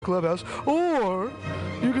Clubhouse, or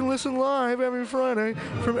you can listen live every Friday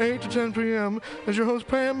from 8 to 10 p.m. as your host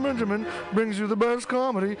Pam Benjamin brings you the best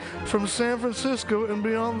comedy from San Francisco and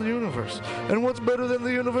beyond the universe. And what's better than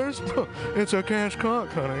the universe? It's a cash cock,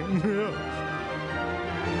 honey. Yeah.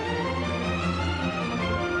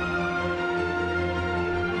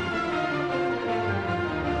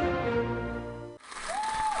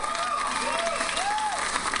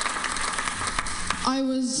 I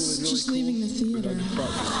was just leaving the theater.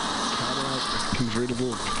 Cadillac,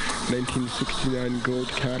 convertible 1969 gold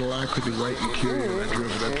Cadillac with the white interior. I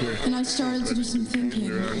drove it up here. And I started to do some thinking.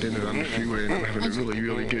 Around in it on the freeway, and I'm having a really,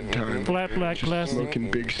 really good time. Flat black classic. Smoking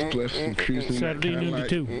big spliffs and cruising Saturday noon to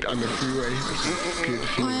 2 on the freeway. It's good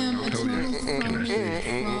feeling. I am a total phone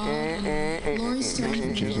fraud. Lori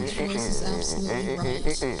Stone's voice is absolutely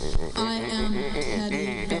right. I am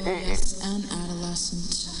petty, rebellious, and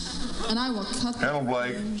adolescent. And I will cut the Hello,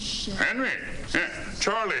 Blake. Henry. Yeah,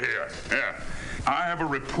 Charlie here. Yeah. I have a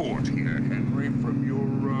report here, Henry, from your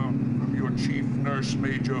chief nurse,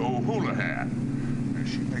 Major O'Houlihan.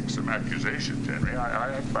 She makes some accusations, Henry,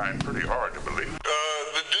 I find pretty hard to believe.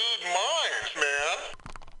 The dude minds, man.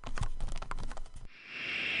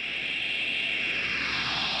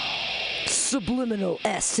 Subliminal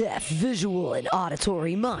SF visual and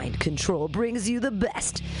auditory mind control brings you the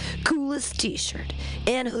best, coolest t-shirt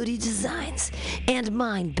and hoodie designs and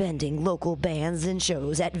mind-bending local bands and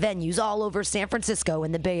shows at venues all over San Francisco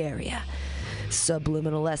and the Bay Area.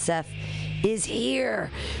 Subliminal SF is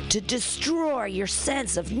here to destroy your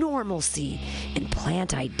sense of normalcy and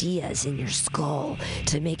plant ideas in your skull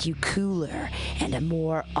to make you cooler and a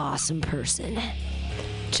more awesome person.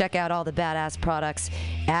 Check out all the badass products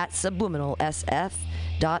at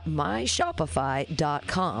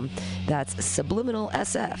subliminalsf.myshopify.com. That's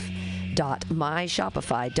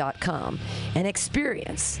subliminalsf.myshopify.com and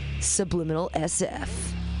experience Subliminal SF.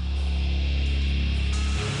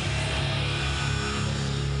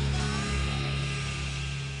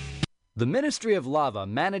 The Ministry of Lava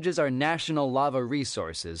manages our national lava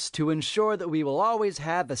resources to ensure that we will always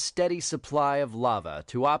have a steady supply of lava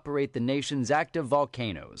to operate the nation's active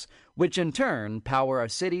volcanoes, which in turn power our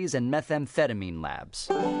cities and methamphetamine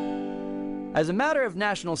labs. As a matter of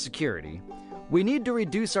national security, we need to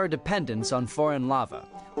reduce our dependence on foreign lava,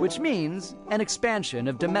 which means an expansion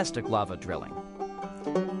of domestic lava drilling.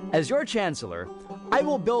 As your chancellor, I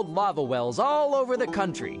will build lava wells all over the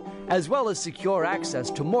country, as well as secure access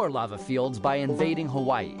to more lava fields by invading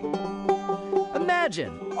Hawaii.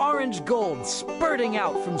 Imagine orange gold spurting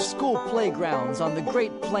out from school playgrounds on the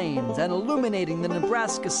Great Plains and illuminating the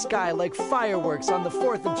Nebraska sky like fireworks on the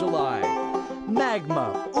 4th of July.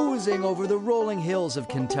 Magma oozing over the rolling hills of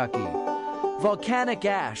Kentucky. Volcanic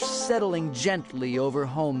ash settling gently over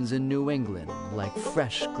homes in New England like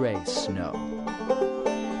fresh gray snow.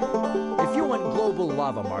 If you want global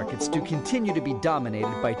lava markets to continue to be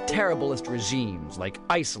dominated by terriblest regimes like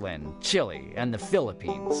Iceland, Chile, and the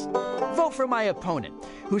Philippines, vote for my opponent,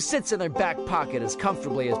 who sits in their back pocket as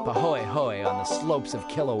comfortably as Pahoehoe on the slopes of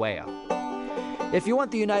Kilauea. If you want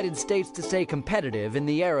the United States to stay competitive in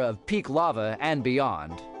the era of peak lava and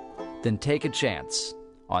beyond, then take a chance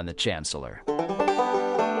on the Chancellor.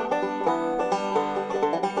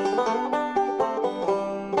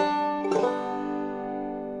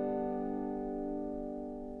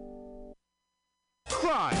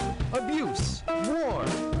 Crime, abuse, war,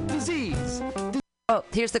 disease. Oh,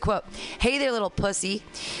 here's the quote. Hey there, little pussy.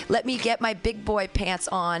 Let me get my big boy pants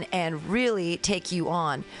on and really take you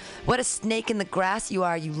on. What a snake in the grass you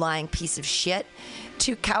are, you lying piece of shit.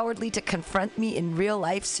 Too cowardly to confront me in real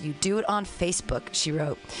life, so you do it on Facebook, she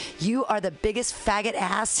wrote. You are the biggest faggot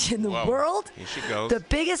ass in the world. Here she goes. The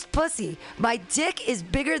biggest pussy. My dick is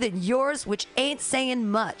bigger than yours, which ain't saying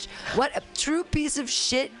much. What a true piece of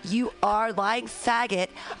shit you are, lying faggot.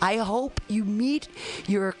 I hope you meet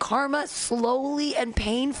your karma slowly and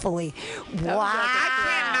painfully. Wow.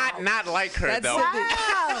 I can't not like her, That's though.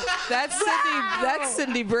 Wow. That's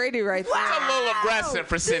Cindy Brady right there. It's a little aggressive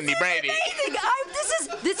for Cindy Brady. Amazing.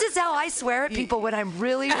 This is how I swear at people when I'm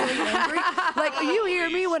really, really angry. Like, you hear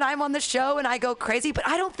me when I'm on the show and I go crazy, but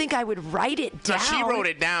I don't think I would write it down. So she wrote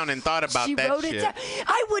it down and thought about she that wrote shit. It down.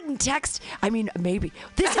 I wouldn't text. I mean, maybe.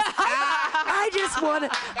 I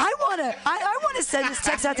I want to send this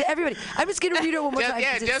text out to everybody. I'm just going to read it one more time.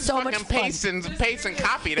 Yeah, It's just so fucking much fun. paste and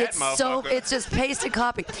copy that motherfucker. It's just paste and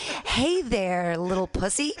copy. Hey there, little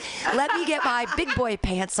pussy. Let me get my big boy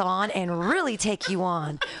pants on and really take you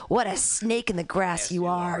on. What a snake in the grass you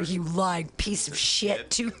are, you lying piece of shit.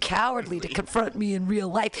 Too cowardly to confront me in real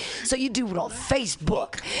life, so you do it on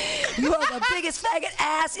Facebook. You are the biggest faggot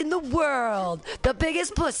ass in the world. The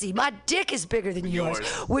biggest pussy. My dick is bigger than yours,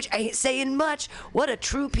 which ain't saying much. What a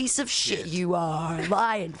true piece of shit you are,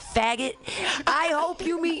 lying faggot. I hope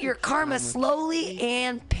you meet your karma slowly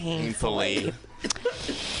and painfully.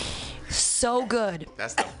 So good.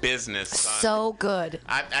 That's the business, son. So good.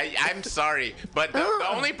 I'm sorry, but the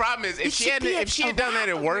only problem is if she had done that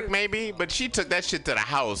at work, maybe, but she took that shit to the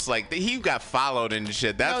house. Like, he got followed and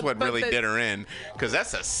shit. That's what really did her in, because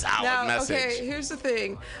that's a solid message. Okay, here's the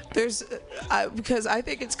thing. There's because I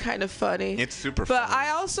think it's kind of funny. It's super but funny. I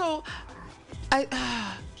also,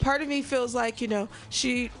 part of me feels like,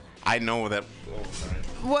 she. I know that. Oh, sorry.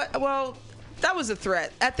 What? Well, that was a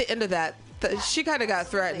threat. At the end of that, she kind of got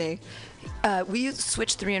threatening. Will you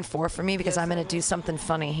switch 3 and 4 for me, because I'm going to do something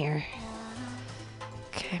funny here.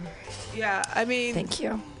 Okay. Yeah, I mean. Thank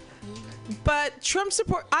you. But Trump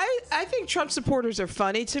support. I think Trump supporters are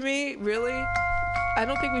funny to me. Really. I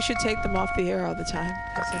don't think we should take them off the air all the time.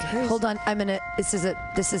 Hold on. This is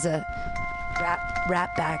a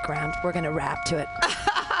rap background. We're gonna rap to it.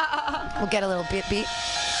 We'll get a little beat.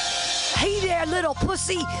 Hey there, little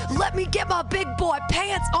pussy. Let me get my big boy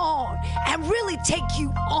pants on and really take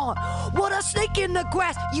you on. What a snake in the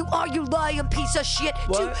grass you are, you lying piece of shit.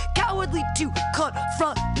 What? Too cowardly to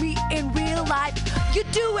confront me in real life. You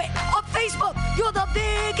do it on Facebook. You're the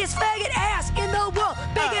biggest faggot ass in the world.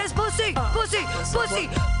 Biggest pussy.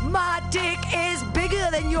 My dick is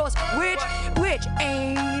bigger than yours, which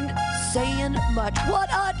ain't saying much. What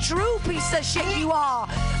a true piece of shit you are,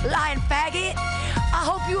 lying faggot. I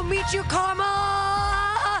hope you meet your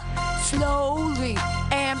karma slowly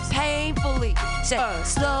and painfully. Say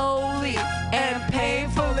slowly and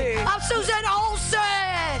painfully. I'm Susan Olsen.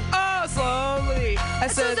 Oh, slowly. I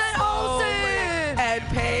said Susan slowly Olsen. and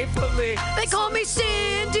painfully. They call me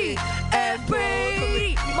Cindy and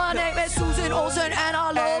Brady. My name is Susan Olsen, and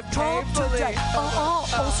I love Trump today.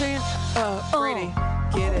 Olsen. Brady,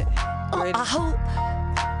 get it. Brady. I hope.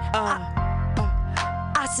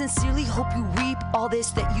 I sincerely hope you reap all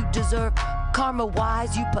this that you deserve.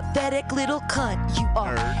 Karma-wise, you pathetic little cunt you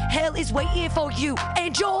are. Hell is waiting for you.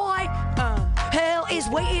 Enjoy. Hell is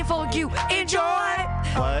waiting for you. Enjoy.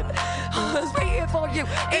 What? Hell is waiting for you.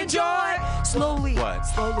 Enjoy. Slowly. What?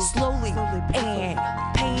 Slowly and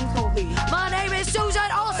painfully. My name is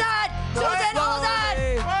Susan Olsen. Susan Olsen.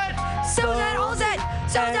 Susan Olsen.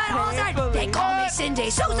 Susan Olsen. They call me Cindy.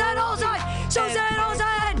 Susan Olsen. Susan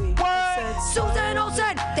Olsen. Susan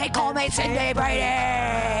Olsen. They call me Cindy Brady.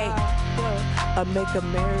 Make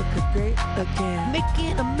America great again.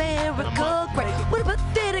 Making America great. What a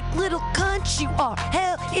pathetic little cunt you are.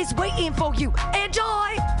 Hell is waiting for you.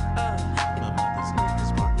 Enjoy. Enjoy. His name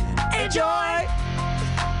is Martin.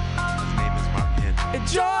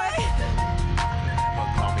 Enjoy.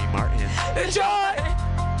 Call me Martin. Enjoy.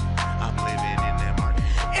 I'm living in that Martin.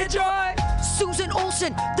 Enjoy. Susan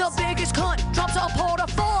Olsen, the biggest cunt, drops a pour to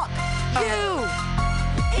fuck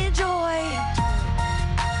you. Enjoy.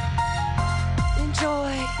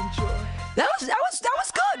 That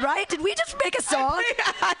was good, right? Did we just make a song?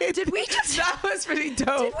 That was pretty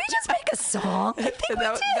dope. Did we just make a song? I think we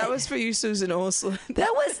did. That was for you, Susan Olsen.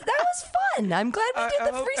 That was fun. I'm glad we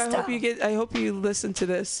did the freestyle. I hope you listen to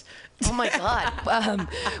this. Oh my God.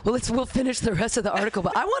 We'll finish the rest of the article,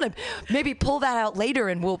 but I want to maybe pull that out later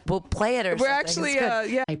and we'll play it or something. We're actually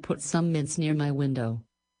yeah. I put some mints near my window.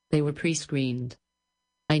 They were pre-screened.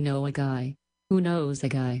 I know a guy. Who knows a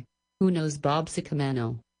guy? Who knows Bob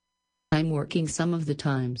Sicamano? I'm working some of the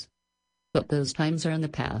times. But those times are in the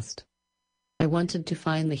past. I wanted to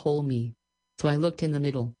find the whole me. So I looked in the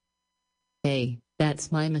middle. Hey,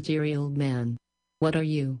 that's my material man. What are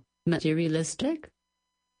you, materialistic?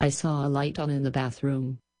 I saw a light on in the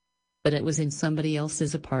bathroom. But it was in somebody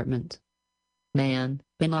else's apartment. Man,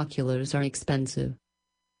 binoculars are expensive.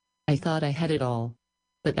 I thought I had it all.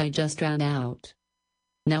 But I just ran out.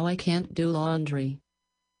 Now I can't do laundry.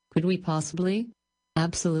 Could we possibly?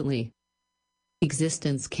 Absolutely.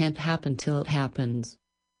 Existence can't happen till it happens.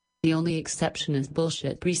 The only exception is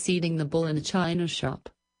bullshit preceding the bull in a china shop.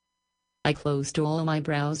 I closed all my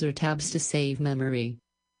browser tabs to save memory.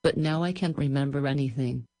 But now I can't remember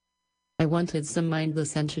anything. I wanted some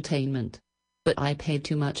mindless entertainment. But I paid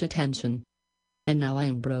too much attention. And now I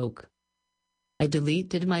am broke. I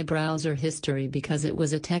deleted my browser history because it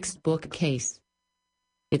was a textbook case.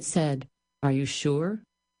 It said, "Are you sure?"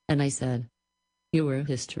 And I said, "You were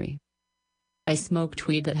history." I smoked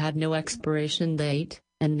weed that had no expiration date,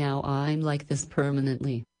 and now I'm like this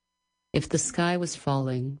permanently. If the sky was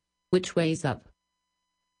falling, which way's up?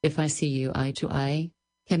 If I see you eye to eye,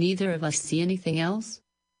 can either of us see anything else?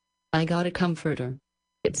 I got a comforter.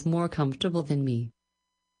 It's more comfortable than me.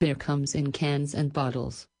 Beer comes in cans and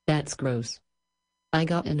bottles, that's gross. I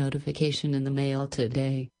got a notification in the mail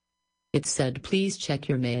today. It said, "Please check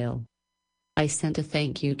your mail." I sent a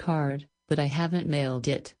thank you card, but I haven't mailed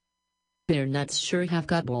it. Beer nuts sure have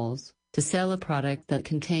got balls to sell a product that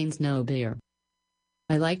contains no beer.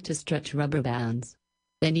 I like to stretch rubber bands.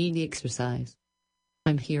 They need exercise.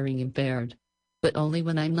 I'm hearing impaired, but only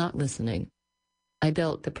when I'm not listening. I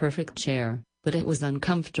built the perfect chair, but it was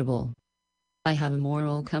uncomfortable. I have a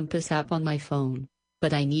moral compass app on my phone,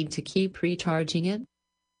 but I need to keep recharging it.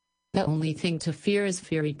 The only thing to fear is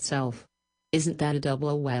fear itself. Isn't that a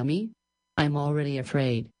double whammy? I'm already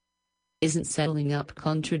afraid. Isn't settling up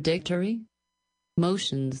contradictory?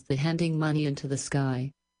 Motion's the handing money into the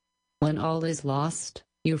sky. When all is lost,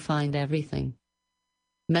 you find everything.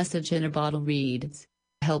 Message in a bottle reads,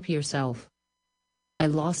 "Help yourself." I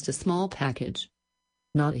lost a small package.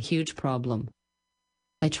 Not a huge problem.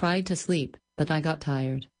 I tried to sleep, but I got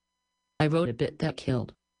tired. I wrote a bit that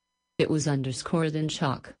killed. It was underscored in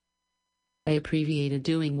chalk. I abbreviated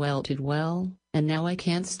doing well to well, and now I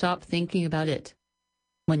can't stop thinking about it.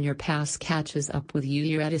 When your past catches up with you,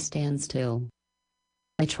 you're at a standstill.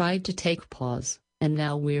 I tried to take pause, and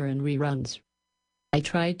now we're in reruns. I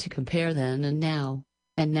tried to compare then and now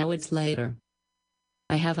it's later.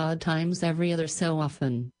 I have odd times every other so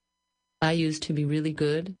often. I used to be really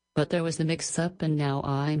good, but there was a mix-up and now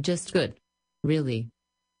I'm just good. Really.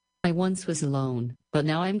 I once was alone, but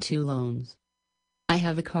now I'm two lones. I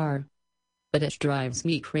have a car, but it drives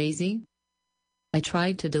me crazy. I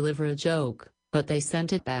tried to deliver a joke, but they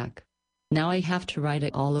sent it back. Now I have to write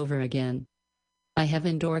it all over again. I have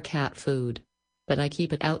indoor cat food, but I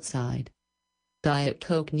keep it outside. Diet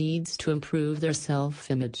Coke needs to improve their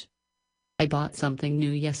self-image. I bought something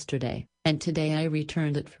new yesterday, and today I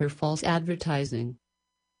returned it for false advertising.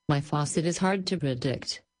 My faucet is hard to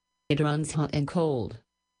predict. It runs hot and cold.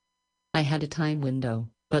 I had a time window,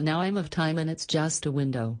 but now I'm of time and it's just a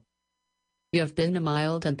window. You have been a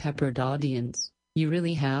mild and peppered audience. You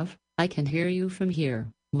really have. I can hear you from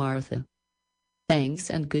here, Martha. Thanks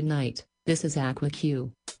and good night. This is Aqua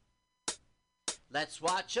Q. Let's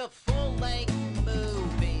watch a full-length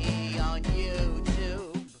movie on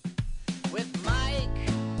YouTube with Mike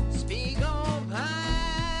Spiegelman.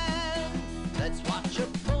 Let's watch a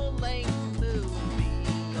full-length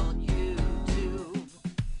movie on YouTube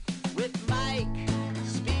with Mike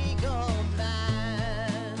Spiegelman.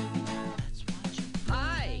 Let's watch a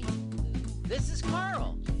Hi, this is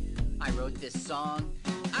Carl. I wrote this song.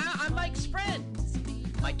 I'm Mike's friend.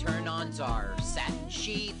 My turn-ons are satin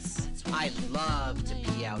sheets. I love to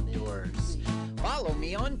be outdoors. Follow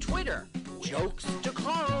me on Twitter. Jokes to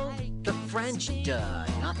Carl. The French duh,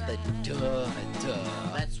 not the duh.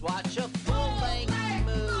 Let's watch a full-length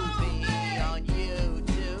movie on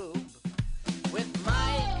YouTube with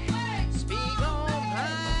Mike Spiegelman.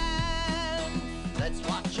 Let's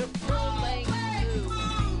watch a full-length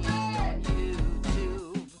movie on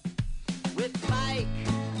YouTube with Mike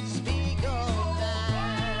Spiegelman.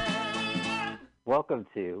 Welcome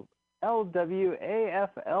to LWAFLMOYT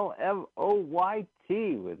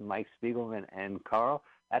with Mike Spiegelman and Carl.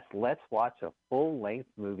 That's Let's Watch a Full-Length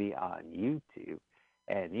Movie on YouTube.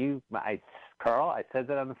 And Carl, I said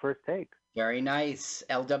that on the first take. Very nice.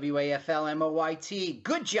 LWAFLMOYT.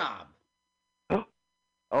 Good job.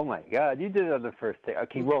 Oh my God, you did it on the first take.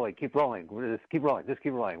 Keep rolling. Just keep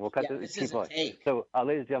rolling. We'll cut this. Keep rolling. Take. So,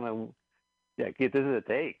 ladies and gentlemen, this is a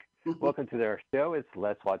take. Welcome to our show. It's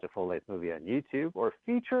Let's Watch a Full-Length Movie on YouTube, or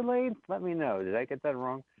feature length. Let me know. Did I get that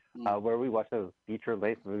wrong? Where we watch a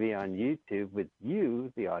feature-length movie on YouTube with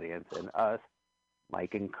you, the audience, and us,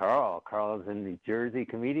 Mike and Carl. Carl is a New Jersey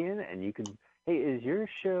comedian, and you can. Hey, is your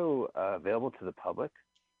show available to the public?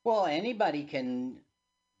 Well, anybody can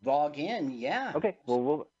log in. Yeah. Okay.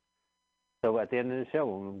 Well, so at the end of the show,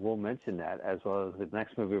 we'll mention that, as well as the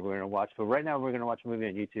next movie we're going to watch. But right now, we're going to watch a movie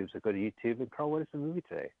on YouTube. So go to YouTube. And Carl, what is the movie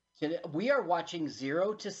today? We are watching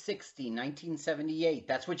 0 to 60, 1978.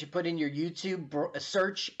 That's what you put in your YouTube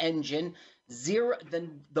search engine. Zero,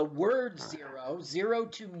 then the word zero, 0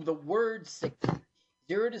 to the word 60,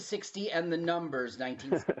 0 to 60, and the numbers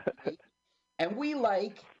 1978. And we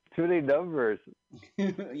like too many numbers.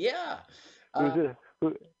 Yeah.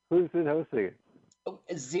 Who's been hosting it?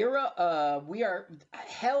 Zero. We are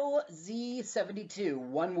Hell Z72.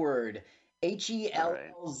 One word.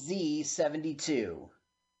 HELLZ 72.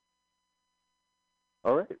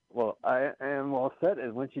 All right. Well, I am all set.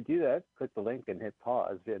 And once you do that, click the link and hit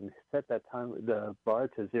pause and set that time, the bar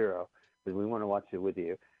to 0, because we want to watch it with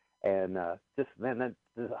you. And just, man,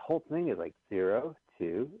 the whole thing is like 0,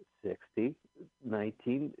 2, 60,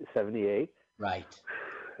 19, 78. Right.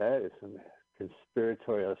 That is some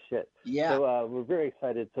conspiratorial shit. Yeah. So we're very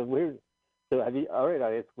excited. So have you, all right,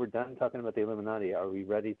 audience, we're done talking about the Illuminati. Are we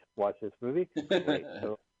ready to watch this movie? Great.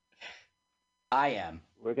 So I am.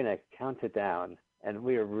 we're going to count it down. And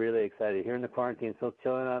we are really excited. Here in the quarantine, still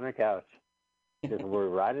chilling on our couch. Just we're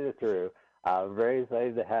riding it through. Very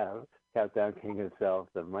excited to have Countdown King himself,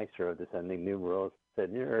 the maestro of descending numerals,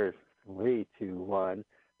 Senior 3, 2, 1,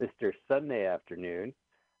 Mr. Sunday Afternoon,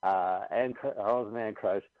 and Carl's Man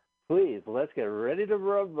Crush. Please, let's get ready to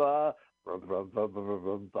rumba. Under rumba,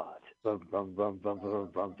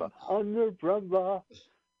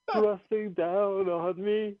 thrusting down on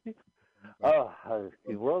me. Oh,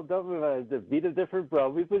 the world government, the beat of different bro.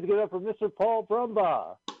 We please give it up for Mr. Paul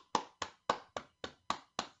Brumbaugh.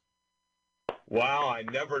 Wow, I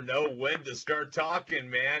never know when to start talking,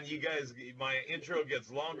 man. You guys, my intro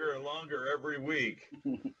gets longer and longer every week.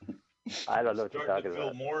 I don't know what you're talking feel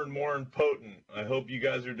about. more and more impotent. I hope you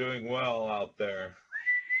guys are doing well out there.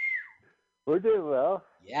 We're doing well.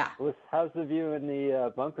 Yeah. How's the view in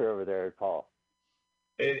the bunker over there, Paul?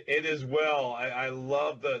 It is well. I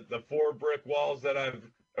love the 4 brick walls that I've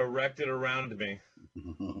erected around me.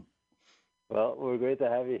 Well, we're great to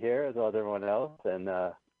have you here as well as everyone else, and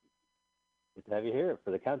good to have you here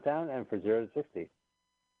for the countdown and for 0 to 60.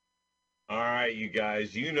 All right, you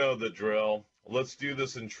guys, you know the drill. Let's do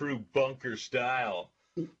this in true bunker style.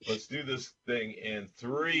 Let's do this thing in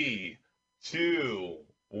 3, 2,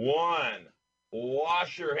 1.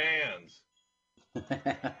 Wash your hands.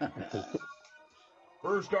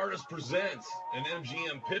 First Artist presents an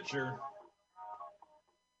MGM picture.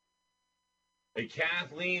 A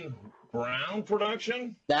Kathleen Brown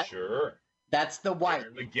production? Sure. That's the white.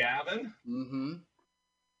 Aaron McGavin? Mm-hmm.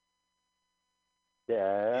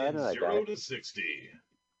 Yeah, I know that 0 guy. to 60.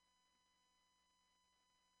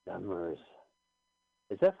 Numbers.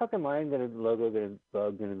 Is that fucking logo going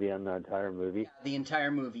to be on the entire movie? Yeah, the entire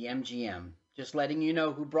movie, MGM. Just letting you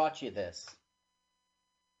know who brought you this.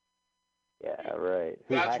 Yeah, right.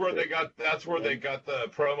 That's where they got the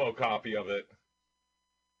promo copy of it.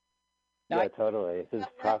 Yeah, totally. It's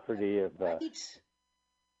property of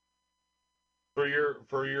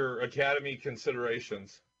for your Academy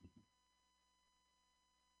considerations.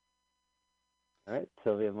 All right,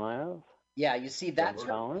 Sylvia Miles. Yeah, you see, that's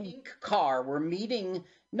her pink car. We're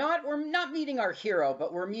not meeting our hero,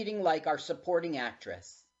 but we're meeting like our supporting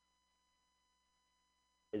actress.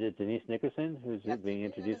 Is it Denise Nickerson who's being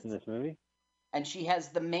introduced in this movie? And she has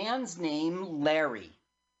the man's name, Larry.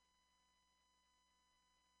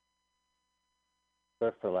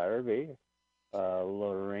 For Larry B.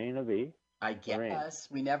 Lorena B. I guess.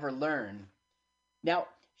 We never learn. Now,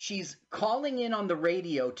 she's calling in on the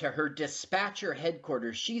radio to her dispatcher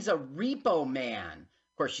headquarters. She's a repo man.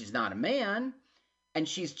 Of course, she's not a man. And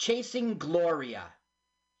she's chasing Gloria.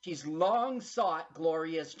 She's long sought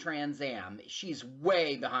Gloria's Trans Am. She's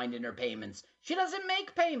way behind in her payments. She doesn't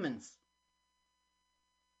make payments.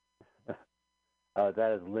 Oh,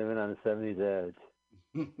 that is living on the 70s edge.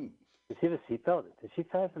 Does she have a seatbelt? Did she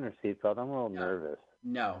fasten her seatbelt? I'm a little nervous.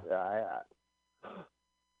 No.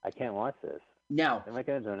 I can't watch this. No. They might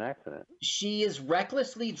get into an accident. She is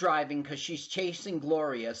recklessly driving because she's chasing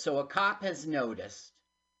Gloria, so a cop has noticed.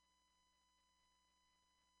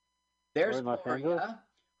 There's Gloria,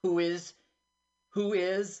 who is...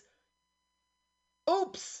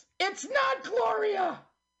 Oops! It's not Gloria!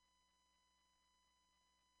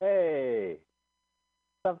 Hey!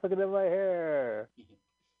 Stop looking at my hair!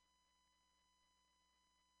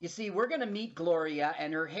 You see, we're going to meet Gloria,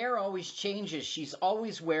 and her hair always changes. She's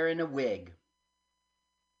always wearing a wig.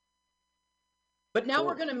 But now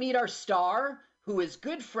we're going to meet our star, who is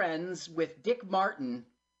good friends with Dick Martin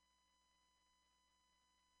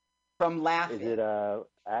from Laughing. Is it,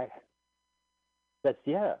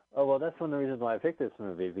 yeah. Oh, well, that's one of the reasons why I picked this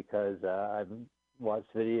movie, because I've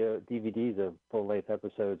watched DVDs of full-length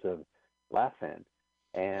episodes of Laughing,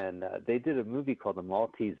 and they did a movie called The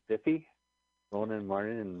Maltese Biffy, Ronan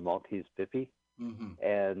Martin and Maltese Biffy,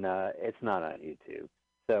 and it's not on YouTube.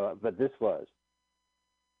 So, but this was.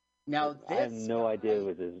 Now, this I have no idea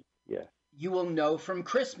what this is. Yeah. You will know from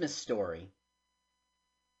Christmas Story.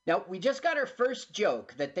 Now, we just got our first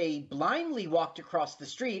joke that they blindly walked across the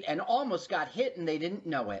street and almost got hit and they didn't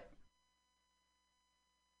know it.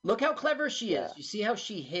 Look how clever she is. You see how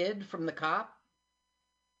she hid from the cop?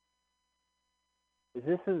 Is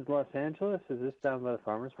this in Los Angeles? Is this down by the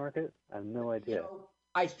farmer's market? I have no idea.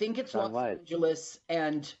 I think it's Los Angeles,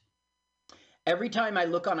 and every time I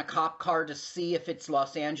look on a cop car to see if it's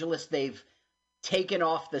Los Angeles, they've taken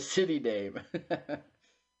off the city name.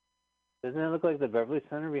 Doesn't it look like the Beverly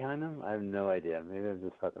Center behind them? I have no idea. Maybe I'm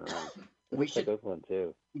just fucking around. We should like Oakland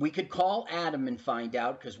too. We could call Adam and find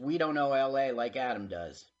out because we don't know LA like Adam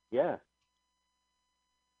does. Yeah.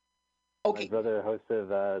 Okay. My brother, host of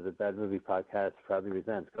the Bad Movie Podcast, Proudly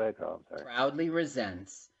Resents. Go ahead, Carl. I'm sorry. Proudly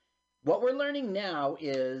Resents. What we're learning now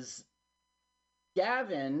is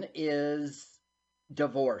Gavin is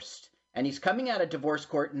divorced, and he's coming out of divorce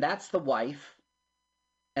court, and that's the wife,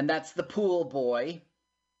 and that's the pool boy.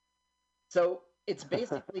 So it's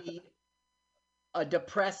basically a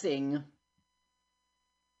depressing...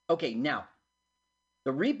 Okay, now,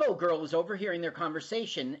 the Repo Girl is overhearing their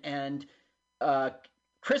conversation, and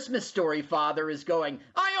Christmas Story father is going,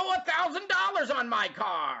 I owe $1,000 on my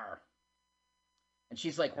car. And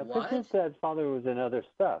she's like, what? Christmas Dad's father was in other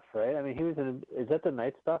stuff, right? I mean, he was in... Is that the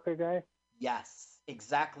Night Stalker guy? Yes,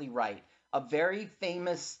 exactly right. A very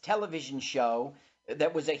famous television show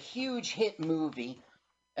that was a huge hit movie.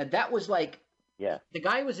 And that was like... Yeah. The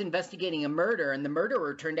guy was investigating a murder, and the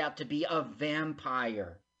murderer turned out to be a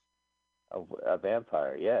vampire. A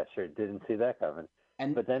vampire, yeah, sure. Didn't see that coming.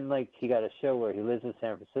 But then, like, he got a show where he lives in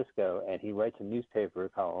San Francisco, and he writes a newspaper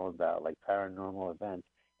column about, like, paranormal events.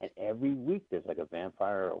 And every week there's, like, a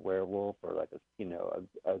vampire or a werewolf or, like,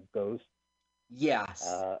 a ghost.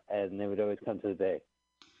 Yes. And they would always come to the bay.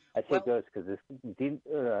 I say ghost because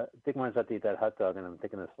Dick wants to eat that hot dog, and I'm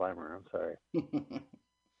thinking of Slimer. I'm sorry.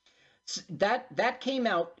 That came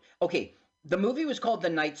out... Okay, the movie was called The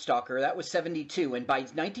Night Stalker. That was 1972. And by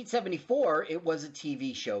 1974, it was a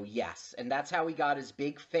TV show, yes. And that's how he got his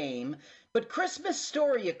big fame. But Christmas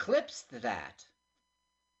Story eclipsed that.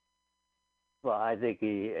 Well, I think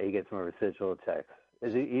he gets more residual checks.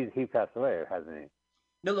 He passed away, or hasn't he?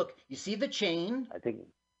 No, look, you see the chain? I think,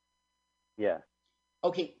 yeah.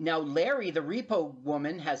 Okay, now Larry, the repo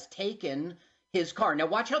woman, has taken his car. Now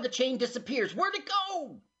watch how the chain disappears. Where'd it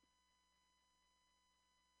go?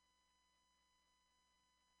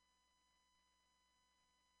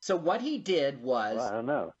 So what he did was... Well, I don't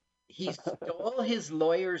know. He stole his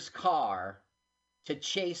lawyer's car to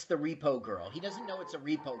chase the repo girl. He doesn't know it's a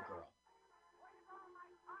repo girl.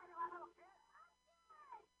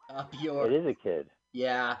 Up yours. It is a kid.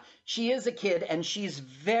 Yeah, she is a kid, and she's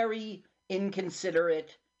very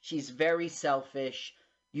inconsiderate. She's very selfish.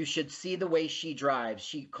 You should see the way she drives.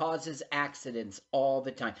 She causes accidents all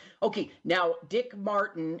the time. Okay, now Dick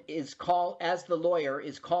Martin as the lawyer,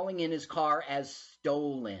 is calling in his car as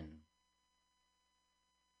stolen.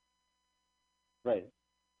 Right.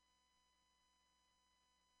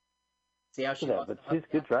 See how she... Yeah, but she's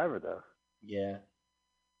a good driver, though. Yeah.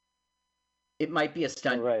 It might be a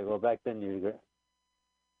stunt. Oh, right. Well, back then you...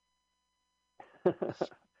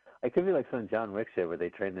 It could be like some John Wick shit where they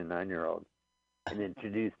trained a 9-year-old and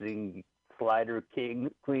introduced the Slider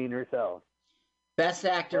Queen herself. Best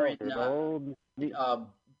actor in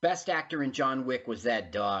John Wick was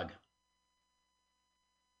that dog.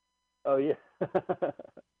 Oh yeah.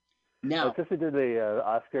 Now, I just did the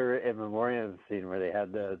Oscar in memoriam scene where they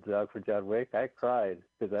had the dog for John Wick. I cried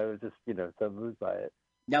because I was just so moved by it.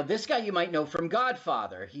 Now this guy you might know from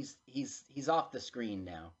Godfather. He's off the screen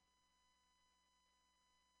now.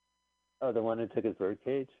 Oh, the one who took his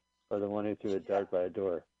birdcage? Or the one who threw a dart by a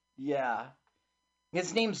door? Yeah.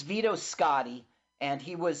 His name's Vito Scotti, and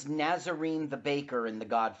he was Nazarene the baker in The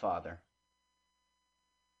Godfather.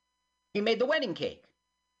 He made the wedding cake.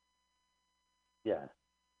 Yeah.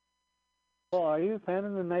 Well, are you a fan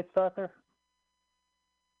of The Night Stalker?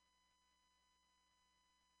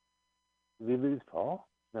 Did we lose Paul?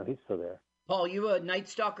 No, he's still there. Paul, you a Night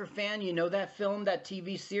Stalker fan? You know that film, that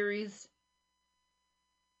TV series?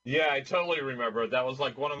 Yeah, I totally remember. That was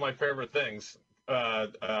like one of my favorite things.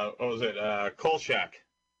 What was it? Kolchak.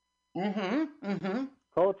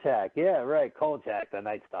 Kolchak, yeah, right. Kolchak, the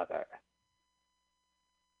Night Stalker.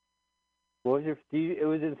 What was it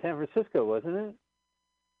was in San Francisco, wasn't it?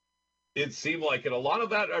 It seemed like it. A lot of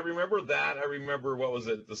that, I remember that. I remember, what was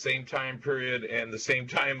it, the same time period and the same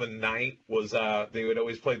time of night was, they would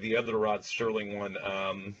always play the other Rod Sterling one.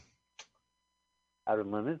 Outer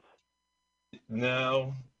Limits?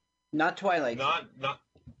 No. Not Twilight. Not,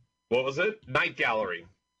 what was it? Night Gallery.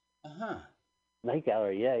 Uh-huh. Night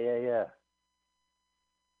Gallery, yeah.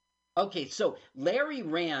 Okay, so Larry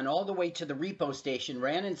ran all the way to the repo station,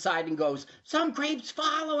 ran inside and goes, some creep's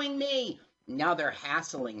following me. Now they're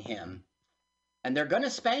hassling him. And they're going to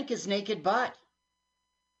spank his naked butt.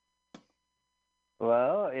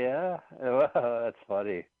 Well, yeah. Well, that's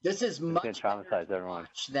funny. This is much going to traumatize everyone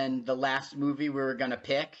than the last movie we were going to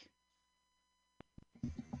pick.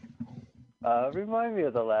 Remind me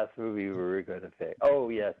of the last movie we were going to pick. Oh,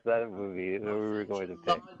 yes, that movie we were going to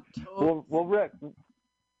pick. Well, Rick,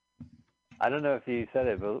 I don't know if you said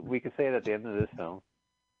it, but we could say it at the end of this film.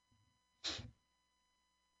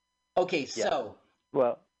 Okay, so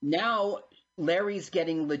now Larry's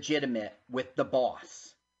getting legitimate with the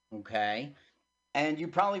boss, okay? And you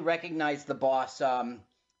probably recognize the boss. Her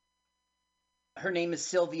name is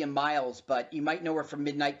Sylvia Miles, but you might know her from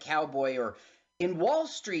Midnight Cowboy, or in Wall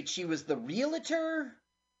Street, she was the realtor.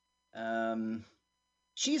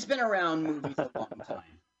 She's been around movies a long time.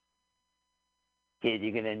 Kid,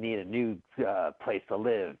 you're going to need a new place to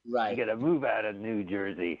live. Right. You're going to move out of New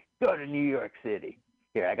Jersey. Go to New York City.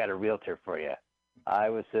 Here, I got a realtor for you. I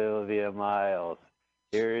was Sylvia Miles.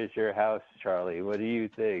 Here is your house, Charlie. What do you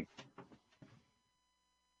think?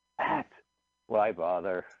 Act. Why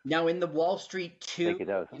bother? Now, in the Wall Street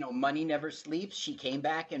 2, Money Never Sleeps, she came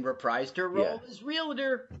back and reprised her role as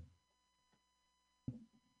realtor.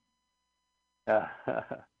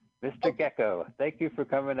 Mr. Gecko, thank you for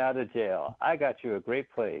coming out of jail. I got you a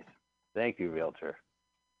great place. Thank you, realtor.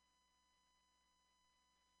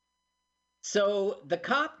 So a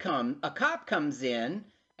cop comes in,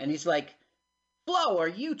 and he's like, Flo, are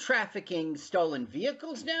you trafficking stolen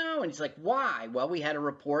vehicles now? And he's like, why? Well, we had a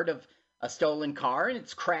report of a stolen car, and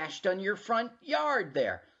it's crashed on your front yard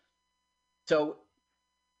there. So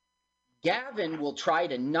Gavin will try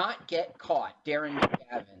to not get caught. Darren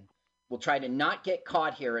McGavin will try to not get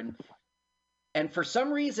caught here. And for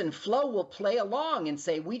some reason, Flo will play along and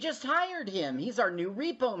say, we just hired him. He's our new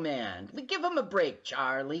repo man. Give him a break,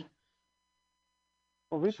 Charlie.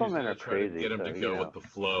 Well, repo men are crazy. Get him to go with the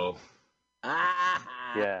flow.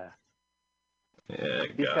 Yeah. Yeah,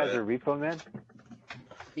 These guys are repo men?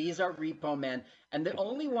 These are repo men. And the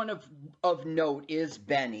only one of note is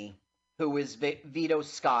Benny, who is Vito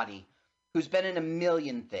Scotti, who's been in a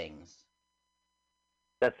million things.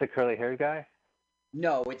 That's the curly-haired guy?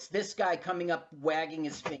 No, it's this guy coming up wagging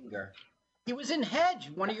his finger. He was in Hedge,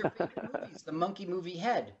 one of your favorite movies, the monkey movie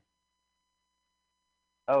Head.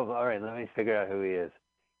 Oh, all right. Let me figure out who he is.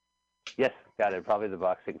 Yes, got it. Probably the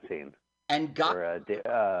boxing scene. And got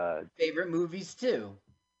favorite movies, too.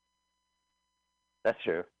 That's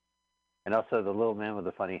true. And also the little man with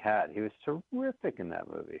the funny hat. He was terrific in that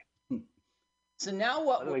movie. So now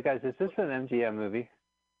what... By the way, guys, is this an MGM movie?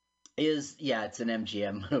 It's an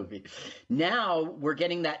MGM movie. Now we're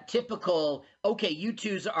getting that typical, okay, you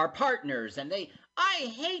twos are partners, and I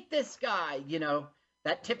hate this guy,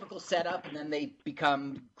 that typical setup, and then they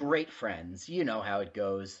become great friends. You know how it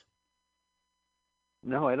goes.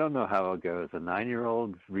 No, I don't know how it goes. A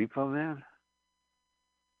 9-year-old repo man?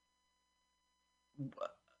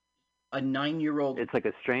 A 9-year-old? It's like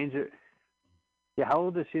a stranger. Yeah, how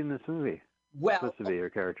old is she in this movie? Well, supposed to be her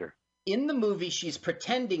character. In the movie, she's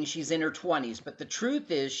pretending she's in her 20s, but the truth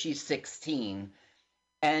is she's 16,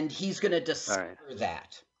 and he's going to discover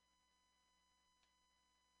that.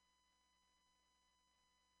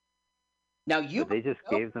 Now they just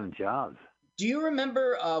gave them jobs. Do you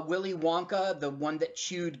remember Willy Wonka, the one that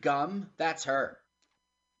chewed gum? That's her.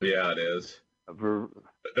 Yeah, it is.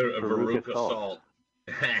 Veruca Salt.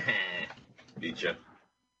 Beat you.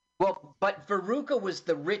 Well, but Veruca was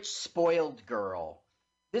the rich, spoiled girl.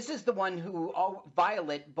 This is the one who,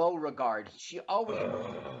 Violet Beauregard. She always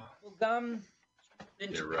gum.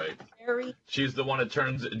 You're right. She's the one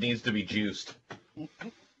that needs to be juiced.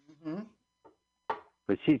 Mm-hmm.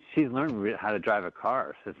 But she's learned how to drive a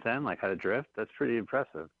car since then, like how to drift. That's pretty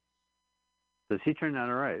impressive. So she turned out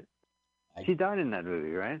all right. She died in that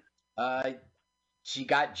movie, right? She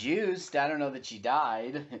got juiced. I don't know that she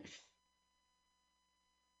died.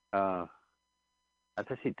 I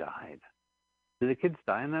thought she died. Did the kids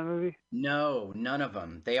die in that movie? No, none of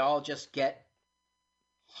them. They all just get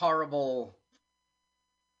horrible.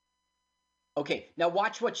 Okay, now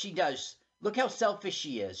watch what she does. Look how selfish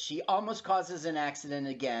she is. She almost causes an accident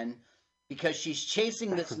again because she's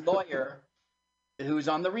chasing this lawyer who's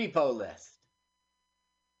on the repo list.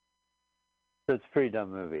 So it's a pretty dumb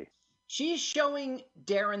movie. She's showing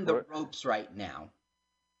Darren the ropes right now.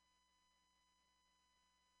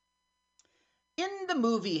 In the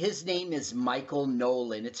movie, his name is Michael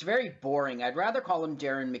Nolan. It's very boring. I'd rather call him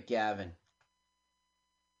Darren McGavin.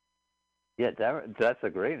 Yeah, that's a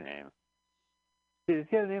great name.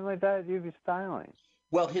 If you had a name like that, you'd be styling.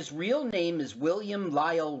 Well, his real name is William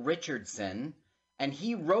Lyle Richardson, and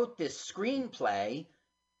he wrote this screenplay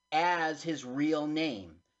as his real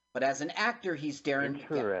name. But as an actor, he's Darren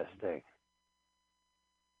McGavin. Interesting.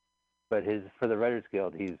 But for the Writers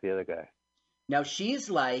Guild, he's the other guy. Now she's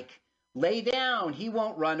like, lay down. He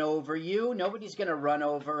won't run over you. Nobody's going to run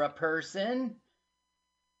over a person.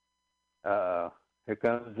 Uh-oh. Here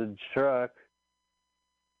comes the truck.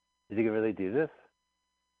 Did he really do this?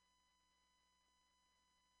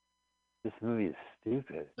 This movie is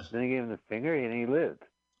stupid. Then he gave him the finger and he lived.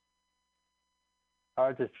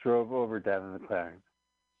 I just drove over Davin McLaren.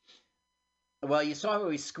 Well, you saw how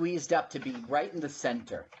he squeezed up to be right in the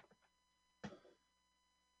center.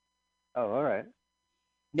 Oh, all right.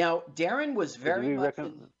 Now, Darren was very much...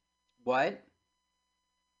 What?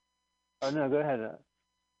 Oh, no, go ahead.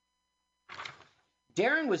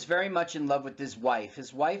 Darren was very much in love with his wife.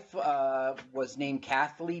 His wife was named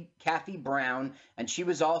Kathy Brown, and she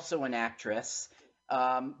was also an actress.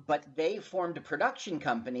 But they formed a production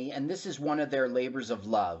company, and this is one of their labors of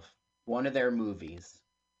love, one of their movies.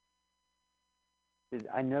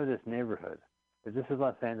 I know this neighborhood. This is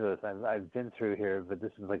Los Angeles. I've been through here, but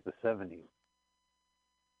this is like the 70s.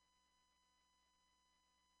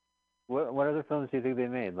 What other films do you think they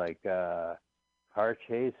made? Like Car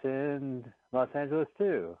Chase in Los Angeles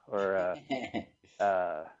too, or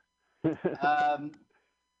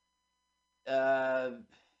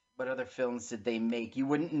what other films did they make? You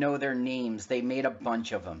wouldn't know their names. They made a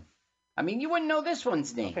bunch of them. I mean, you wouldn't know this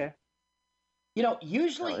one's name. Okay. You know,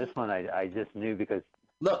 usually... Oh, this one I just knew because...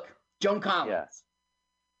 Look, Joan Collins.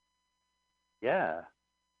 Yeah.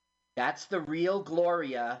 That's the real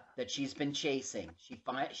Gloria that she's been chasing. She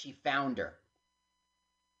found her.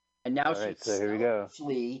 And now she's so here we go.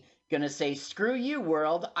 going to say, screw you,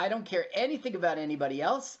 world. I don't care anything about anybody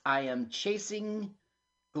else. I am chasing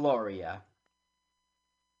Gloria.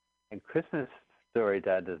 And Christmas Story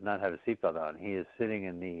Dad does not have a seatbelt on. He is sitting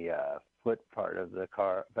in the foot part of the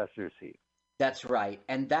car passenger seat. That's right.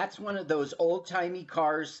 And that's one of those old-timey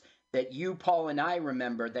cars that you, Paul, and I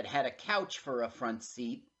remember that had a couch for a front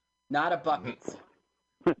seat, not a bucket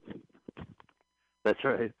seat. That's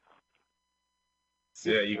right.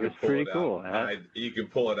 Yeah, you can pull pretty it out. Cool, You can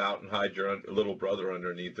pull it out and hide your little brother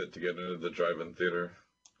underneath it to get into the drive-in theater.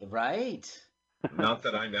 Right. Not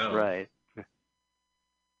that I know. Right.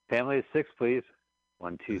 Family of 6, please.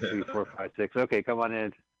 1, 2, 3, 4, 5, 6. Okay, come on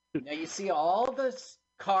in. Now you see all the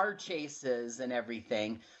car chases and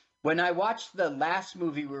everything. When I watched the last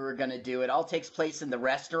movie we were going to do, it all takes place in the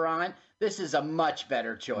restaurant. This is a much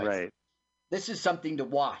better choice. Right. This is something to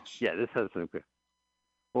watch. Yeah, this has some good.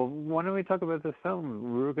 Well, why don't we talk about this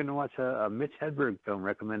film? We were going to watch a Mitch Hedberg film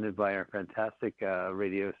recommended by our fantastic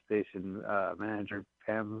radio station manager,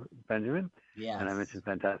 Pam Benjamin. Yes. And I mentioned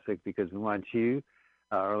fantastic because we want you,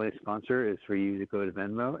 our only sponsor is for you to go to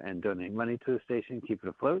Venmo and donate money to the station, keep it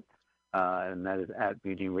afloat, and that is at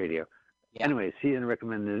MutinyRadio. Yeah. Anyways, he had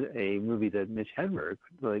recommended a movie that Mitch Hedberg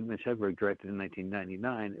directed in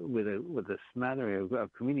 1999 with a smattering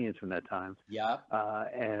of comedians from that time. Yeah.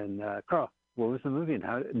 And Carl, what was the movie and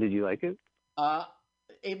how did you like it?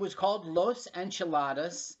 It was called Los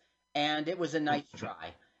Enchiladas, and it was a nice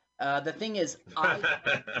try. The thing is,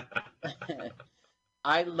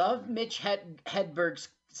 I love Mitch Hedberg's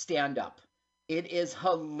stand-up. It is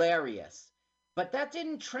hilarious. But that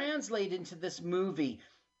didn't translate into this movie.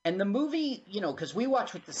 And the movie, because we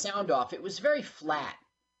watched with the sound off, it was very flat.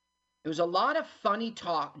 There was a lot of funny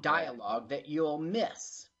dialogue that you'll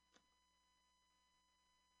miss.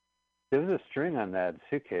 There was a string on that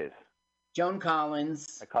suitcase. Joan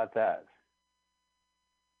Collins. I caught that.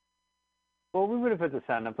 Well, we would have put the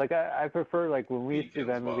sound up. Like, I prefer, like, when we used to do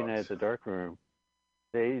that movie night at the dark room,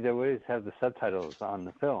 they always have the subtitles on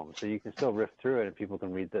the film, so you can still riff through it and people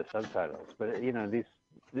can read the subtitles. But, these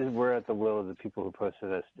we're at the will of the people who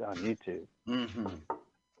posted us on YouTube. Mm-hmm.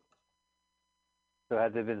 So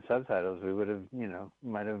had there been subtitles, we would have,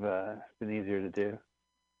 might have been easier to do.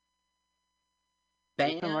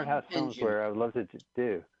 There's some art house films where I would love to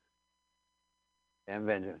do. And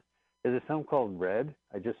Benjamin. There's a film called Red.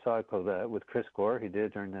 I just saw it called with Chris Gore. He did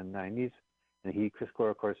it during the 90s. And Chris Gore,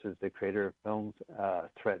 of course, is the creator of Film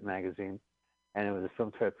Threat magazine. And it was a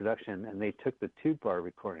Film Threat production. And they took the tube-bar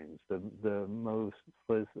recordings, the most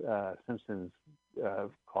Simpsons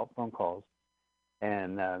phone calls,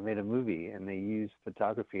 and made a movie. And they used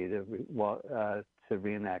photography to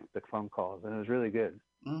reenact the phone calls. And it was really good.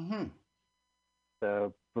 Mm-hmm.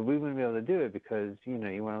 So, but we wouldn't be able to do it because, you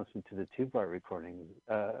want to listen to the two-part recordings,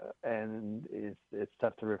 and it's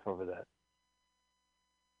tough to riff over that.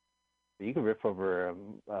 But you can riff over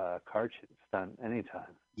a car stunt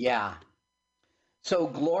anytime. Yeah. So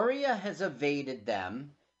Gloria has evaded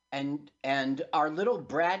them, and our little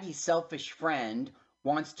bratty, selfish friend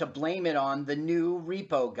wants to blame it on the new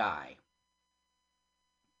repo guy.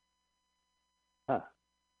 Huh.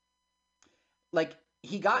 like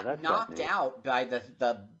he got knocked out by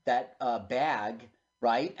that bag,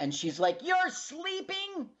 right? And she's like, "You're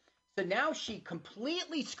sleeping." So now she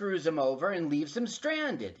completely screws him over and leaves him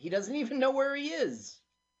stranded. He doesn't even know where he is.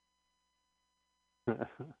 And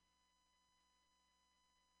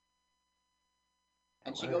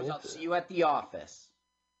she goes, "I'll see you at the office."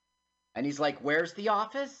 And he's like, "Where's the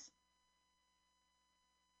office?"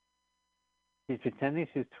 She's pretending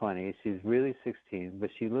she's 20. She's really 16, but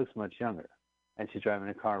she looks much younger. And she's driving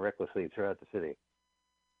a car recklessly throughout the city.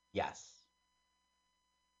 Yes.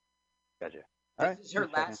 Gotcha. This is her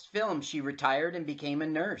last film. She retired and became a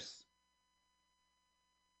nurse.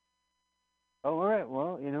 Oh, all right.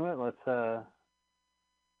 Well, you know what? Let's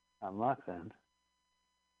unlock then.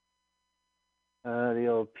 The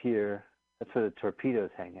old pier. That's where the torpedoes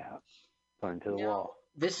hang out, going to the wall.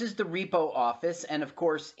 This is the repo office, and of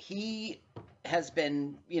course, he has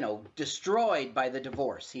been, destroyed by the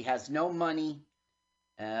divorce. He has no money.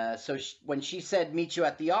 So when she said, "Meet you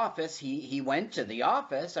at the office," he went to the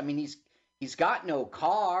office. I mean, he's got no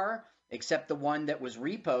car except the one that was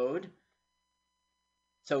repoed.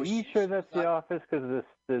 So are you sure that's the office? Because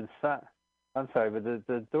I'm sorry, but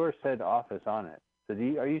the door said office on it. So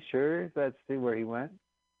are you sure that's where he went?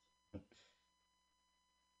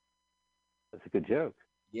 That's a good joke.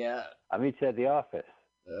 Yeah. I'll meet you at the office.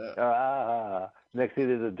 Next thing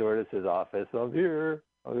there's a door that says office. I'm here.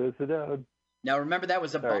 I'll go sit down. Now remember that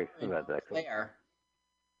was a bar in about that. Claire.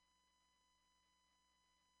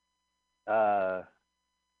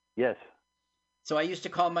 Yes. So I used to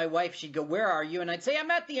call my wife. She'd go, "Where are you?" And I'd say,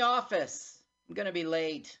 "I'm at the office. I'm going to be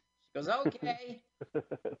late." She goes, "Okay."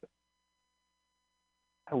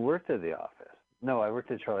 I worked at the office. No, I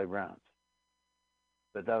worked at Charlie Brown's.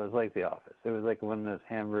 But that was like the office. It was like one of those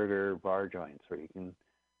hamburger bar joints where you can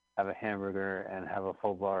have a hamburger and have a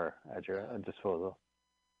full bar at your disposal.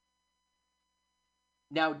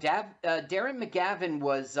 Now, Darren McGavin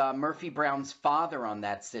was Murphy Brown's father on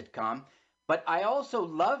that sitcom, but I also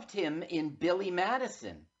loved him in Billy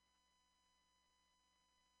Madison.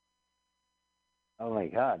 Oh my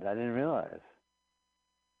God, I didn't realize.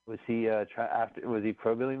 Was he was he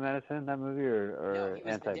pro Billy Madison in that movie or no, he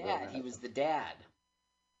was anti the Billy dad. Madison? He was the dad.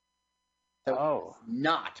 So he was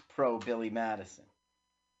not pro Billy Madison.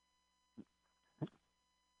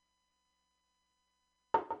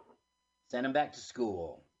 Send him back to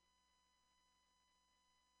school.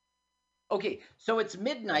 Okay, so it's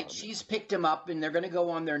midnight. She's picked him up, and they're going to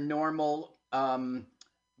go on their normal.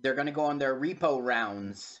 They're going to go on their repo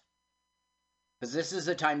rounds, because this is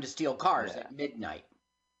the time to steal cars at midnight.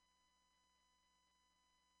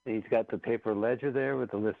 He's got the paper ledger there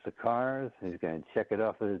with the list of cars. He's going to check it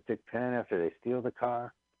off with his big pen after they steal the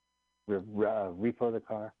car, repo the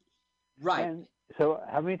car. Right. And so,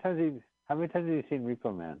 how many times have you seen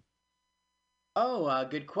Repo Man? Oh,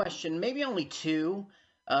 good question. Maybe only 2.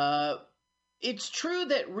 It's true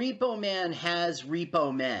that Repo Man has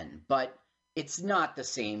Repo Men, but it's not the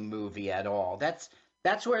same movie at all. That's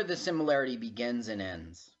where the similarity begins and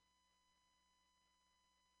ends.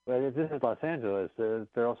 But if this is Los Angeles,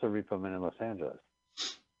 they're also Repo Men in Los Angeles.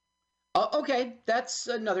 Okay, that's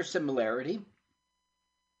another similarity.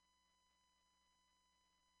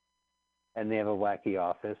 And they have a wacky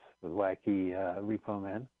office with wacky Repo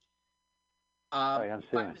Men. Sorry, I'm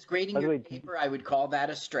if I was grading your paper, I would call that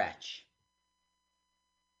a stretch.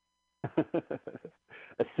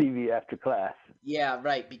 A CV after class. Yeah,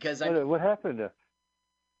 right, because what happened?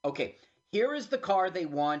 Okay, here is the car they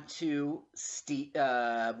want to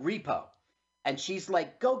repo. And she's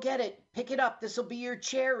like, "Go get it. Pick it up. This will be your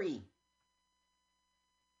cherry."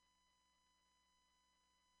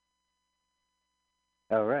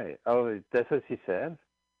 Oh, right. Oh, that's what she said?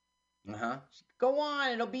 Uh-huh. "Go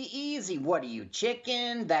on. It'll be easy. What are you,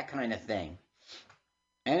 chicken?" That kind of thing.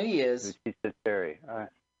 And he is. She said cherry. All right.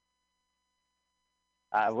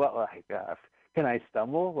 Can I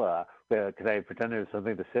stumble? Can I pretend there's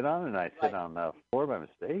something to sit on and I sit on the floor by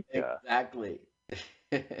mistake? Exactly.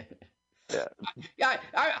 Yeah.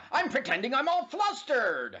 I'm pretending I'm all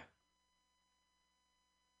flustered.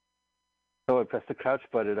 So I pressed the crouch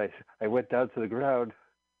button. I went down to the ground.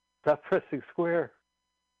 Stop pressing square.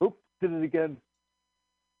 Oop, did it again.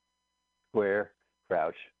 Square,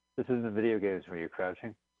 crouch. This isn't the video games where you're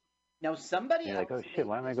crouching. Now somebody You're else like, oh shit,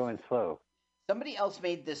 why am I going slow? Somebody else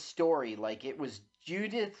made this story like it was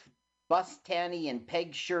Judith Bustany and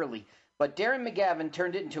Peg Shirley, but Darren McGavin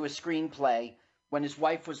turned it into a screenplay when his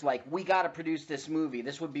wife was like, "We got to produce this movie.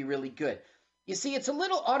 This would be really good." You see, it's a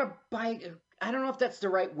little autobiographical. I don't know if that's the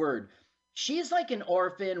right word. She's like an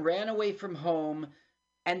orphan, ran away from home,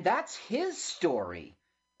 and that's his story.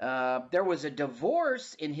 There was a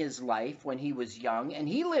divorce in his life when he was young, and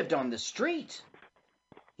he lived on the street.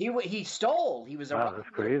 He stole. He was a wow, that's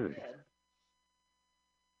crazy. Kid.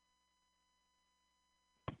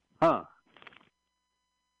 Huh.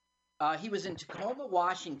 He was in Tacoma,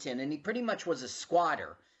 Washington, and he pretty much was a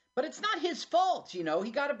squatter. But it's not his fault, you know.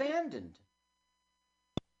 He got abandoned.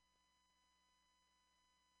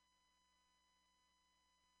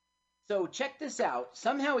 So check this out.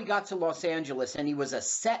 Somehow he got to Los Angeles, and he was a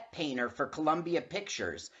set painter for Columbia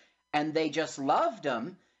Pictures. And they just loved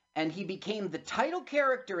him, and he became the title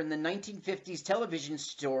character in the 1950s television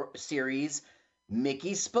series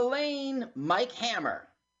Mickey Spillane, Mike Hammer.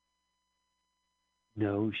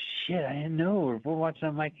 No shit, I didn't know. We're watching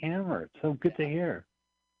on Mike Hammer. It's so good to hear.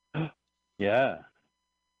 Yeah.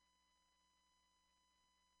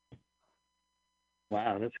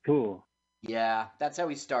 Wow, that's cool. Yeah, that's how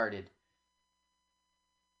he started.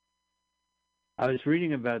 I was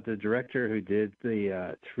reading about the director who did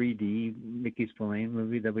the 3D Mickey Spillane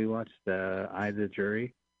movie that we watched, Eye of the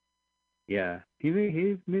Jury. Yeah, he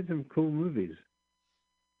made some cool movies.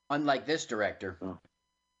 Unlike this director. Oh.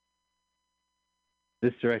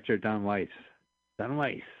 This director, Don Weiss. Don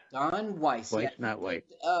Weiss. Weiss, yeah, not Weiss.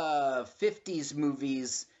 50s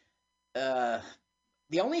movies. The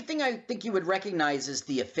only thing I think you would recognize is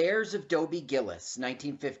The Affairs of Dobie Gillis,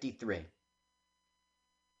 1953.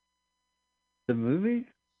 The movie?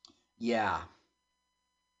 Yeah.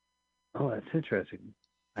 Oh, that's interesting.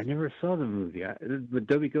 I never saw the movie. But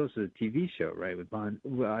Dobie Gillis is a TV show, right? With Bond.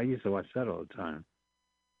 Well, I used to watch that all the time.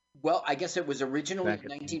 Well, I guess it was originally a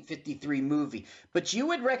 1953 movie. But you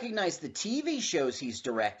would recognize the TV shows he's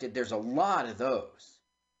directed. There's a lot of those.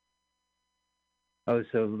 Oh,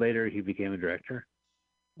 so later he became a director?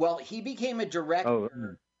 Well, he became a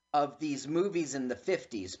director of these movies in the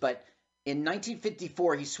 50s, but in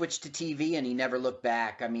 1954 he switched to TV and he never looked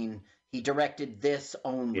back. I mean, he directed this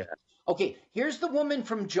only. Yeah. Okay, here's the woman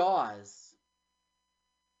from Jaws.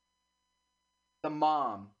 The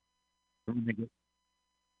mom.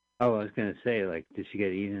 Oh, I was going to say, like, did she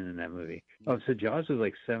get eaten in that movie? Oh, so Jaws was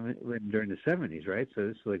like during the 70s, right? So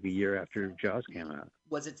this is like a year after Jaws came out.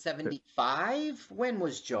 Was it 75? When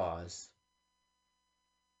was Jaws?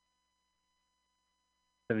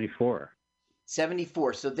 74.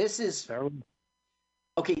 74. So this is...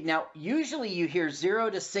 Okay, now, usually you hear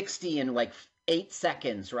 0 to 60 in like 8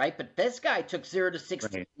 seconds, right? But this guy took 0 to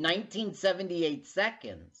 60 in 1978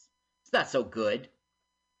 seconds. It's not so good.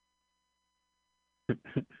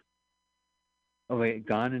 Oh wait,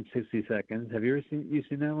 Gone in 60 Seconds. Have you seen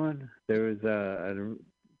that one? There was an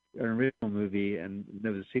original movie, and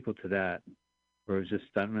there was a sequel to that where it was just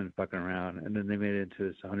stuntmen fucking around, and then they made it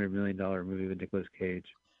into this $100 million movie with Nicolas Cage.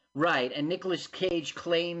 Right, and Nicolas Cage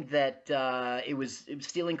claimed that it was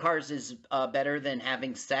stealing cars is better than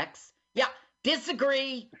having sex. Yeah,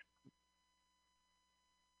 disagree.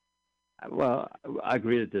 Well, I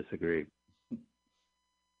agree to disagree.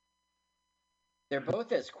 They're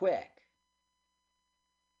both as quick.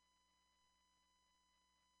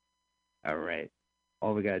 All right.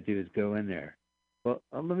 All we got to do is go in there. Well,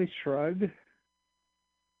 let me shrug.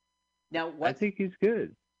 Now, I think he's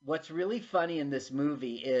good. What's really funny in this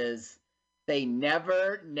movie is they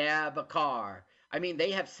never nab a car. I mean,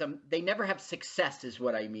 they never have success is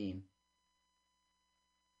what I mean.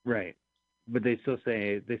 Right. But they still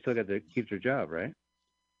got to keep their job, right?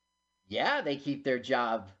 Yeah, they keep their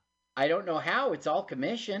job. I don't know how. It's all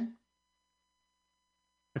commission.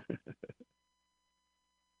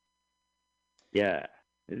 Yeah.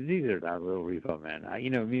 These are not real Repo Men.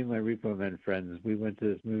 Me and my Repo Men friends, we went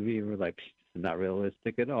to this movie and we're like, this is not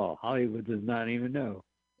realistic at all. Hollywood does not even know.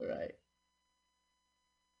 Right.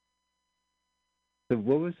 So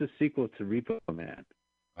what was the sequel to Repo Man?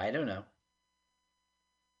 I don't know.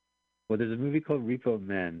 Well, there's a movie called Repo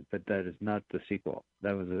Men, but that is not the sequel.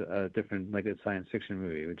 That was a different, like a science fiction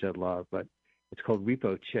movie, which I'd love, but it's called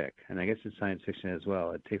Repo Chick, and I guess it's science fiction as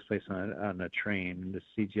well. It takes place on a train, the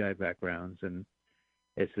CGI backgrounds, and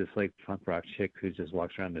it's this like punk rock chick who just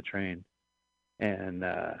walks around the train. And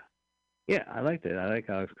yeah, I liked it. I like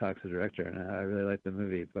Alex Cox, the director, and I really liked the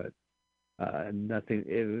movie, but nothing.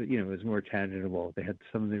 It was more tangible. They had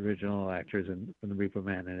some of the original actors from the Repo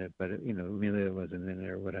Man in it, but Amelia wasn't in it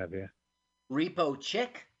or what have you. Repo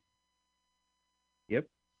Chick? Yep.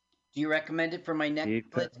 Do you recommend it for my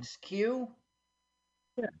Netflix queue?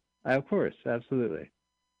 Yeah, of course, absolutely.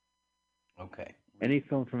 Okay. Any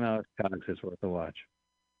film from Alex Cox is worth a watch.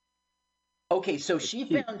 Okay, so she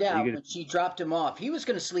found out when she dropped him off, he was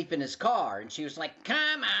going to sleep in his car, and she was like,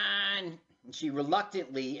 "Come on!" And she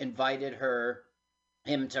reluctantly invited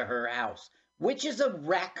him to her house, which is a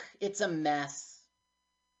wreck. It's a mess.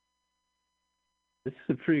 This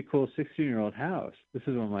is a pretty cool 16-year-old house. This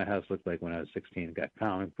is what my house looked like when I was 16. Got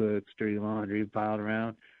comic books, dirty laundry piled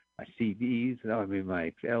around, my CDs,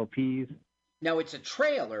 my LPs. No, it's a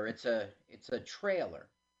trailer. It's a trailer.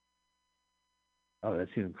 Oh,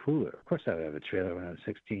 that's even cooler. Of course I would have a trailer when I was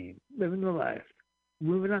 16. Living the life.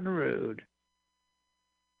 Moving on the road.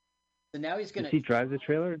 So now he's going to... Does he drive the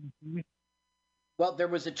trailer? Well, there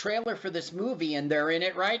was a trailer for this movie, and they're in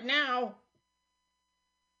it right now.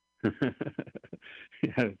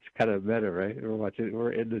 Yeah, it's kind of meta, right? We're watching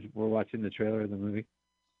the trailer of the movie.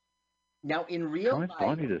 Now, in real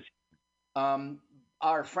life,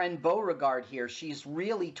 our friend Beauregard here, she's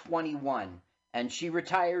really 21, and she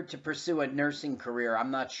retired to pursue a nursing career. I'm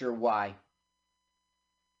not sure why.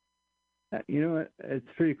 You know what? It's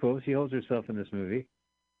pretty cool. She holds herself in this movie.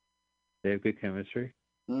 They have good chemistry.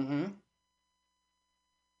 Mm-hmm.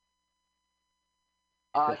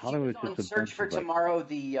 She was on Search for Tomorrow,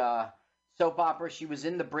 the soap opera. She was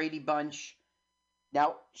in the Brady Bunch.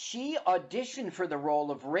 Now, she auditioned for the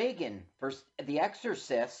role of Reagan for The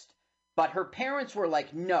Exorcist, but her parents were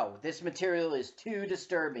like, no, this material is too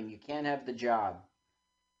disturbing. You can't have the job.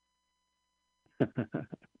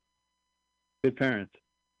 Good parents.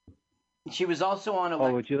 She was also on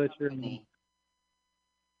Electric Company.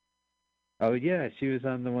 Oh, yeah, she was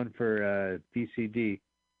on the one for BCD.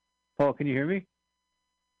 Paul, can you hear me?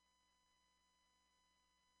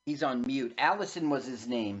 He's on mute. Allison was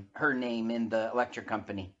her name in the Electric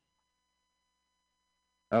Company.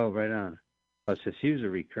 Oh, right on. Oh, so she was a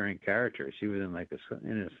recurring character. She was in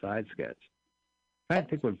in a side sketch. I'm trying to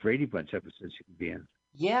think what Brady Bunch episode she could be in.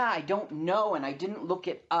 Yeah, I don't know, and I didn't look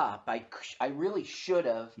it up. I really should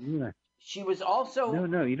have. Yeah. She was also...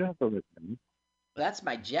 No, you don't have to listen. That's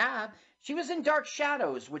my job. She was in Dark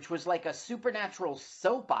Shadows, which was like a supernatural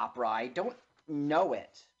soap opera. I don't know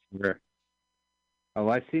it. Sure. Oh,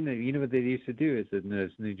 I've seen it. You know what they used to do is that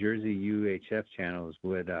those New Jersey UHF channels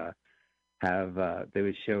would they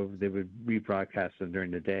would rebroadcast them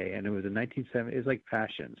during the day, and it was in 1970. It was like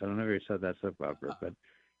Passions. I don't know if you saw that soap opera, but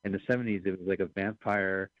in the 70s it was like a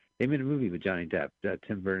vampire. They made a movie with Johnny Depp, a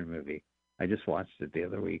Tim Burton movie. I just watched it the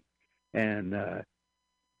other week, and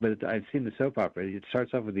but I've seen the soap opera. It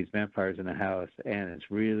starts off with these vampires in a house, and it's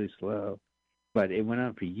really slow, but it went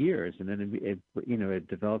on for years, and then it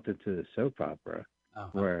developed into the soap opera.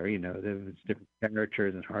 Where there was different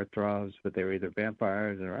characters and heartthrobs, but they were either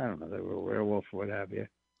vampires or I don't know, they were a werewolf or what have you.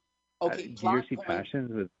 Okay, do you see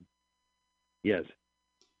Passions? Yes.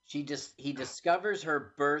 He discovers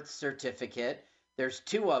her birth certificate. There's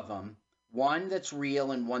two of them, one that's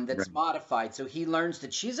real and one that's modified. So he learns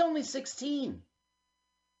that she's only 16.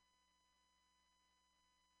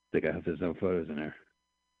 I think I hope there's no photos in there.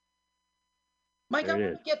 Mike, I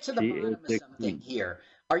want to get to the bottom of something here.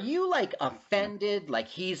 Are you offended, like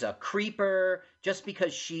he's a creeper just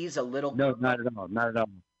because she's a little... No, not at all. Not at all.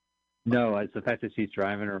 No, it's the fact that she's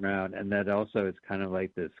driving around, and that also it's kind of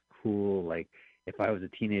like this cool, if I was a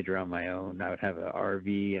teenager on my own, I would have an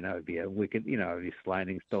RV and I would be I would be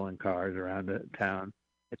sliding stolen cars around the town.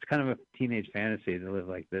 It's kind of a teenage fantasy to live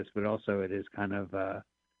like this, but also it is kind of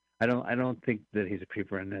I don't think that he's a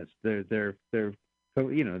creeper in this. They're so,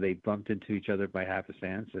 they bumped into each other by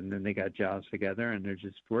happenstance, and then they got jobs together, and they're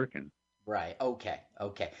just working. Right. Okay.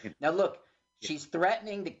 Now, look, she's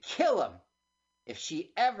threatening to kill him if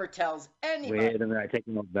she ever tells anybody. Wait a minute, I take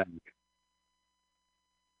them all back.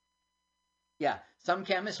 Yeah, some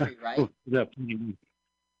chemistry, right?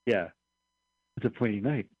 Yeah. It's a pointy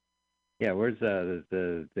night. Yeah, where's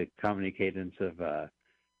the comedy cadence of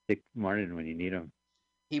Dick Martin when you need him?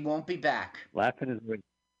 He won't be back. Laughing is what...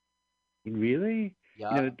 Really?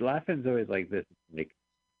 Yeah. Laughing's always like this.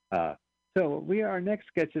 So our next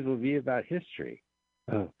sketches will be about history.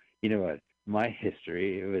 Oh, you know what? My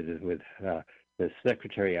history was with the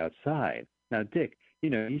secretary outside. Now, Dick,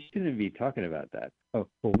 you shouldn't be talking about that. Oh,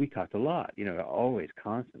 well, we talked a lot. Always,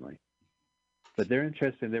 constantly. But they're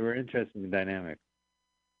interesting. They were interesting dynamics.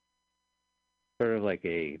 Sort of like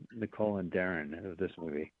a Nicole and Darren of this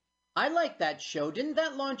movie. I like that show. Didn't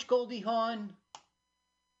that launch Goldie Hawn?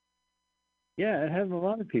 Yeah, it had a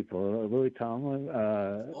lot of people. Louis Tomlin.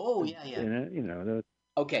 Yeah. In it,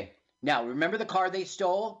 Okay. Now, remember the car they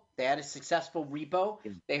stole? They had a successful repo.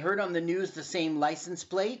 Yeah. They heard on the news the same license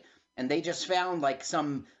plate, and they just found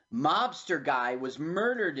some mobster guy was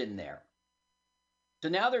murdered in there. So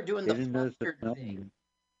now they're doing the flustered thing.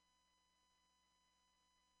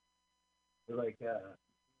 They're like,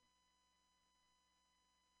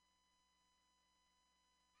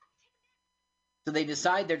 So they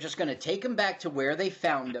decide they're just going to take him back to where they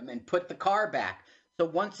found him and put the car back. So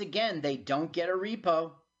once again, they don't get a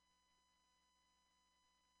repo.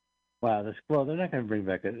 Wow, they're not going to bring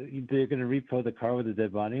back they're going to repo the car with a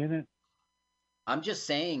dead body in it? I'm just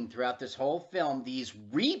saying, throughout this whole film, these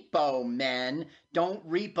repo men don't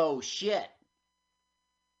repo shit.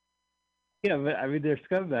 Yeah, but I mean, they're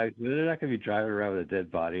scumbags, but they're not going to be driving around with a dead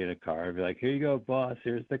body in a car and be like, here you go, boss,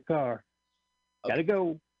 here's the car. Okay. Gotta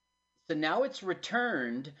go. So now it's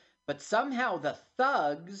returned, but somehow the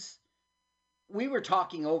thugs, we were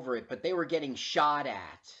talking over it, but they were getting shot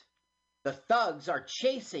at. The thugs are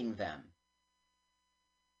chasing them.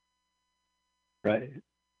 Right.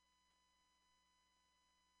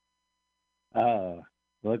 Oh,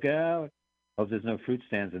 look out. Hope there's no fruit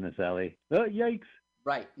stands in this alley. Oh, yikes.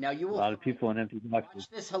 Right. Now you will a lot of people in empty boxes. Watch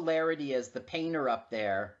this hilarity as the painter up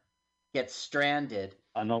there gets stranded.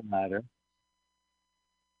 On the ladder.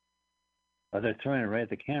 Oh, they're throwing it right at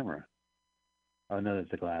the camera. Oh, no,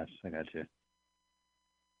 that's the glass. I got you.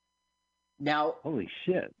 Now, holy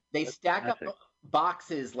shit. They stack up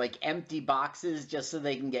boxes, like empty boxes, just so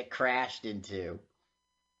they can get crashed into.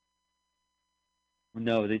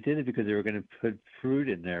 No, they did it because they were going to put fruit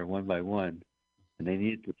in there one by one. And they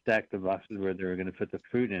needed to stack the boxes where they were going to put the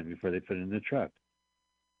fruit in before they put it in the truck.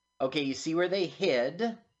 Okay, you see where they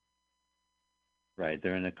hid? Right,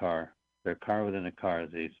 they're in a car. They're a car within a car,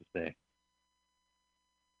 as they used to say.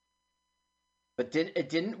 But it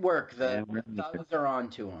didn't work. The thugs are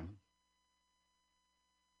onto them.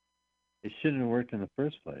 It shouldn't have worked in the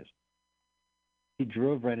first place. He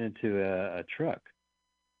drove right into a truck.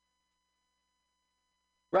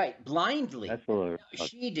 Right, blindly. That's a little. No,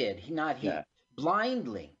 she did, not he. Yeah.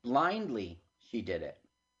 Blindly, she did it.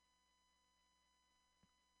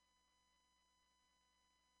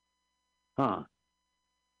 Huh.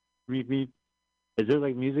 Beep, beep. Is there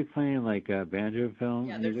like music playing, like banjo film?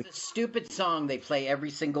 Yeah, music? there's a stupid song they play every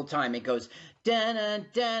single time. It goes, da-na,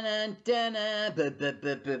 da-na, da-na,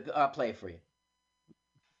 bu-bu-bu-bu. I'll play it for you.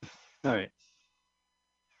 All right.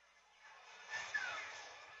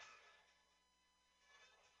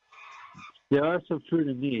 There are some fruit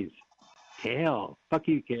in these. Kale. Fuck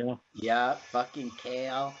you, kale. Yeah, fucking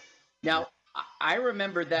kale. Now, I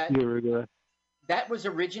remember that that was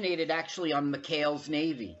originated actually on McHale's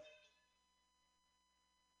Navy.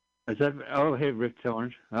 Is that? Oh, hey, Rick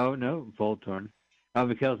Torn. Oh, no, Voltorn. Oh,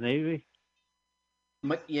 McHale's Navy?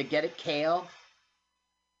 You get it, kale?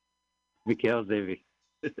 McHale's Navy.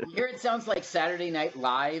 Here it sounds like Saturday Night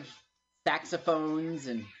Live, saxophones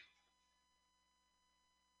and...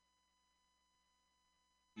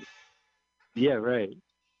 Yeah, right.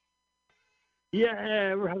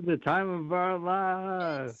 Yeah, we're having the time of our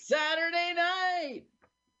lives. It's Saturday night.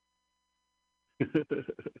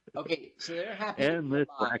 Okay, so they're happy. Endless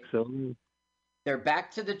black soul. They're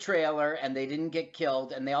back to the trailer, and they didn't get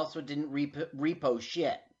killed, and they also didn't repo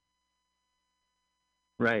shit.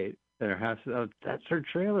 Right. Their house. Oh, that's her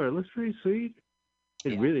trailer. It looks pretty sweet.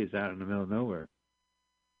 It really is out in the middle of nowhere.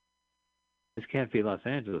 This can't be Los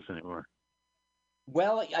Angeles anymore.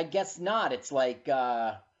 Well, I guess not. It's like,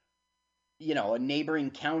 a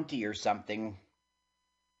neighboring county or something.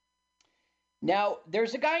 Now,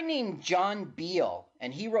 there's a guy named John Beal,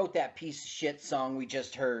 and he wrote that piece of shit song we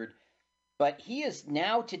just heard. But he is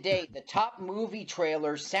now today the top movie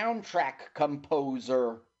trailer soundtrack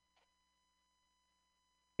composer.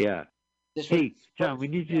 Yeah. Hey, John, we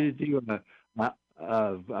need you to do a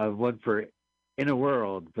one for In a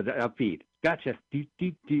World, but upbeat. Gotcha.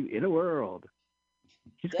 In a World.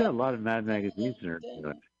 She's got a lot of Mad magazines in her.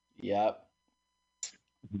 Yep.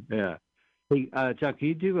 Yeah. Hey, Chuck, can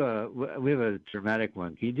you do we have a dramatic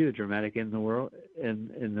one. Can you do a dramatic In a World?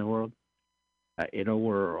 In a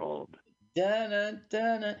World?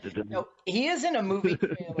 No, he isn't a movie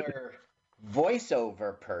trailer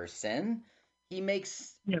voiceover person. He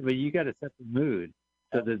makes... Yeah, but you got to set the mood.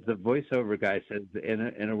 So the voiceover guy says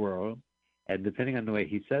in a world, and depending on the way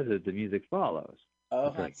he says it, the music follows. Oh,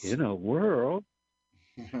 it's like, in a world.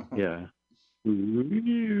 Yeah.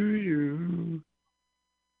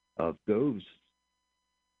 Of ghosts.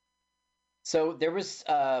 So there was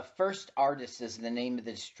First Artist is the name of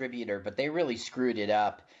the distributor, but they really screwed it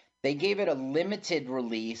up. They gave it a limited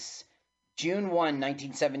release, June 1,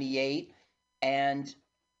 1978, and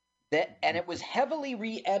it was heavily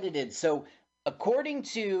re-edited. So according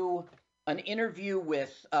to an interview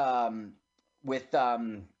with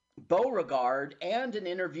Beauregard and an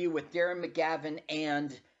interview with Darren McGavin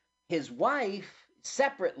and his wife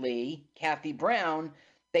separately, Kathy Brown,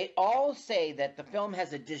 they all say that the film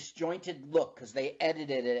has a disjointed look because they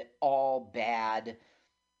edited it all bad.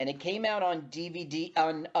 And it came out on DVD,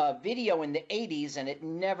 on video in the 80s, and it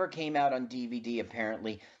never came out on DVD,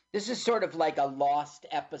 apparently. This is sort of like a lost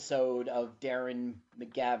episode of Darren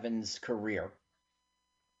McGavin's career.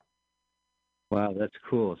 Wow, that's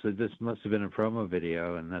cool. So this must have been a promo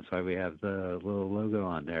video, and that's why we have the little logo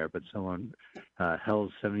on there. But someone,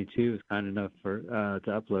 Hell's72, was kind enough to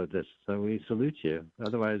upload this, so we salute you.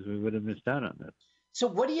 Otherwise, we would have missed out on this. So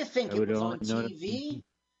what do you think? It was on TV?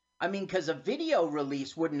 I mean, because a video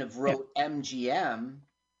release wouldn't have wrote MGM.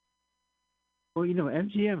 Well,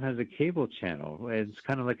 MGM has a cable channel. It's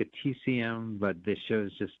kind of like a TCM, but this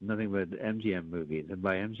shows just nothing but MGM movies. And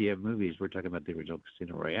by MGM movies, we're talking about the original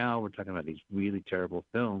Casino Royale. We're talking about these really terrible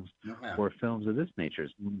films or films of this nature,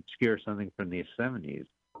 obscure something from the 70s.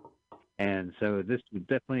 And so this would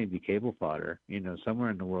definitely be cable fodder.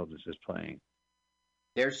 Somewhere in the world this is playing.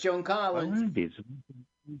 There's Joan Collins.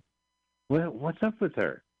 Well, what's up with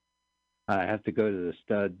her? I have to go to the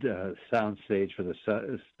stud sound stage for the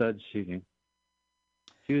stud shooting.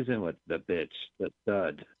 She was in the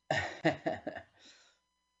stud.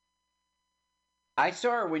 I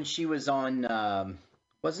saw her when she was on.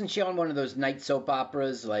 Wasn't she on one of those night soap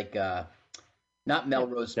operas like not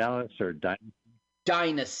Melrose? Dallas or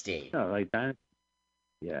Dynasty. No, like Dynasty.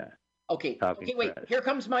 Yeah. Okay. Okay. Wait. Here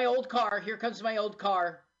comes my old car.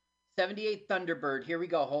 78 Thunderbird. Here we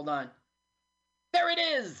go. Hold on. There it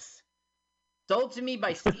is. Sold to me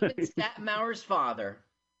by Steven Statmauer's father.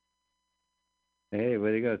 Hey,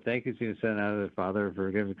 way to go. Thank you, Steven Statmauer's father,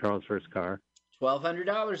 for giving Carl's first car.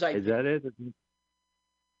 $1,200, Is that it?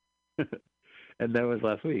 And that was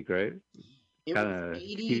last week, right? It kind was of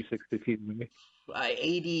 80. 60 maybe?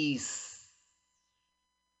 84.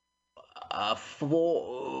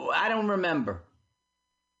 I don't remember.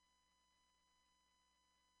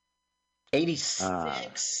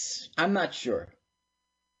 86. I'm not sure.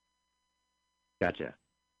 Gotcha.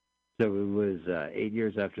 So it was 8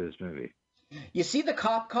 years after this movie. You see the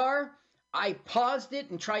cop car? I paused it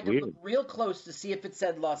and tried to look real close to see if it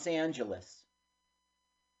said Los Angeles.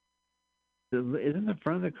 Isn't the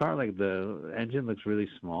front of the car, like the engine looks really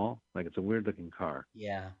small? Like it's a weird looking car.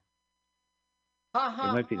 Yeah.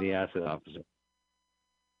 It might be the acid officer.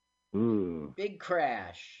 Ooh. Big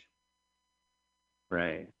crash.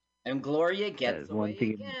 Right. And Gloria gets away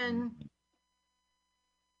again.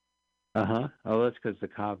 Uh-huh. Oh, that's because the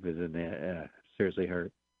cop is in there seriously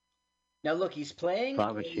hurt. Now look, he's playing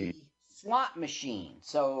a slot machine.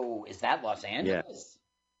 So is that Los Angeles?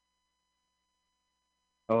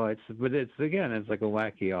 Yeah. Oh, it's like a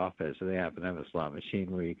wacky office. So they happen to have a slot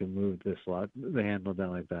machine where you can move the handle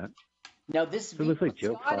down like that. Now this looks like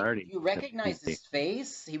Joe Flaherty. You recognize his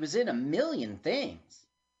face? He was in a million things.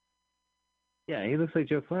 Yeah, he looks like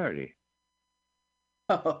Joe Flaherty.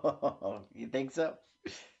 Oh, you think so?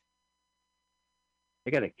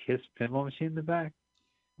 They got a Kiss pinball machine in the back.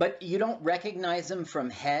 But you don't recognize him from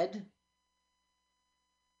Head?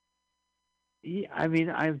 Yeah, I mean,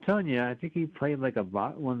 I'm telling you, I think he played like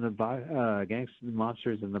one of the gangster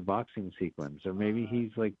monsters in the boxing sequence, or maybe he's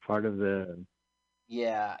like part of the.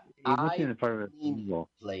 Yeah, I part of the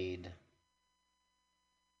played.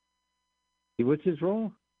 What's his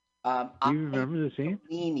role? Do you remember the scene?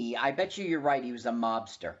 I bet you're right. He was a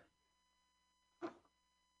mobster.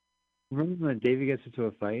 Remember when Davey gets into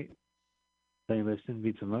a fight? Sonny Liston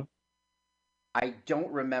beats him up? I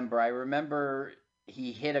don't remember. I remember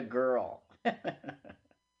he hit a girl.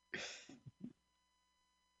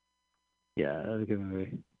 Yeah, that was a good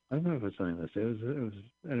movie. I don't know if it was Sonny Liston. It was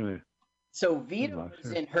anyway. So Vito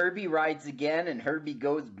was in Herbie Rides Again and Herbie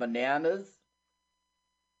Goes Bananas.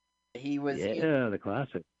 He was the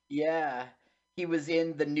classic. Yeah. He was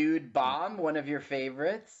in The Nude Bomb, one of your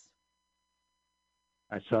favorites.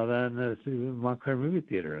 I saw that in the Montclair Movie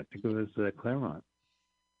Theater. I think it was Claremont.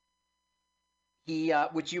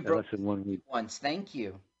 Which you broke once. Thank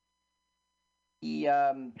you.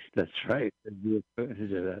 That's right. And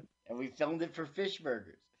we filmed it for Fish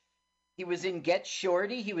Burgers. He was in Get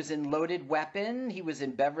Shorty. He was in Loaded Weapon. He was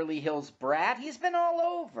in Beverly Hills Brat. He's been all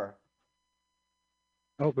over.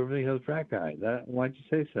 Oh, Beverly Hills Brat guy. Why'd you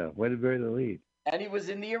say so? Way to bury the lead. And he was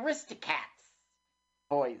in the Aristocats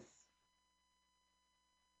voice.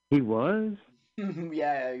 He was?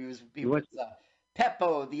 Yeah, he was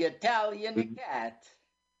Peppo, the Italian cat.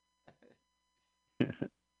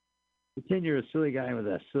 Pretend you're a silly guy with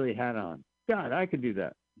a silly hat on. God, I could do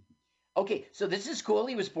that. Okay, so this is cool.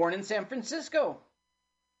 He was born in San Francisco.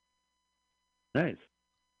 Nice.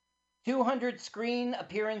 200 screen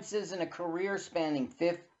appearances in a career spanning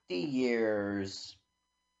 50 years.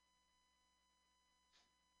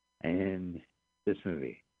 And this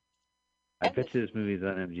movie. I bet you this movie is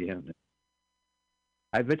on MGM.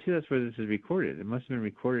 I bet you that's where this is recorded. It must have been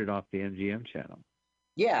recorded off the MGM channel.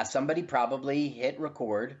 Yeah, somebody probably hit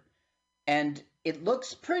record. And it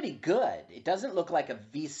looks pretty good. It doesn't look like a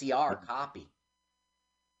VCR copy.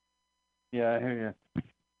 Yeah, I hear you.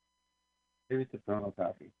 Here's the promo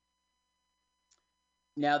copy.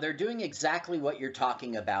 Now they're doing exactly what you're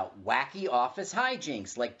talking about. Wacky office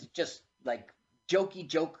hijinks, just like jokey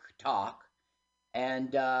joke talk.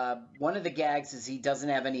 And one of the gags is he doesn't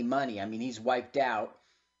have any money. I mean, he's wiped out.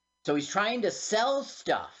 So he's trying to sell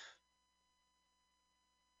stuff.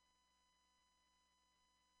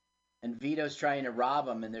 And Vito's trying to rob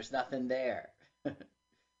him, and there's nothing there.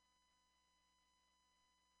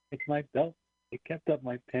 It's my belt. It kept up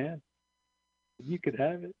my pants. You could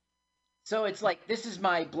have it. So it's like, this is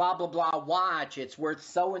my blah, blah, blah watch. It's worth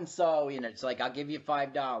so and so. You know, it's like, I'll give you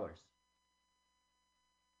 $5.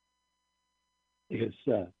 Because,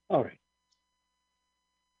 all right.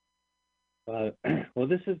 Well,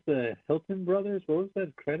 this is the Hilton Brothers. What was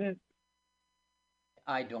that credit?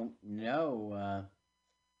 I don't know.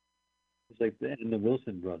 It's like the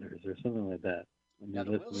Wilson Brothers or something like that. Now,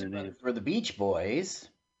 the Wilson Brothers were the Beach Boys.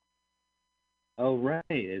 Oh, right.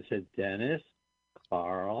 It said Dennis,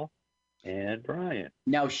 Carl, and Brian.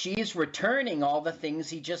 Now, she's returning all the things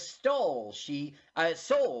he just stole. She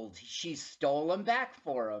sold. She stole them back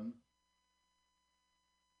for him.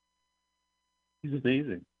 He's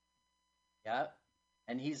amazing. Yeah,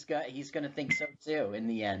 and he's going to think so too in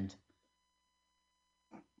the end.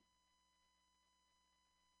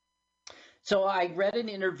 So I read an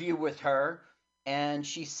interview with her, and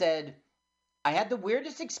she said, I had the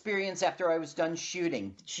weirdest experience after I was done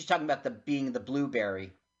shooting. She's talking about being the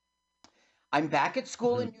Blueberry. I'm back at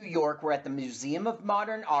school in New York. We're at the Museum of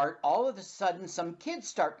Modern Art. All of a sudden, some kids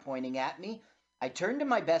start pointing at me. I turn to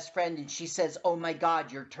my best friend, and she says, oh, my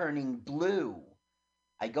God, you're turning blue.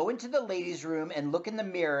 I go into the ladies' room and look in the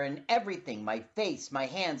mirror, and everything, my face, my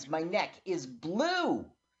hands, my neck, is blue.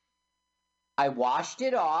 I washed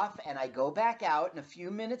it off, and I go back out, and a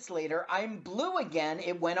few minutes later, I'm blue again.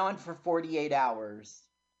 It went on for 48 hours.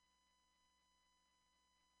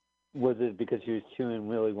 Was it because she was chewing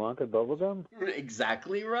Willy Wonka bubblegum?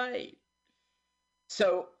 Exactly right.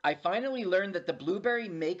 So I finally learned that the blueberry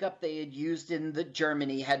makeup they had used in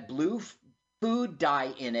Germany had blue food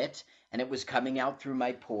dye in it, and it was coming out through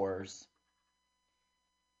my pores.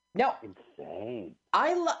 Now, insane.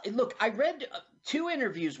 Look, I read 2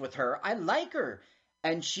 interviews with her. I like her,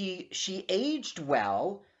 and she aged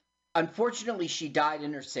well. Unfortunately, she died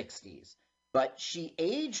in her 60s, but she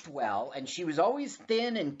aged well, and she was always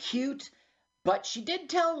thin and cute, but she did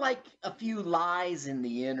tell like a few lies in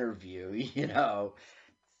the interview, you know.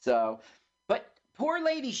 So, but poor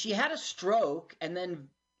lady, she had a stroke, and then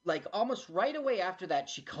like almost right away after that,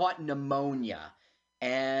 she caught pneumonia,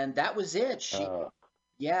 and that was it.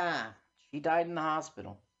 Yeah, she died in the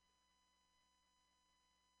hospital.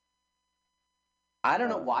 I don't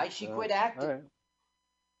know why she quit acting. Right.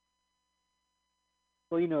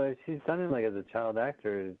 Well, you know, if she's done it like as a child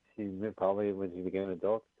actor, she probably, when she became an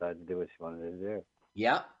adult, decided to do what she wanted to do.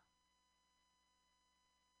 Yep.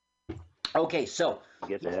 Okay, so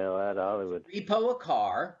get the hell out of Hollywood. Repo a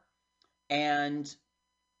car, and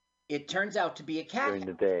it turns out to be a cat. During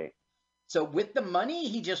the day. So with the money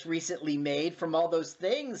he just recently made from all those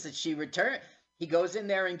things that she returned, he goes in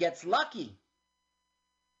there and gets lucky.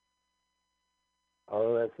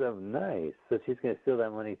 Oh, that's so nice. So she's going to steal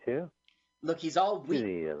that money too? Look, he's all weak.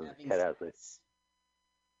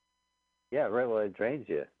 Yeah, right. Well, it drains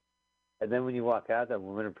you. And then when you walk out, that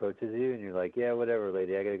woman approaches you, and you're like, yeah, whatever,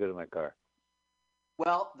 lady. I got to go to my car.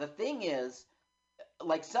 Well, the thing is,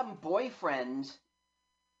 like some boyfriend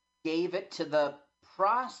gave it to the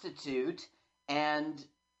prostitute, and,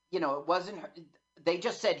 you know, it wasn't her. They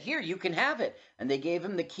just said, here, you can have it. And they gave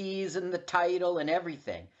him the keys and the title and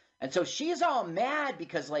everything. And so she's all mad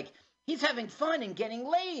because, like, he's having fun and getting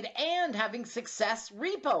laid and having success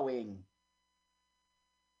repoing.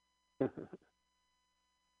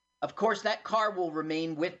 Of course, that car will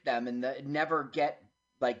remain with them, and they'll never get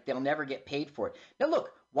paid for it. Now,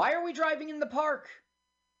 look, why are we driving in the park?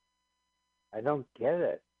 I don't get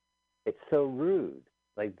it. It's so rude.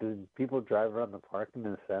 Like, did people drive around the park in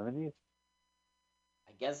the 70s?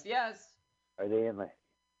 I guess yes. Are they in like...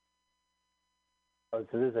 Oh,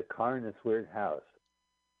 so there's a car in this weird house.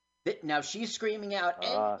 Now she's screaming out,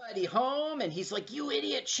 anybody home? And he's like, you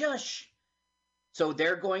idiot, shush. So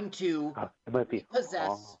they're going to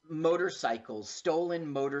possess motorcycles, stolen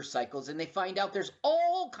motorcycles, and they find out there's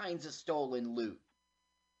all kinds of stolen loot.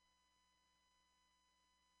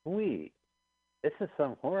 Sweet. This is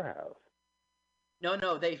some whorehouse.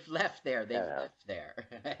 No, they've left there. They've left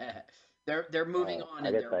there. They're moving on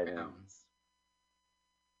in their rounds.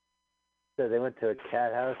 So they went to a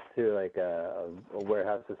cat house, to like a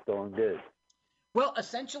warehouse of stolen goods. Well,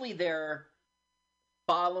 essentially they're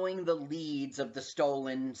following the leads of the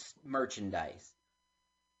stolen merchandise.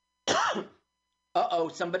 Uh-oh,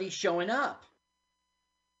 somebody's showing up.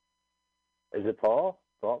 Is it Paul?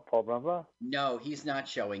 Paul Brumbaugh? No, he's not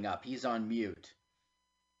showing up. He's on mute.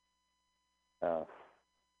 Oh.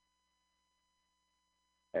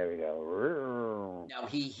 There we go. Now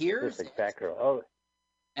he hears it, Batgirl. Oh.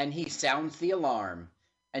 And he sounds the alarm.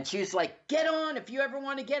 And she's like, get on if you ever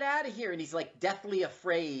want to get out of here. And he's like deathly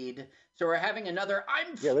afraid. So we're having another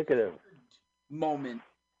look at him moment.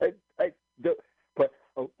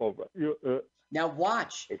 Now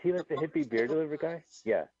watch. Is he like the hippie beer delivery guy?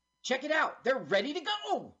 Yeah. Check it out. They're ready to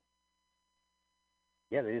go.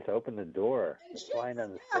 Yeah, they just opened the door. They're flying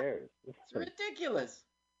down the stairs. It's ridiculous.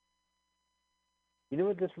 You know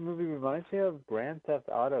what this movie reminds me of? Grand Theft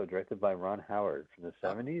Auto, directed by Ron Howard from the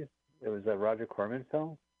 70s. It was a Roger Corman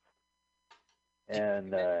film.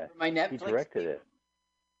 And he directed it.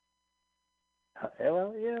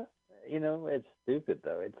 Well, yeah. You know, it's stupid,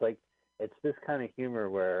 though. It's this kind of humor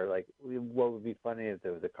where, like, what would be funny if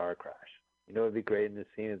there was a car crash? You know, it would be great in the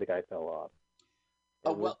scene if the guy fell off.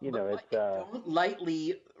 Don't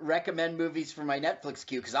lightly recommend movies for my Netflix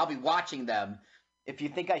queue because I'll be watching them. If you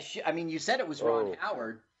think I should, I mean, you said it was Ron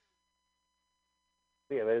Howard.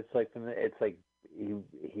 Yeah, but it's like he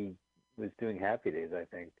was doing Happy Days, I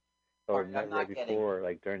think, or right before,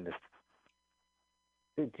 like during this.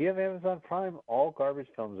 Dude, do you have Amazon Prime? All garbage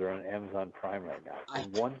films are on Amazon Prime right now. I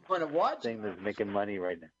want to watch thing that's making money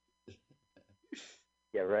right now.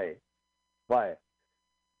 Yeah, right. Why?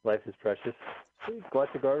 Life is precious. Watch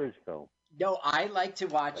a garbage film. No, I like to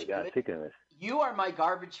watch. Oh my God, speaking of this. You are my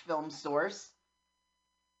garbage film source.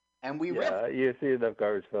 And we riff. Yeah, you see enough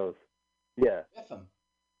garbage films. Yeah. Riff them.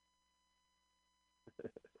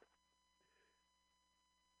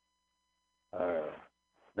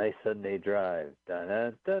 Nice Sunday drive.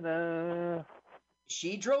 Da-da-da-da.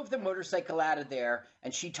 She drove the motorcycle out of there,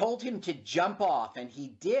 and she told him to jump off, and he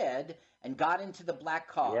did, and got into the black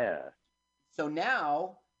car. Yeah. So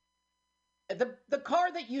now, the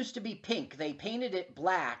car that used to be pink, they painted it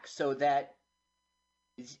black so that,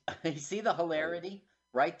 you see the hilarity?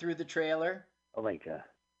 Right through the trailer. Oh my God!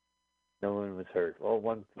 No one was hurt.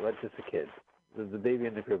 Well, just a kid. The baby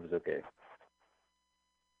in the crib was okay.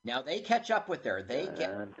 Now they catch up with her. They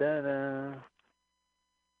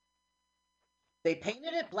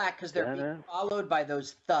painted it black because they're being followed by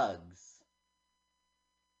those thugs.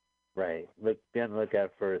 Right. Be on the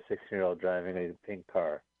lookout for a 16-year-old driving a pink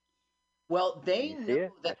car. Well, they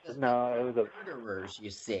knew that it was murderers. You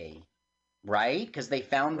see, right? Because they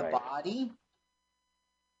found the body.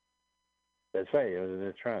 That's right. It was in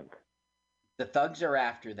the trunk. The thugs are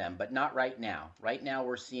after them, but not right now. Right now,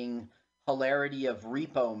 we're seeing hilarity of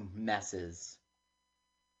repo messes.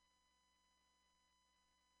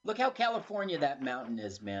 Look how California that mountain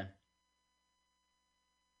is, man.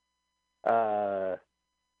 Not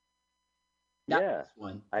this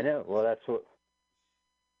one. I know. Well, that's what.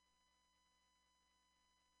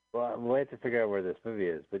 Well, we'll have to figure out where this movie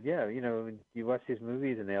is. But yeah, you know, you watch these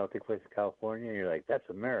movies and they all take place in California, and you're like, that's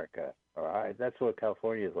America. All right, that's what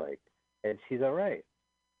California is like. And she's all right.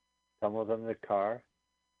 Tumbles under the car.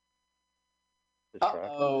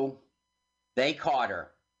 Uh-oh. They caught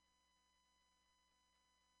her.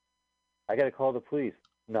 I got to call the police.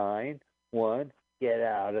 911, get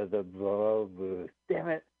out of the booth. Damn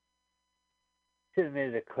it. Should have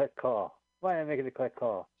made it a click call. Why did I make it a click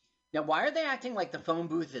call? Now, why are they acting like the phone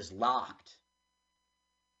booth is locked?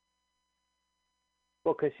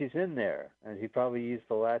 Well, because she's in there, and she probably used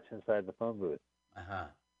the latch inside the phone booth. Uh-huh.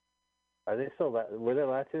 Are they still? Were there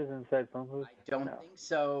latches inside phone booth? I don't think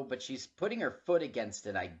so, but she's putting her foot against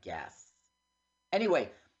it, I guess. Anyway,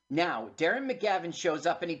 now Darren McGavin shows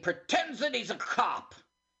up and he pretends that he's a cop,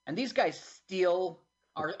 and these guys steal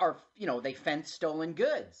they fence stolen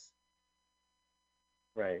goods.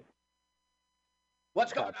 Right.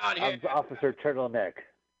 What's going on here? Officer Turtleneck.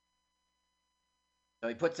 So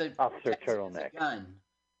he puts a Officer Turtleneck gun.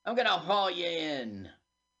 I'm gonna haul you in.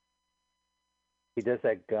 He does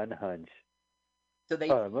that gun hunch. So they.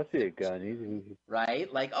 Oh, it must be a gun.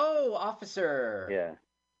 Right? Like, oh, officer. Yeah.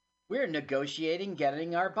 We're negotiating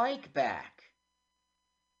getting our bike back.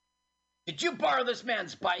 Did you borrow this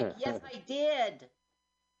man's bike? Yes, I did.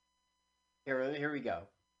 Here we go.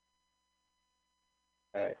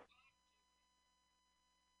 All right.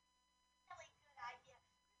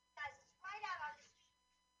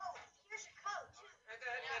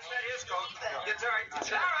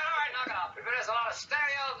 All right, knock it off. There's a lot of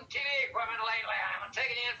stereo and TV equipment lately. I'm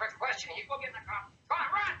taking you in for questioning. You go get in the car. Come on,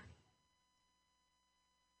 run!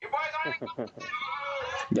 You boys on anything?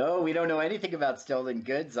 No, we don't know anything about stolen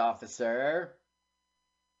goods, officer.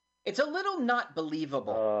 It's a little not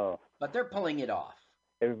believable, but they're pulling it off.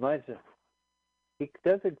 It reminds me. He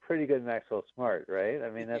does a pretty good Maxwell Smart, right?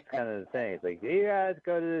 I mean, that's kind of the thing. It's like, you guys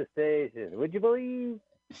go to the station. Would you believe?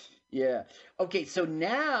 Yeah. Okay, so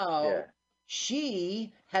now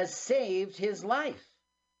she has saved his life.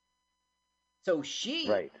 So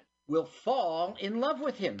she will fall in love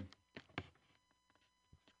with him.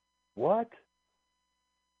 What?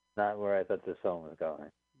 Not where I thought this song was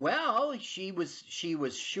going. Well, she was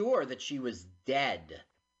sure that she was dead.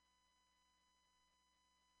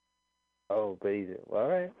 Oh, but he's all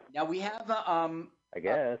right. Now we have a I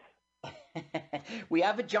guess we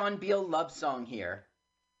have a John Beale love song here.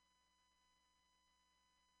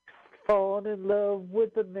 Falling in love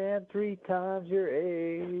with a man 3 times your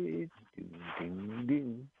age.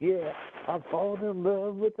 Yeah, I'm falling in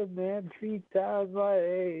love with a man 3 times my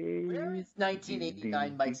age. Where is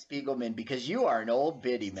 1989 Mike Spiegelman? Because you are an old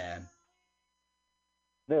biddy, man.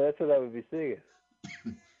 No, that's what I would be singing.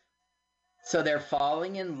 So they're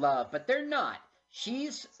falling in love, but they're not.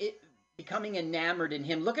 She's becoming enamored in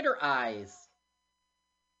him. Look at her eyes.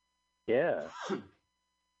 Yeah.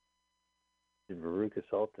 Veruca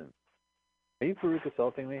Sultan. Are you Veruca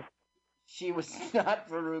Sulting me? She was not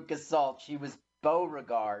Veruca Salt. She was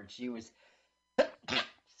Beauregard. She was,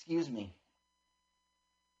 excuse me.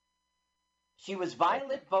 She was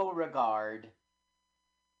Violet Beauregard,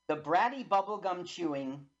 the bratty bubblegum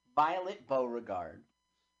chewing Violet Beauregard.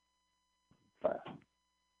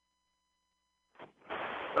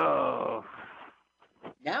 Oh.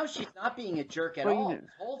 Now she's not being a jerk at all. This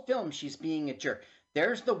whole film, she's being a jerk.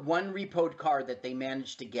 There's the one repoed car that they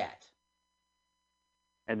managed to get.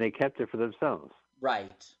 And they kept it for themselves.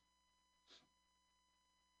 Right.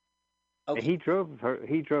 Okay. And he drove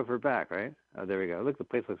her back, right? Oh, there we go. Look, the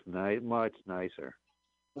place looks much nicer.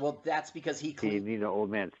 Well, that's because he cleaned. You need an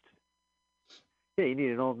old man's. Yeah, you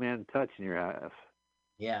need an old man touch in your house.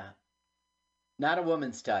 Yeah. Not a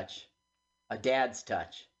woman's touch, a dad's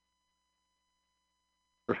touch.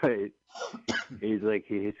 Right. He's a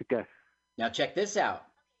guy. Now check this out.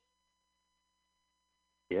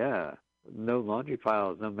 Yeah. No laundry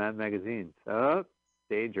piles, no Mad magazines. Oh,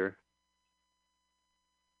 danger.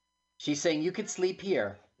 She's saying you could sleep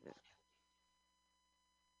here.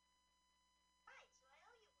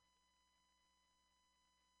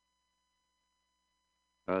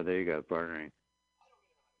 Oh, there you go, bartering.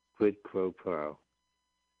 Quid pro quo.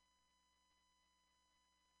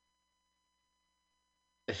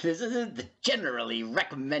 This isn't the generally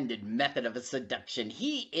recommended method of a seduction.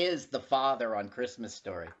 He is the father on Christmas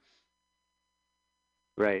Story.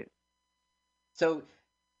 Right. So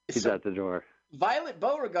he's out the door. Violet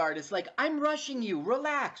Beauregard is like, I'm rushing you.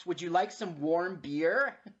 Relax. Would you like some warm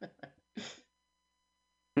beer?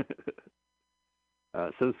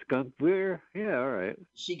 So skunk beer? Yeah, all right.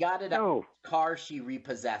 She got it out of the car she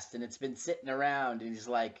repossessed, and it's been sitting around, and he's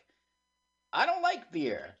like, I don't like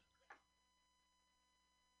beer.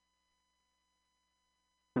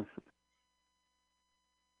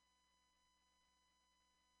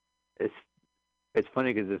 It's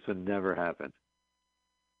funny because this would never happen.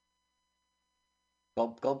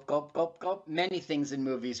 Gulp, gulp, gulp, gulp, gulp. Many things in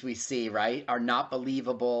movies we see, right, are not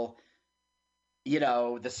believable. You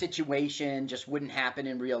know, the situation just wouldn't happen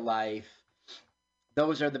in real life.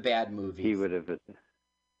 Those are the bad movies. He would have,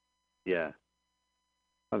 yeah.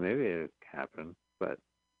 Well, maybe it happened, but.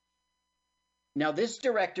 Now, this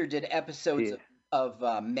director did episodes of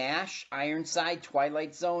MASH, Ironside,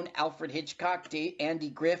 Twilight Zone, Alfred Hitchcock, Andy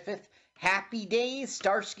Griffith, Happy Days,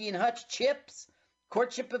 Starsky and Hutch, Chips,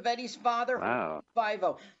 Courtship of Eddie's Father, wow.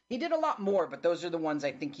 5-0. He did a lot more, but those are the ones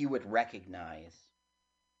I think you would recognize.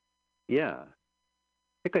 Yeah.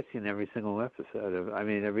 I think I've seen every single episode of,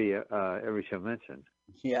 every show mentioned.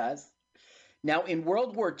 Yes. Now, in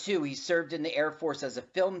World War II, he served in the Air Force as a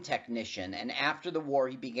film technician, and after the war,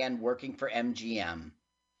 he began working for MGM,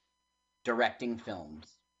 directing films.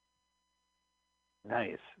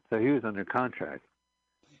 Nice. So he was under contract.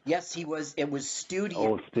 Yes, he was. It was studio.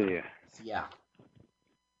 Old studio. Yeah.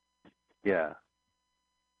 Yeah.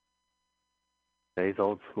 He's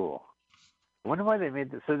old school. I wonder why they made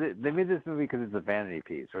this. So they made this movie because it's a vanity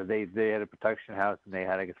piece, or they had a production house and they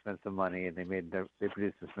had to spend some money and they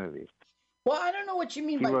produced this movie. Well, I don't know what you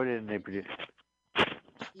mean by. He wrote it and they produced.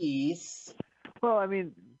 Piece. Well, I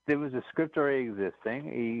mean, there was a script already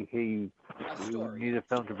existing. He needed a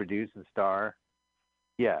film to produce and star.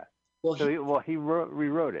 Yeah. Well, he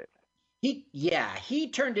rewrote it. He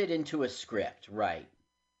turned it into a script, right?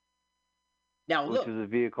 Now, look, which was a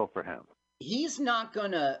vehicle for him. He's not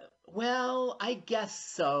gonna Well, I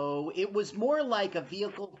guess so. It was more like a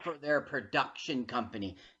vehicle for their production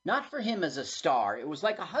company, not for him as a star. It was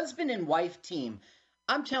like a husband and wife team.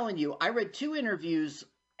 I'm telling you, I read 2 interviews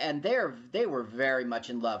and they were very much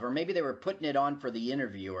in love, or maybe they were putting it on for the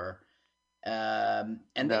interviewer. And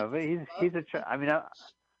no, but he's I mean,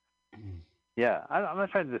 yeah, I'm not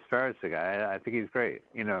trying to disparage the guy. I think he's great,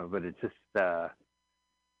 but it's just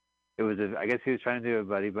it was I guess he was trying to do a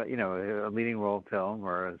buddy, but a leading role film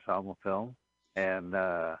or an ensemble film, and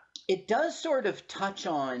it does sort of touch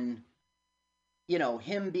on,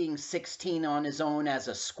 him being 16 on his own as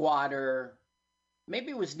a squatter.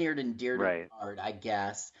 Maybe it was near and dear to his heart, I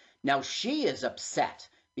guess. Now she is upset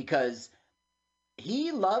because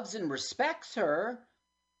he loves and respects her.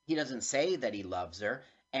 He doesn't say that he loves her,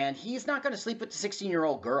 and he's not going to sleep with the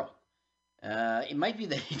 16-year-old girl. It might be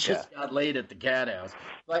that he just got laid at the cat house,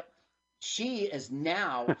 but she is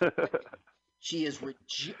now. she is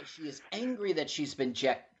angry that she's been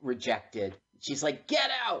rejected. She's like,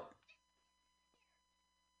 "Get out!"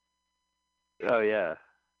 Oh yeah.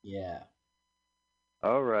 Yeah.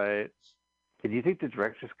 All right. Do you think the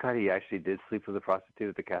director's cut he actually did sleep with a prostitute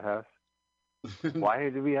at the cat house? Why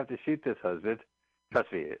do we have to shoot this, husband?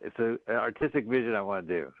 Trust me, it's an artistic vision I want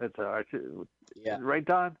to do. It's right,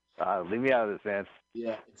 Don? Leave me out of this, man.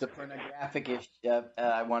 Yeah, it's a pornographic issue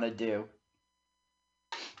I want to do.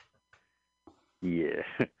 Yeah.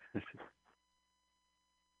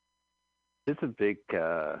 It's a big.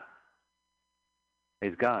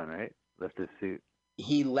 He's gone, right? Left his suit.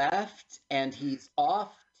 He left, and he's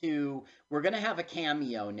off to. We're gonna have a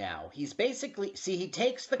cameo now. He's basically he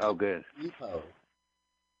takes the good repo.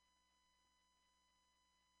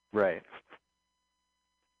 Right.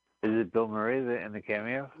 Is it Bill Murray in the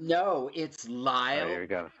cameo? No, it's Lyle here we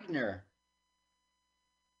go. Wagner.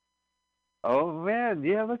 Oh man,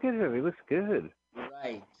 yeah, look at him. He looks good.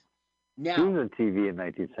 Right. Now he was on TV in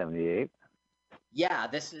 1978. Yeah,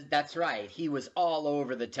 that's right. He was all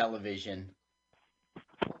over the television.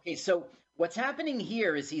 Okay, so what's happening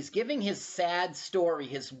here is he's giving his sad story,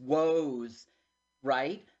 his woes,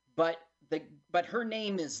 right? But her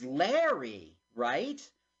name is Larry, right?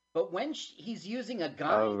 But when he's using a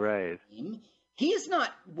guy name, he's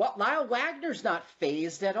not. Lyle Wagner's not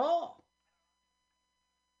phased at all.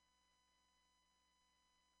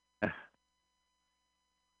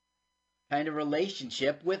 Kind of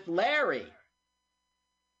relationship with Larry.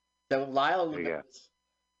 So Lyle goes,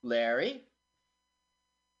 Larry.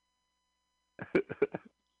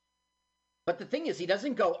 But the thing is, he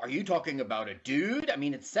doesn't go, are you talking about a dude? I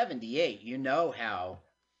mean, it's 78. You know how.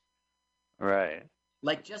 Right.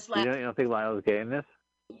 Like just last... You don't think Lyle's gay in this?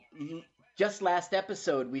 Just last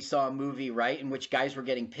episode, we saw a movie, right, in which guys were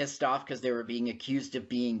getting pissed off because they were being accused of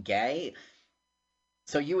being gay.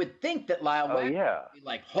 So you would think that Lyle Wagner would be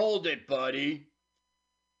like, hold it, buddy.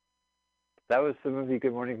 That was the movie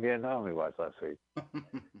Good Morning Vietnam we watched last week.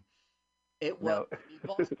 It was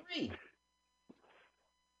Meatballs 3.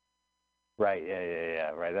 Right, yeah.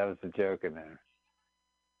 Right, that was the joke in there.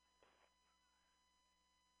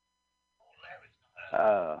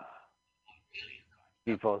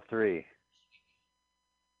 Meatballs 3.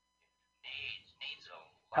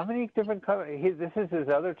 How many different colors? This is his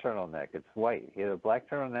other turtleneck. It's white. He had a black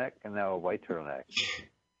turtleneck and now a white turtleneck.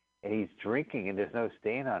 And he's drinking, and there's no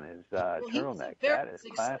stain on his turtleneck. That is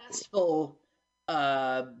successful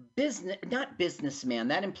businessman.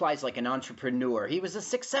 That implies like an entrepreneur. He was a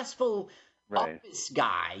successful office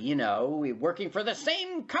guy, working for the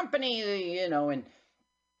same company, and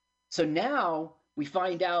so now we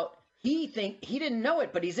find out he didn't know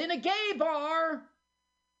it, but he's in a gay bar.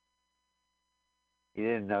 He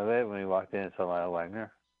didn't know that when he walked in and saw Lyle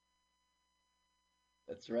Wagner?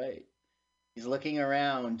 That's right. He's looking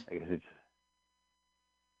around. I guess it's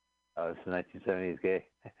the 1970s gay.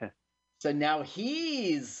 So now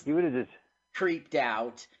he would have just creeped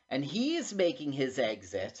out, and he's making his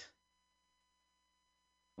exit.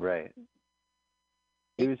 Right.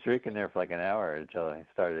 He was drinking there for like an hour until he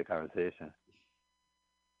started the conversation.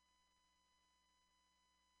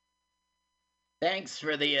 Thanks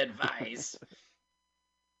for the advice.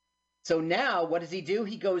 So now, what does he do?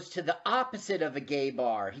 He goes to the opposite of a gay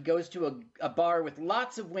bar. He goes to a bar with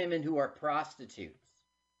lots of women who are prostitutes.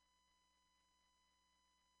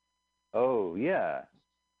 Oh, yeah.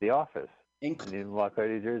 The Office. In Lockhart,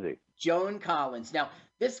 New Jersey. Joan Collins. Now,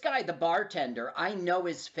 this guy, the bartender, I know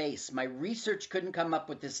his face. My research couldn't come up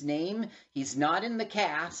with his name. He's not in the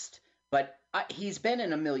cast, but he's been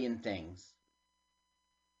in a million things.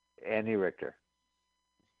 Andy Richter.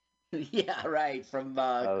 Yeah, right, from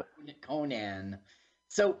Conan.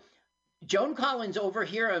 So Joan Collins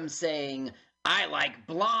overhear him saying, I like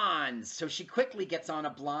blondes. So she quickly gets on a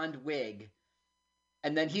blonde wig.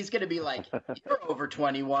 And then he's going to be like, you're over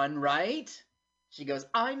 21, right? She goes,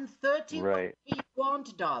 I'm 31. Right. What do you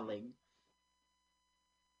want, darling?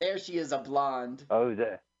 There she is, a blonde. Oh,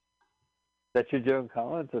 that's your Joan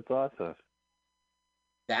Collins? That's awesome.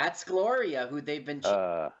 That's Gloria, who they've been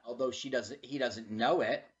cheating, although he doesn't know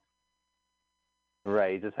it.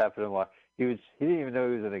 Right, he just happened to walk. He didn't even know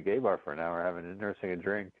he was in a gay bar for an hour nursing a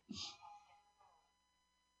drink.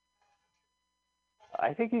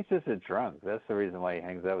 I think he's just a drunk. That's the reason why he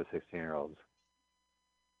hangs out with 16-year-olds.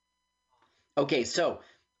 Okay, so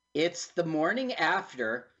it's the morning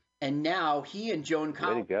after, and now he and Joan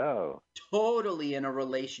Collins are totally in a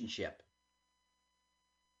relationship.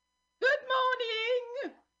 Good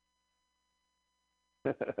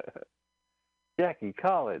morning! Jackie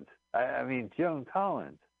Collins. I mean, Joan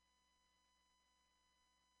Collins.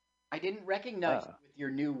 I didn't recognize you with your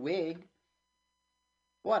new wig.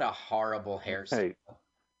 What a horrible hairstyle. Hey.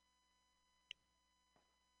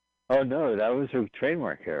 Oh, no, that was her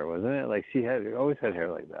trademark hair, wasn't it? Like, she always had hair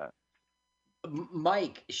like that.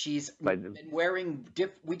 Mike, she's been wearing...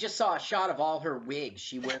 we just saw a shot of all her wigs.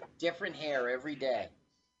 She wears different hair every day.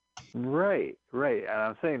 Right. And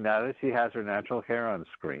I'm saying now that she has her natural hair on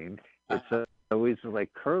screen, it's always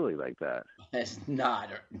like curly like that. That's not...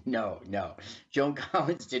 No. Joan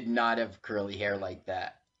Collins did not have curly hair like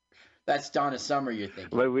that. That's Donna Summer, you're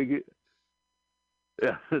thinking. But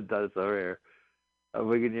yeah, Donna Summer hair. I'm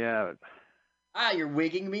wigging you out. Ah, you're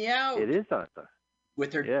wigging me out. It is Donna Summer.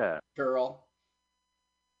 With her girl.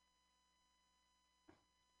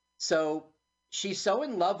 So she's so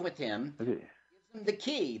in love with him, gives him the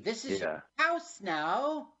key. This is your house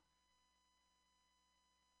now.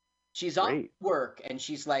 She's off work, and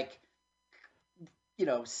she's like,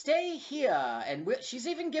 stay here. And she's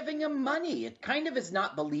even giving him money. It kind of is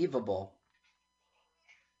not believable.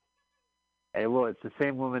 And, well, it's the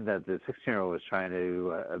same woman that the 16-year-old was trying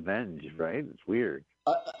to avenge, right? It's weird.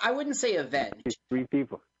 I wouldn't say avenge. 3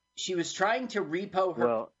 people. She was trying to repo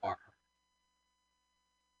her car.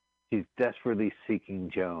 She's desperately seeking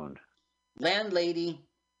Joan. Landlady.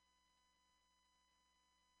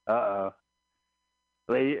 Uh-oh.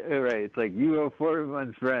 Lady, right, it's like, you owe 4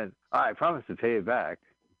 months' rent. I promise to pay it back.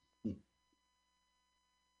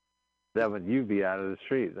 That would you be out of the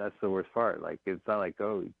street. That's the worst part. Like, it's not like,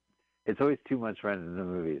 it's always too much rent in the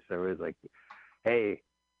movies. So it's like, hey,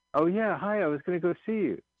 oh, yeah, hi, I was going to go see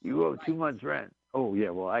you. You owe 2 months' rent. Oh, yeah,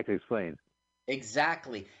 well, I can explain.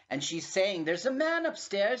 Exactly. And she's saying, there's a man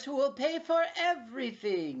upstairs who will pay for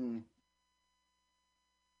everything.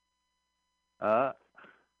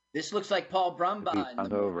 This looks like Paul Brumbaugh.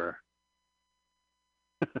 I'm over.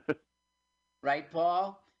 Right,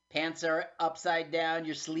 Paul? Pants are upside down.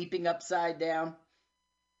 You're sleeping upside down.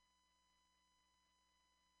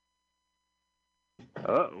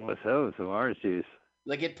 Oh, what's that? Some orange juice.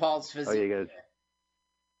 Look at Paul's physique. Oh, you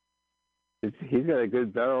guys. He's got a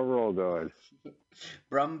good barrel roll going.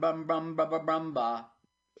 Brumba.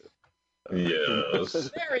 Yes.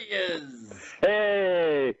 There he is.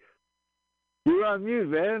 Hey, you're on mute,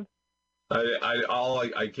 man.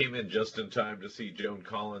 I came in just in time to see Joan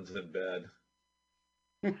Collins in bed.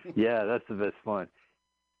 Yeah, that's the best one.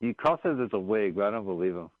 Carl says it's a wig, but I don't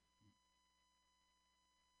believe him.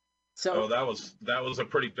 So that was a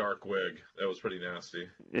pretty dark wig. That was pretty nasty.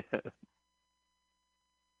 Yeah.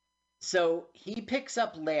 So he picks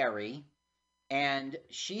up Larry, and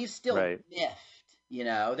she's still miffed.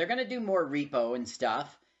 They're going to do more repo and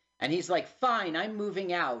stuff. And he's like, fine, I'm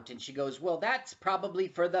moving out. And she goes, well, that's probably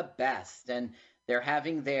for the best. And they're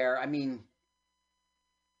having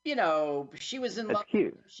she was in love.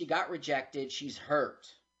 Cute. She got rejected. She's hurt.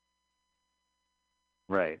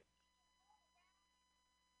 Right.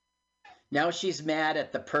 Now she's mad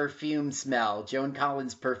at the perfume smell. Joan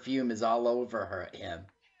Collins' perfume is all over him.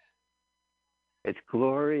 It's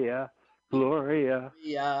Gloria. It's Gloria.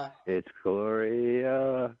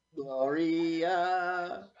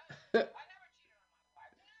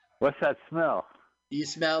 What's that smell? You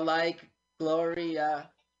smell like Gloria.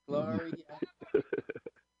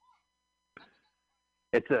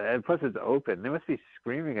 And plus it's open. They must be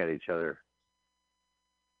screaming at each other.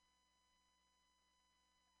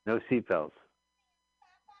 No seatbelts.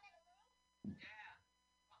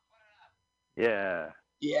 Yeah.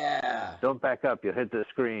 Don't back up. You'll hit the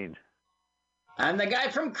screen. I'm the guy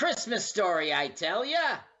from Christmas Story, I tell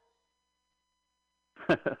ya.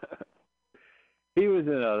 He was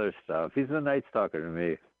in other stuff. He's a Night Stalker to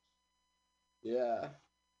me. Yeah.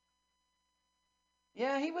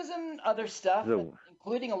 Yeah, he was in other stuff,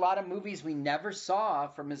 including a lot of movies we never saw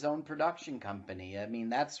from his own production company. I mean,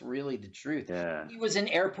 that's really the truth. Yeah. He was in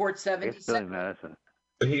Airport It's 77. Billy Madison.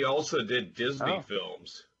 He also did Disney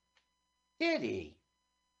films. Did he?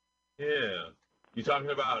 Yeah. You talking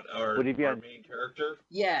about our main character?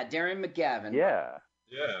 Yeah, Darren McGavin. Yeah.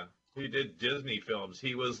 Yeah. He did Disney films.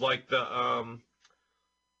 He was like the I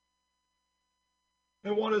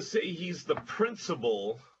want to say he's the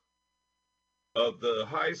principal of the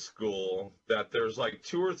high school that there's like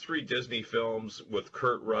 2 or 3 Disney films with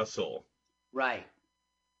Kurt Russell. Right.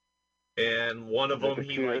 And one of them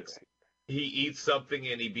he eats something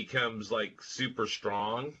and he becomes like super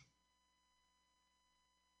strong.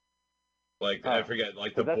 Like I forget,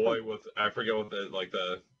 like the boy with I forget what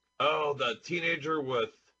the teenager with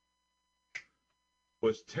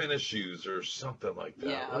tennis shoes or something like that.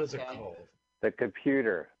 Yeah, what is it called? The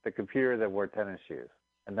computer that wore tennis shoes.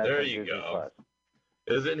 And that's there you go.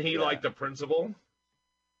 Isn't he like the principal?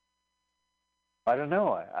 I don't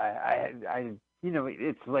know. I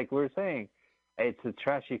it's like we were saying, it's a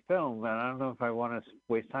trashy film, and I don't know if I want to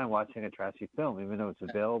waste time watching a trashy film, even though it's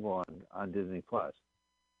available on Disney Plus.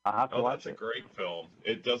 I'll have to watch that's a great film.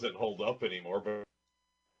 It doesn't hold up anymore, but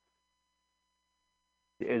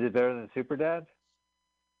is it better than Superdad?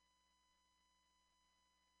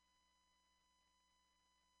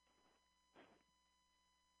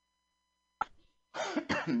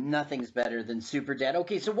 Nothing's better than Superdad.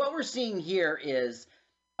 Okay, so what we're seeing here is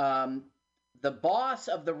the boss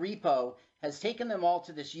of the repo has taken them all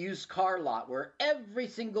to this used car lot where every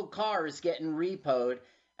single car is getting repoed,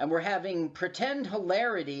 and we're having pretend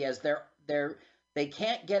hilarity as they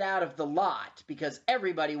can't get out of the lot because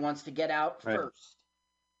everybody wants to get out first.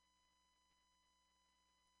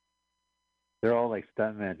 They're all like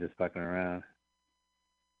stuntmen just fucking around.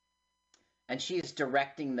 And she's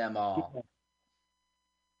directing them all.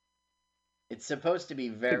 It's supposed to be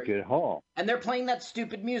very good haul. And they're playing that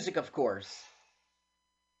stupid music, of course.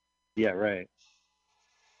 Yeah, right.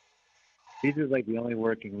 These are like the only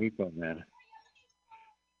working repo men.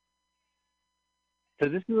 So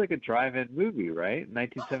this is like a drive-in movie, right?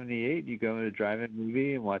 1978, you go in a drive-in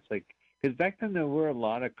movie and watch because back then there were a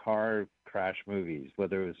lot of car crash movies,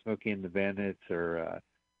 whether it was Smokey and the Bandits or,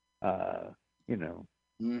 other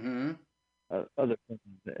films of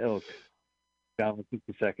the ilk. Down with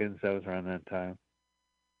 50 Seconds, that was around that time.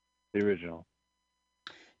 The original.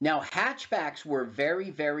 Now, hatchbacks were very,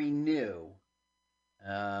 very new.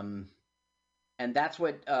 And that's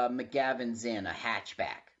what McGavin's in, a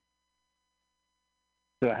hatchback.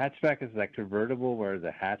 So a hatchback is like convertible where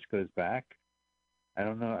the hatch goes back? I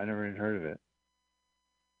don't know. I never even heard of it.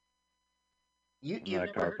 You've never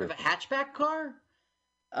heard of a hatchback car?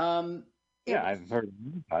 Yeah, I've heard of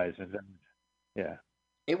movies. Yeah.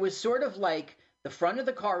 It was sort of like the front of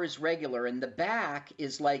the car is regular and the back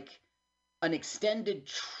is like an extended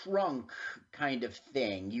trunk kind of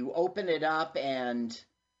thing. You open it up and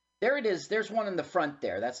there it is. There's one in the front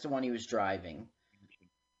there. That's the one he was driving.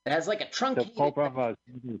 It has like a trunk. So Paul Brumhouse,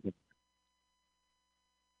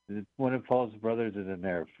 one of Paul's brothers is in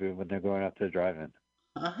there when they're going out to drive-in.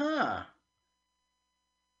 Uh-huh.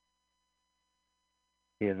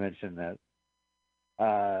 He had mentioned that.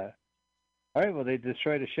 All right, well, they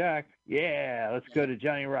destroyed a shack. Yeah, let's go to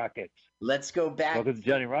Johnny Rockets. Let's go back. Welcome to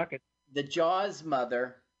Johnny Rockets. The Jaws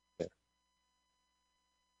mother.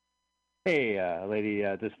 Hey, lady,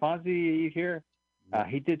 does Fonzie eat here?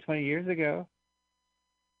 He did 20 years ago.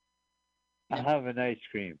 I'll have an ice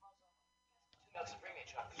cream.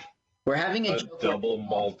 We're having a double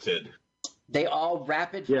malted. They all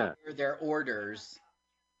rapid fire their orders,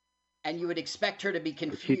 and you would expect her to be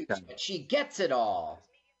confused, but she gets it all.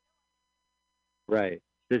 Right.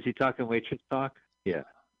 Does he talk in waitress talk? Yeah.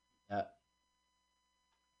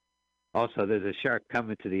 Also, there's a shark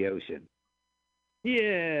coming to the ocean.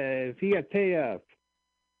 Yeah, if he got payoff.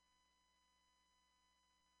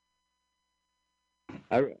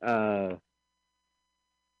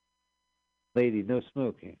 Lady, no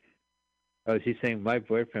smoking. Oh, she's saying my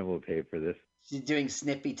boyfriend will pay for this. She's doing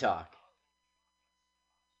snippy talk.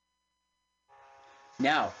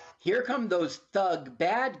 Now, here come those thug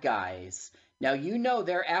bad guys. Now, you know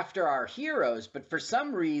they're after our heroes, but for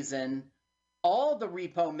some reason, all the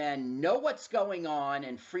repo men know what's going on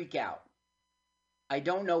and freak out. I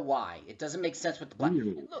don't know why. It doesn't make sense with the plan.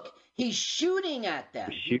 And look, he's shooting at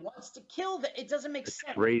them. He wants to kill them. It doesn't make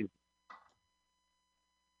sense. Crazy.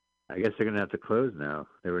 I guess they're going to have to close now.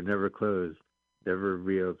 They were never closed, never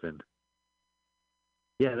reopened.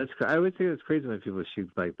 Yeah, I would say it's crazy when people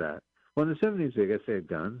shoot like that. Well, in the 70s, I guess they had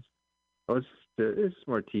guns. Oh, it's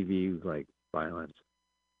more TV like violence,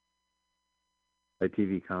 like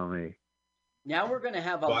TV comedy. Now we're going to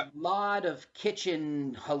have a lot of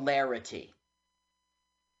kitchen hilarity.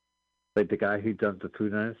 Like the guy who dumped the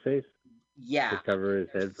food on his face? Yeah. To cover his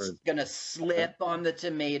head for... It's going to slip on the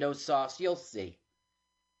tomato sauce. You'll see.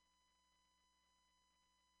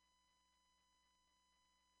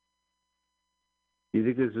 You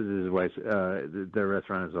think this is his wife's, their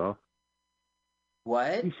restaurant as well?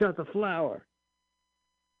 What? You shot the flower.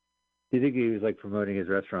 Do you think he was like promoting his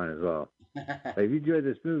restaurant as well? Like, if you enjoyed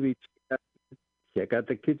this movie, check out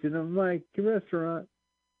the kitchen of my restaurant.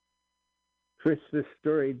 Christmas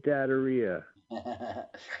Story Dateria.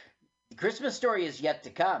 The Christmas Story is yet to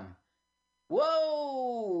come.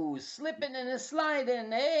 Whoa! Slipping and a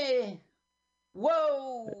sliding, eh?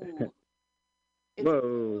 Whoa! It's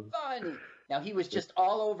Whoa! Funny. Now, he was just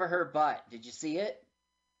all over her butt. Did you see it?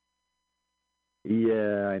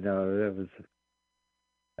 Yeah, I know. That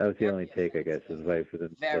was the only take, I guess, his wife was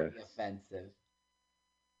in Very offensive.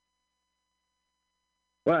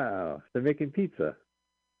 Wow, they're making pizza.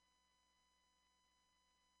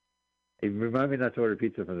 Hey, remind me not to order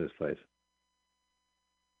pizza from this place.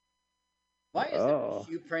 Why is there a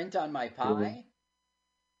shoe print on my pie?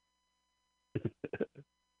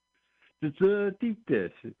 It's a deep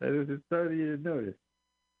dish. I was starting to notice.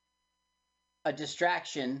 A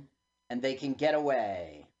distraction, and they can get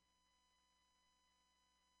away.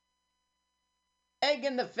 Egg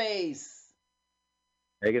in the face.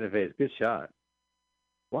 Egg in the face. Good shot.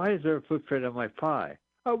 Why is there a footprint on my pie?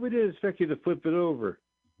 Oh, we didn't expect you to flip it over.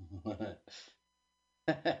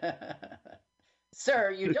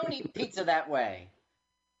 Sir, you don't eat pizza that way.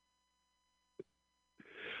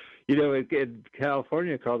 You know, in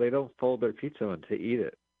California, Carl, they don't fold their pizza to eat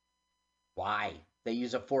it. Why? They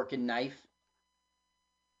use a fork and knife?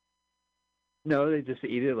 No, they just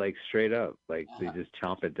eat it like straight up. Like they just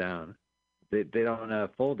chomp it down. They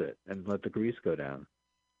don't fold it and let the grease go down.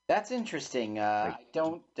 That's interesting. I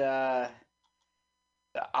don't. I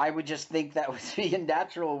would just think that would be a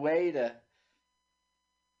natural way to.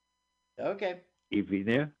 Okay.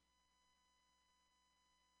 Evina?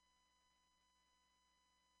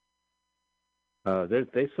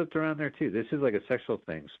 They slipped around there too. This is like a sexual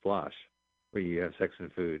thing, splosh, where you have sex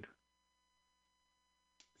and food.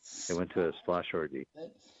 They went to a splosh orgy.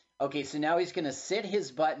 Okay, so now he's going to sit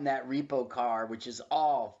his butt in that repo car, which is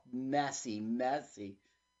all messy.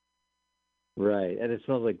 Right, and it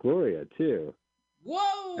smells like Gloria too.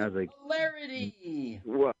 Whoa! I was like, hilarity!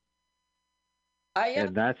 Whoa!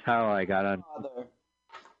 And that's how I got on.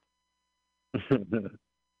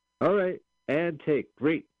 All right, and take.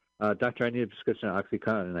 Great. Doctor, I need a prescription of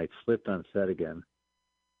OxyContin, and I slipped on set again.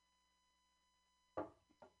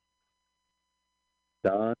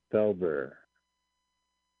 Don Felber.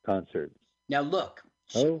 Concert. Now look,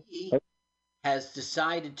 she has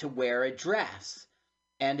decided to wear a dress,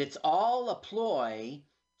 and it's all a ploy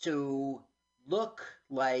to look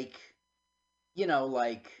like, you know,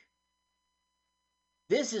 like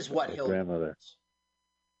this is what he'll grandmother.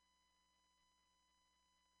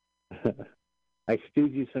 I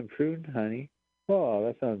stewed you some prune, honey. Oh,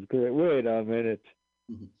 that sounds great. Wait a minute.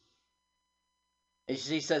 And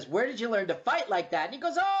she says, "Where did you learn to fight like that?" And he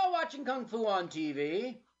goes, "Oh, watching Kung Fu on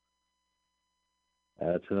TV."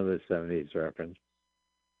 That's another 70s reference.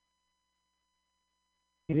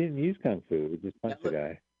 He didn't use Kung Fu. He just punched the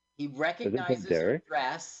guy. He recognizes her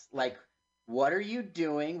dress, like, what are you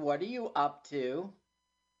doing? What are you up to?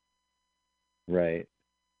 Right.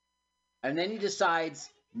 And then he decides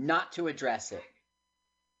not to address it.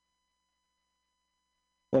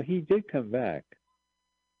 Well, he did come back.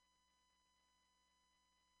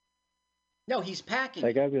 No, he's packing.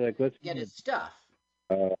 I gotta be like, let's get his stuff.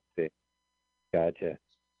 Oh, I see. Gotcha.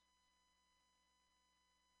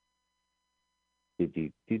 It's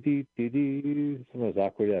the most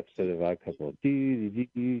awkward episode of Odd Couple.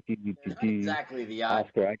 Exactly the odd.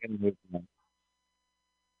 Oscar, I can move on.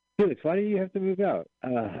 Felix, why do you have to move out?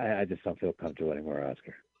 I just don't feel comfortable anymore,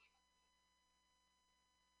 Oscar.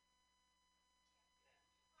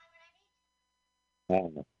 I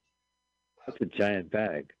don't know. That's a giant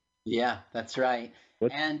bag. Yeah, that's right.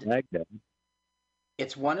 What's and the bag then?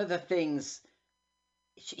 It's one of the things.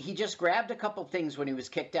 He just grabbed a couple things when he was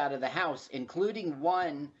kicked out of the house, including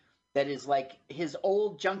one that is like his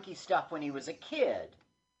old junky stuff when he was a kid.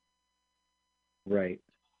 Right.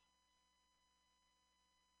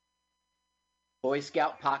 Boy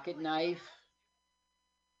Scout pocket knife.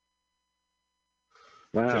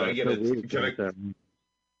 Wow. Can I get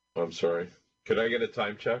I'm sorry. Could I get a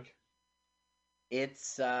time check?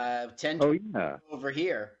 It's 10 over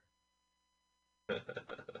here.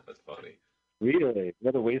 That's funny. Really?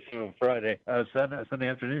 What a waste of a Friday. Sunday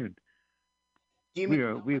afternoon. Do you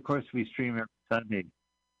mean we of course we stream every Sunday.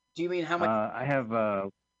 Do you mean how much? I have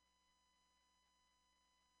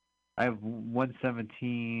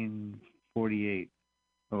 117.48.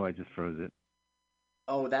 Oh, I just froze it.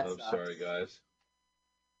 Oh, that's. I'm sorry, guys.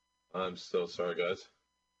 I'm so sorry, guys.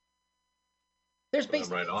 There's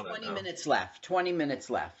basically 20 minutes left. 20 minutes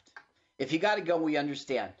left. If you got to go, we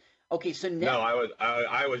understand. Okay, so now. No,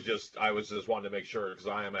 I was just wanting to make sure because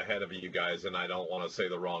I am ahead of you guys and I don't want to say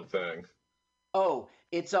the wrong thing. Oh,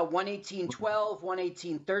 it's 118.12,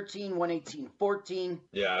 118.13, 118.14.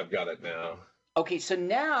 Yeah, I've got it now. Okay, so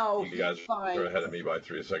now you guys are ahead of me by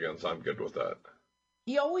 3 seconds. I'm good with that.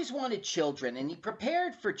 He always wanted children, and he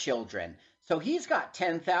prepared for children. So he's got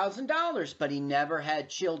 $10,000, but he never had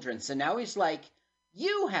children. So now he's like,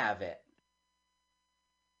 you have it.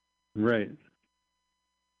 Right.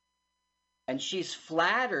 And she's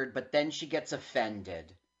flattered, but then she gets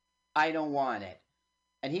offended. I don't want it.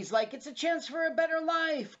 And he's like, it's a chance for a better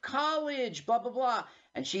life, college, blah, blah, blah.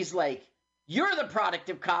 And she's like, you're the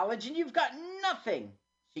product of college, and you've got nothing.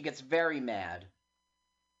 She gets very mad.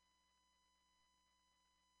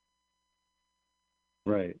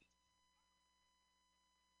 Right.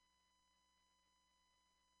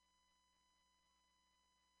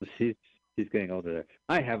 She's getting older there.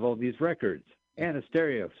 I have all these records and a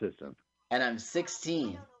stereo system. And I'm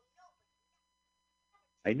 16.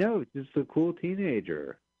 I know, just a cool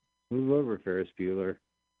teenager. Move over, Ferris Bueller.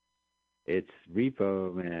 It's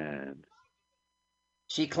Repo Man.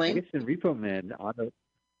 She claims. I guess in Repo Man,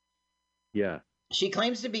 yeah. She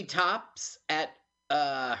claims to be tops at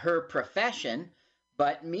her profession,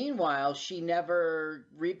 but meanwhile, she never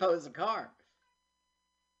repos a car.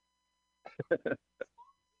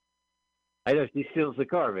 I know, she steals the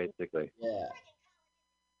car, basically. Yeah.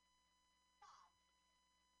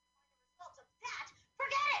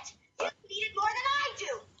 Need it more than I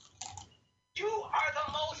do. You are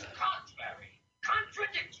the most contrary,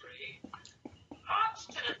 contradictory,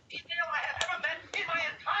 obstinate female I have ever met in my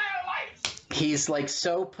entire life. He's like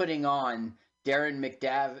so putting on Darren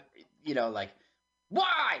McDav, like,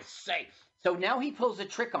 why say? So now he pulls a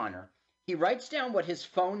trick on her. He writes down what his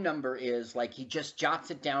phone number is, like he just jots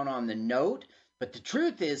it down on the note. But the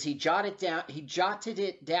truth is, he jotted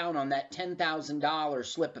it down on that $10,000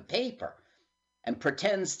 slip of paper. And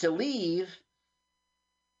pretends to leaving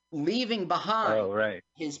behind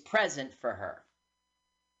his present for her.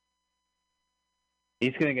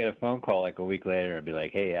 He's going to get a phone call like a week later and be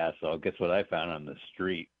like, hey, asshole, guess what I found on the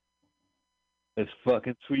street? This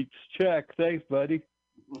fucking sweet check. Thanks, buddy.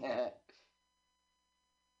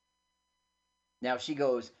 Now she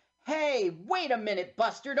goes, hey, wait a minute,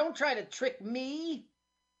 Buster. Don't try to trick me.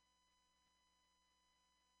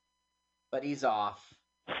 But he's off.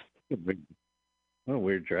 What a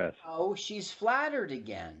weird dress. Oh, she's flattered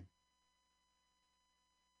again.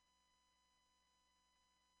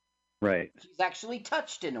 Right. She's actually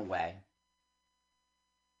touched in a way.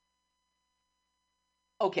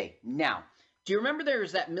 Okay, now, do you remember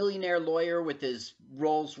there's that millionaire lawyer with his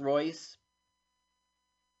Rolls Royce?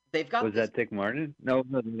 They've got. Was that Dick Martin? No,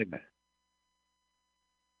 no.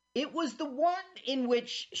 It was the one in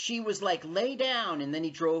which she was like, lay down, and then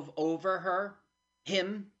he drove over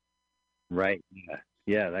him. Right.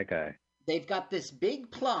 Yeah, that guy. They've got this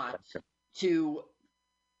big plot to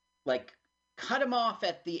like cut him off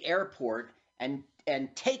at the airport and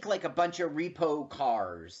take like a bunch of repo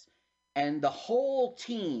cars. And the whole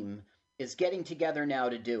team is getting together now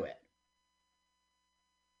to do it.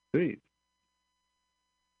 Sweet.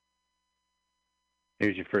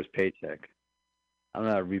 Here's your first paycheck. I'm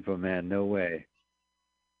not a repo man, no way.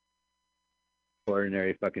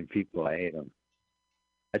 Ordinary fucking people, I hate them.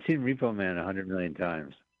 I've seen Repo Man 100 million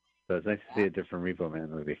times, so it's nice to see a different Repo Man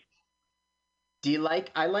movie. Do you like?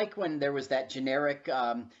 I like when there was that generic.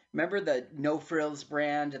 Remember the No Frills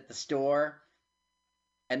brand at the store,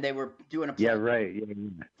 and they were doing a. Yeah, right. Yeah.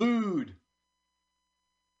 Food.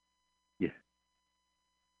 Yeah.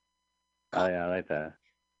 Oh yeah, I like that.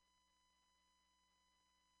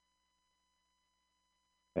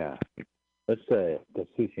 Yeah. Let's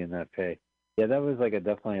sushi in that pay. Yeah, that was like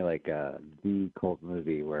definitely like the cult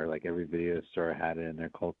movie where like every video store had it in their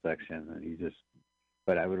cult section, and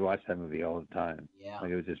but I would watch that movie all the time. Yeah,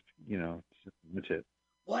 like it was just just much it.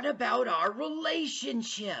 What about our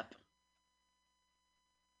relationship?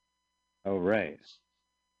 Oh right.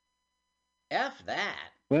 F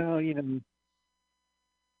that. Well, it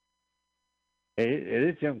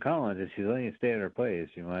is Jim Collins. If she's letting you stay at her place,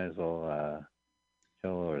 you might as well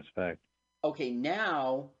show a little respect. Okay,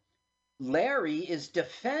 now. Larry is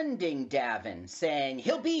defending Davin, saying,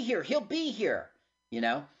 he'll be here,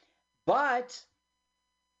 but...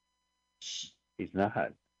 He's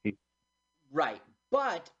not. Right.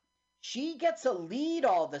 But she gets a lead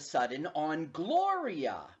all of a sudden on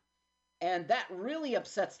Gloria. And that really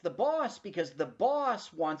upsets the boss because the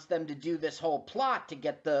boss wants them to do this whole plot to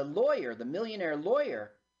get the lawyer, the millionaire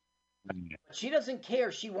lawyer. But she doesn't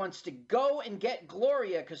care. She wants to go and get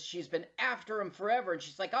Gloria because she's been after him forever. And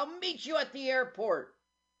she's like, I'll meet you at the airport.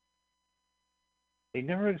 They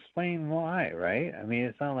never explain why, right? I mean,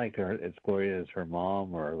 it's not like it's Gloria is her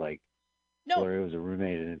mom or like Gloria was a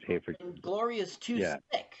roommate and didn't pay for. Gloria's too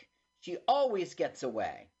sick. She always gets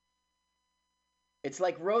away. It's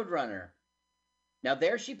like Roadrunner. Now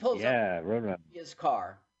there she pulls up Roadrunner. His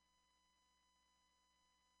car.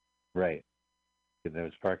 Right. There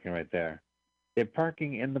was parking right there. They're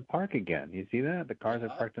parking in the park again. You see that? The cars are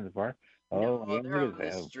parked in the park. No, they're on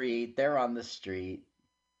the street. They're on the street.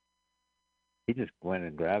 He just went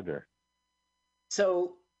and grabbed her.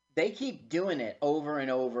 So they keep doing it over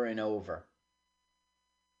and over and over.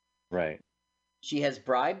 Right. She has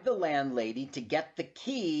bribed the landlady to get the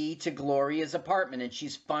key to Gloria's apartment, and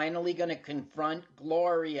she's finally going to confront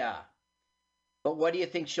Gloria. But what do you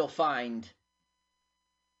think she'll find?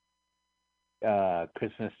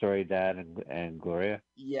 Christmas Story Dad and Gloria.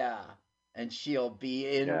 Yeah, and she'll be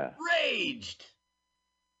enraged.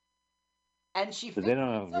 And she they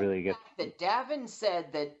don't really get that Davin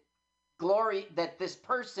said that that this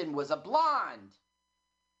person was a blonde.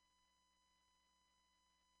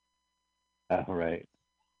 Oh, right.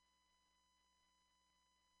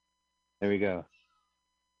 There we go.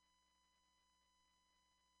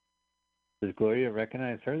 Does Gloria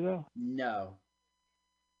recognize her, though? No.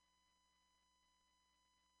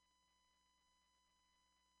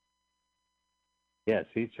 Yeah,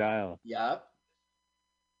 sweet child. Yep.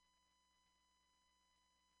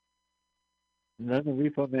 None of the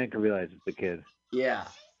repo man can realize it's the kid. Yeah.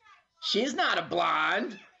 She's not a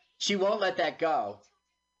blonde. She won't let that go.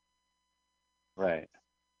 Right.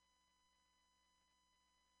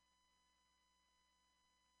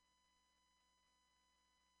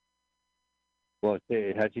 Well,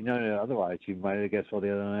 had you known it otherwise, you might have guessed, well,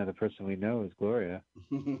 the other person we know is Gloria.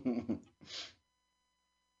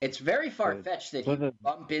 It's very far-fetched that he would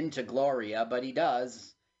bump into Gloria, but he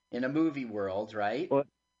does in a movie world, right?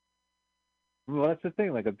 Well, that's the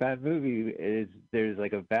thing. Like a bad movie is there's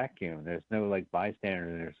like a vacuum. There's no like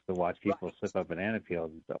bystanders to watch people slip up banana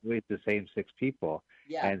peels. It's always the same 6 people.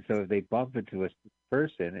 Yeah. And so if they bump into a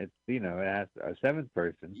person, it's it has a 7th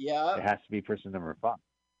person. Yeah. It has to be person number 5.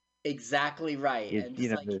 Exactly right. And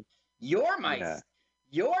it's like, you're my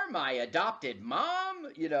adopted mom.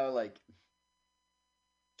 Yeah,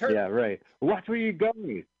 right. Watch where you're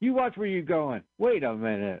going. You watch where you're going. Wait a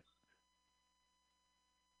minute.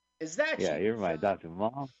 Is that you're my adopted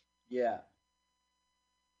mom. Yeah.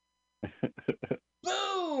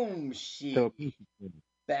 Boom! She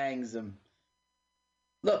bangs him.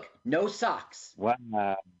 Look, no socks.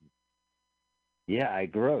 Wow. Yeah,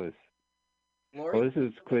 gross. Lori? This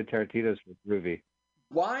is Quentin Tarantino's movie.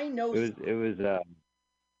 Why no socks? It was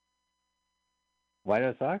why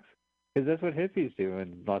no socks? Because that's what hippies do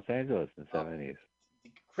in Los Angeles in the 70s.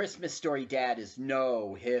 Christmas Story Dad is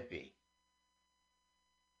no hippie.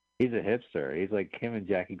 He's a hipster. He's like him and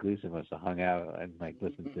Jackie Gleason must have hung out and like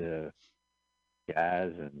listened to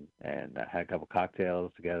jazz and had a couple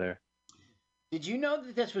cocktails together. Did you know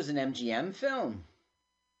that this was an MGM film?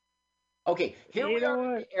 Okay, here we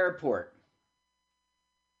are at the airport.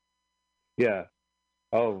 Yeah.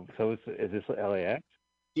 Oh, so is this LAX?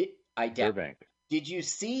 Burbank. Did you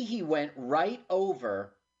see she went right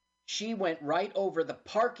over the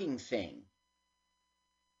parking thing?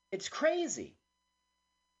 It's crazy.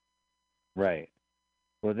 Right.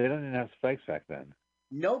 Well, they didn't have spikes back then.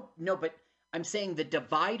 No, but I'm saying the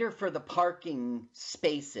divider for the parking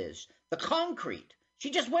spaces, the concrete.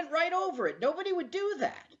 She just went right over it. Nobody would do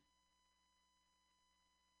that.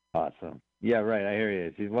 Awesome. Yeah, right. I hear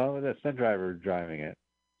you. Well, the stunt driver driving it.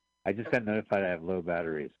 I just got notified I have low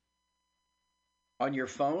batteries. On your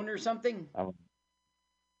phone or something? On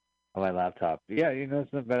my laptop. Yeah,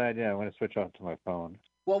 it's not a bad idea. I want to switch off to my phone.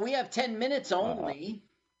 Well, we have 10 minutes only.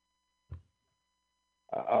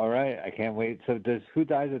 All right. I can't wait. So who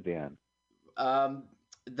dies at the end?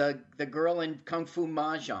 The girl in Kung Fu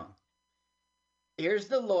Mahjong. Here's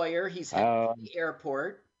the lawyer. He's heading to the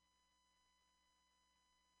airport.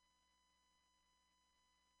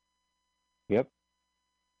 Yep.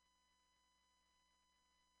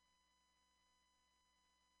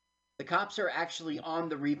 The cops are actually on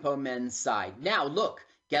the repo men's side. Now, look,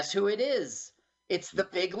 guess who it is? It's the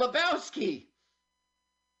Big Lebowski.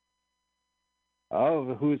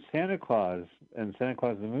 Oh, who's Santa Claus in Santa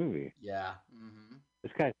Claus the movie? Yeah. Mm-hmm.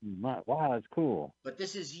 This guy's wow, that's cool. But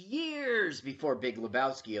this is years before Big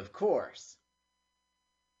Lebowski, of course.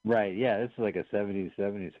 Right, yeah, this is like a 70s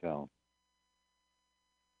film.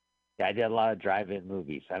 Yeah, I did a lot of drive-in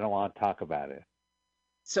movies. I don't want to talk about it.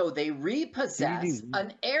 So they repossess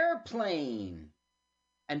an airplane.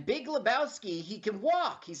 And Big Lebowski, he can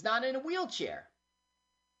walk. He's not in a wheelchair.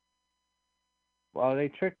 Well, they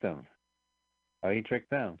tricked him. Oh, he tricked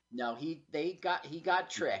them. No, he got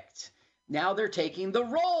tricked. Now they're taking the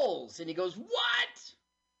roles. And he goes, what?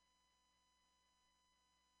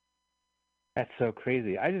 That's so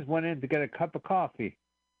crazy. I just went in to get a cup of coffee.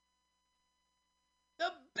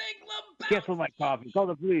 The Big Lebowski. Cancel my coffee. Call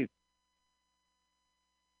the police.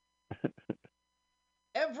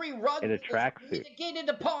 Every rug in a is tracksuit. mitigated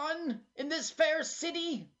upon in this fair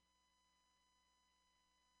city.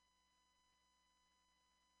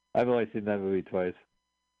 I've only seen that movie twice.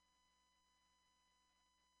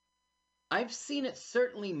 I've seen it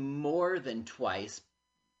certainly more than twice.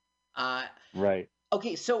 Right.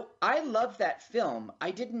 Okay, so I love that film.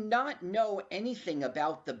 I did not know anything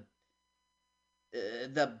about the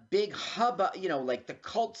big hubbub, like the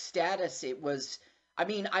cult status it was. I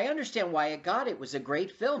mean, I understand why it got it. It was a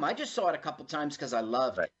great film. I just saw it a couple times because I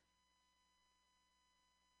loved it.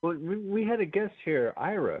 Well, we had a guest here,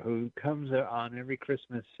 Ira, who comes on every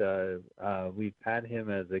Christmas. We've had him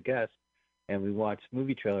as a guest, and we watch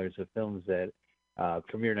movie trailers of films that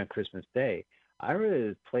premiered on Christmas Day.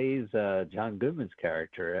 Ira plays John Goodman's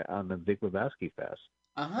character on the Big Lebowski Fest.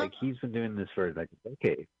 Like, he's been doing this for like a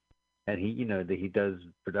decade, and he does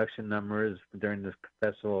production numbers during the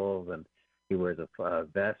festivals, and he wears a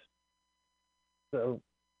vest. So,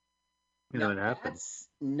 it happens. That's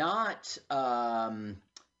not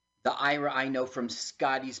the Ira I know from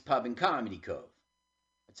Scotty's Pub and Comedy Cove.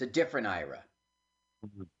 It's a different Ira.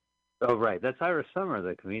 Oh, right. That's Ira Summer,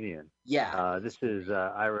 the comedian. Yeah. This is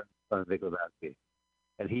Ira from Big Lebowski.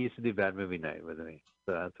 And he used to do Bad Movie Night with me.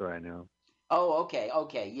 So that's where I know him. Oh,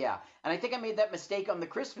 okay, yeah. And I think I made that mistake on the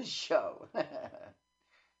Christmas show.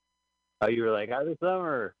 Oh, you were like, Ira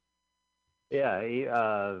Summer. Yeah,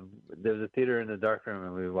 there was a theater in the dark room,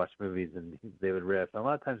 and we would watch movies, and they would riff. A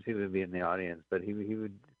lot of times he would be in the audience, but he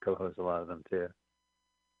would co-host a lot of them too.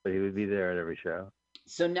 But he would be there at every show.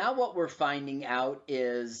 So now what we're finding out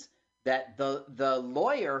is that the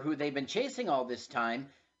lawyer who they've been chasing all this time,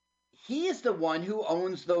 he is the one who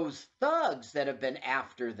owns those thugs that have been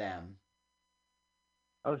after them.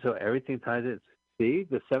 Oh, so everything ties it. See,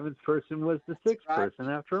 the seventh person was the sixth person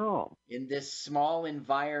after all. In this small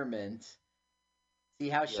environment. See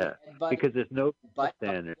how she because there's no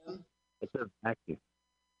standard. It's a vacuum.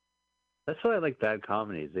 That's why I like bad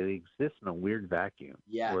comedies. They exist in a weird vacuum.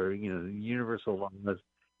 Yeah. Where, universal laws,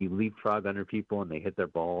 you leapfrog under people and they hit their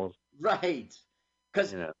balls. Right.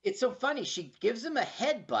 Because it's so funny. She gives him a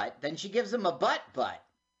headbutt, then she gives him a butt.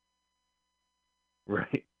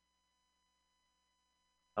 Right.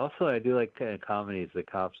 Also, I do like comedies. The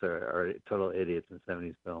cops are total idiots in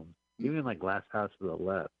 70s films. Even like Last House to the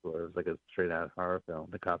Left, where it was like a straight-out horror film.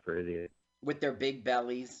 The cops are idiots. With their big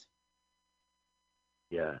bellies.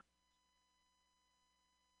 Yeah.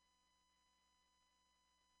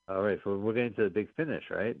 All right, so we're getting to the big finish,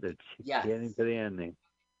 right? They're getting to the ending.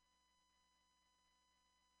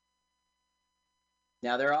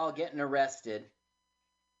 Now they're all getting arrested.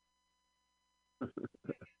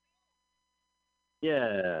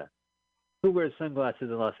 Yeah. Who wears sunglasses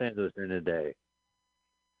in Los Angeles during the day?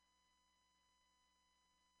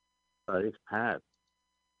 It's Pat.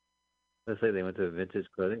 Let's say they went to a vintage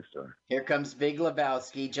clothing store. Here comes Big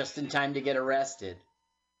Lebowski just in time to get arrested.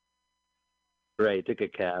 Right, took a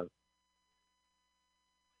cab.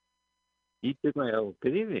 He took my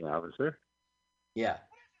good evening, officer. Yeah.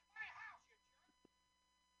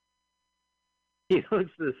 He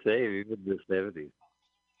looks the same, even in the 70s.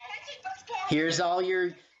 Here's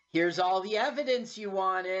all the evidence you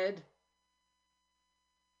wanted.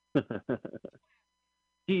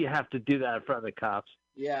 Do you have to do that in front of the cops?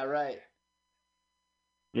 Yeah, right.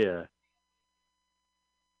 Yeah.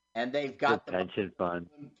 And they've got the pension fund.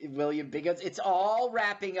 William Biggins. It's all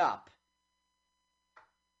wrapping up.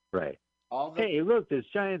 Right. Hey, look, there's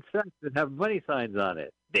giant signs that have money signs on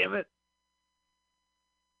it. Damn it.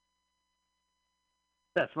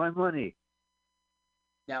 That's my money.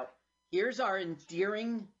 Now, here's our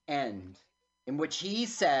endearing end in which he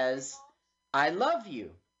says, I love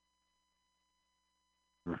you.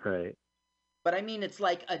 Right. But I mean, it's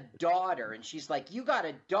like a daughter. And she's like, you got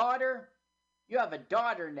a daughter? You have a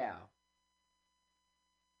daughter now.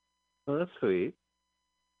 Well, that's sweet.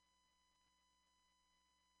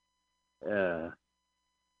 Yeah.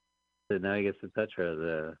 So now he gets to touch her as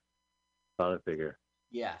a father figure.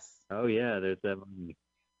 Yes. Oh yeah, there's that movie.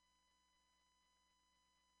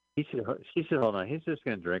 She should hold on. He's just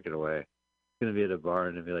gonna drink it away. He's gonna be at a bar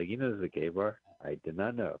and be like, you know, this is a gay bar. I did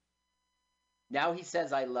not know. Now he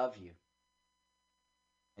says, "I love you,"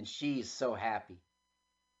 and she's so happy.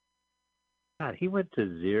 God, he went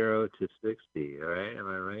to 0 to 60. All right, am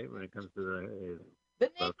I right when it comes to the?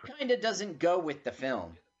 But Nick kind of doesn't go with the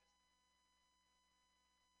film.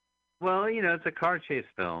 Well, you know, it's a car chase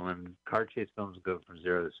film, and car chase films go from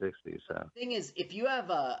 0 to 60. So The thing is, if you have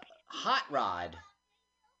a hot rod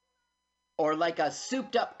or like a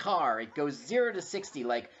souped-up car, it goes 0 to 60.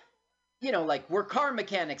 Like, you know, like we're car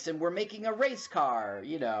mechanics and we're making a race car.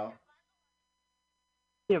 You know.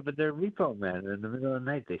 yeah, but they're repo men. In the middle of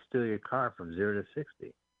the night, they steal your car from 0 to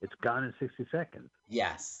 60. It's gone in 60 seconds.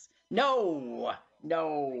 Yes. No.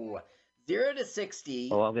 0 to 60.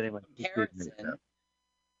 Oh, I'm getting my comparison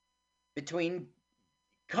between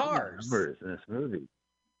cars. Numbers in this movie.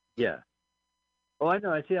 Yeah. Oh, I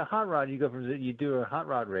know. I see a hot rod. You do a hot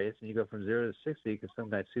rod race, and you go from 0 to 60 because some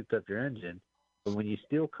guy souped up your engine. But when you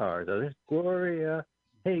steal cars, oh, there's Gloria.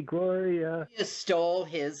 Hey, Gloria. You stole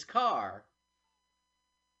his car.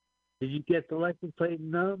 Did you get the license plate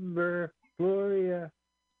number, Gloria?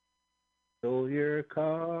 Stole your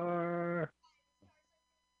car.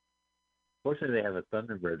 Fortunately, they have a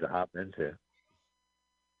Thunderbird to hop into.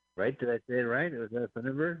 Right? Did I say it right? Was that a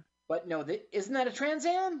Thunderbird? But no, isn't that a Trans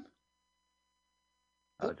Am?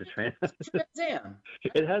 Oh, it's a Trans Am.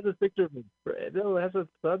 It has a picture of it has a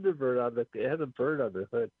Thunderbird on it has a bird on the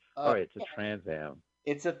hood. All right, it's a Trans Am.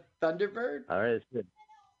 It's a Thunderbird? All right, it's good.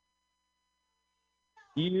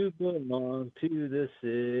 You belong to the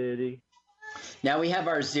city. Now we have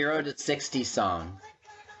our 0 to 60 song.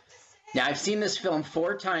 Now I've seen this film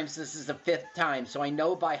 4 times. This is the 5th time, so I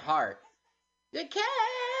know by heart. You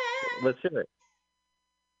can. Let's hear it.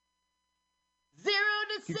 0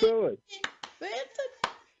 to 60. Keep going.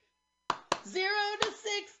 0 to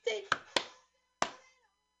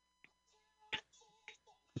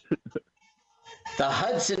 60. The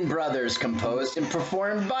Hudson Brothers, composed and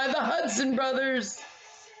performed by the Hudson Brothers.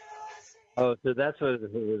 Oh, so that's what it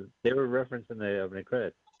was. They were referencing the opening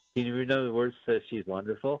credits. Do you know the words says she's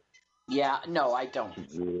wonderful? Yeah, no, I don't.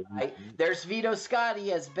 There's Vito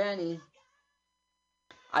Scotti as Benny.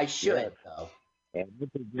 I should, though. And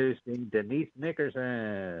introducing Denise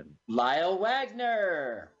Nickerson. Lyle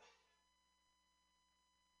Wagner.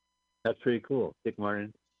 That's pretty cool. Dick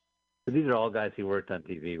Martin. So these are all guys he worked on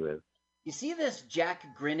TV with. You see this Jack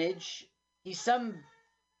Grinnage? He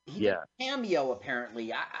did a cameo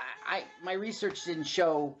apparently. My research didn't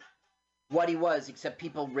show what he was, except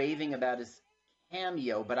people raving about his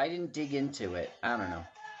cameo, but I didn't dig into it. I don't know.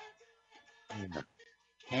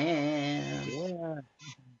 Yeah.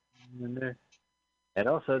 And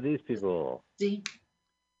also these people. See?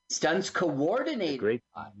 Stunts coordinated. Great.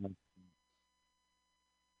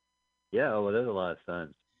 Yeah, well, there's a lot of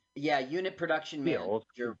stunts. Yeah, unit production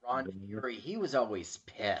manager Ron Fury, he was always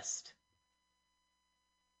pissed.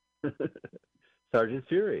 Sergeant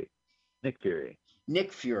Fury. Nick Fury.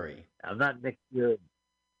 Nick Fury. I'm not Nick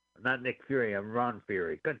Fury. I'm Ron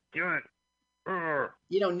Fury. Good do it.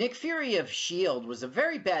 You know, Nick Fury of S.H.I.E.L.D. was a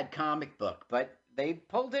very bad comic book, but they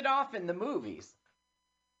pulled it off in the movies.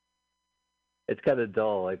 It's kind of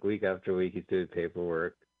dull, like week after week he's doing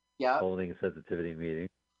paperwork. Yeah. Holding a sensitivity meeting.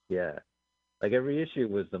 Yeah. Like every issue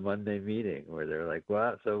was the Monday meeting where they're like,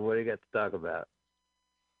 well, so what do you got to talk about?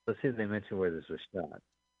 Let's see if they mention where this was shot.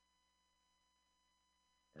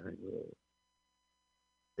 And then,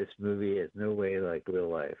 this movie is no way like real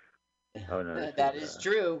life. Oh, no. That is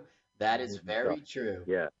true. That is very true.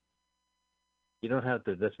 Yeah. You don't have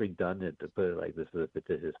to, that's redundant to put it like this is a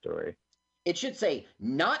fictitious story. It should say,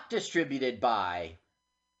 not distributed by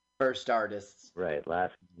First Artists. Right.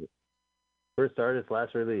 First Artist,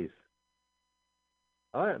 last release.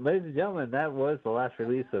 All right, ladies and gentlemen, that was the last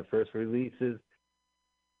release of First Releases.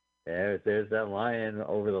 There's that lion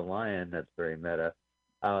over the lion. That's very meta.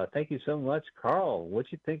 Thank you so much, Carl.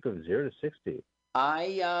 What you think of 0 to 60?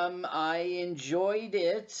 I enjoyed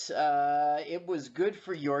it. It was good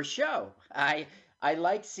for your show. I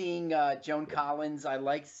like seeing Joan Collins. I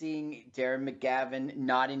like seeing Darren McGavin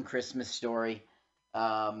not in Christmas Story.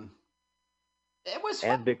 It was fun.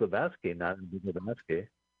 And Big Lebowski, not in Big Lebowski.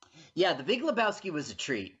 Yeah, The Big Lebowski was a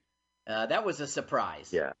treat. That was a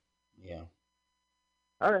surprise. Yeah. Yeah.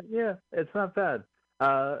 All right, yeah, it's not bad.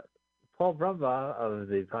 Paul Brumbaugh of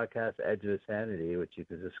the podcast Edge of Sanity, which you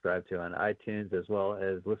can subscribe to on iTunes as well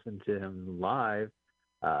as listen to him live.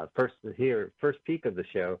 First peek of the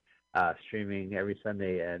show, streaming every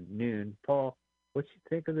Sunday at noon. Paul, what you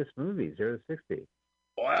think of this movie, 0 to 60?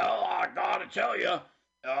 Well, I gotta tell you,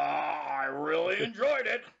 I really enjoyed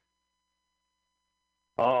it.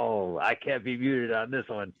 Oh, I can't be muted on this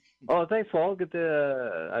one. Oh, thanks, Paul. Get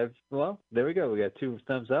the. Well, there we go. We got 2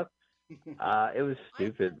 thumbs up. It was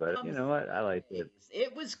stupid, but you know what? I liked it.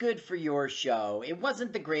 It was good for your show. It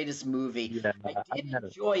wasn't the greatest movie. Yeah, I did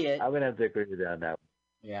enjoy it. I'm gonna have to agree with you on that.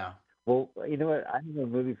 Yeah. Well, you know what? I have a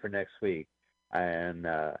movie for next week, and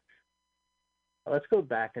let's go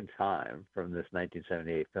back in time from this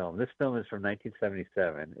 1978 film. This film is from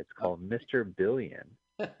 1977. It's called Mr. Billion,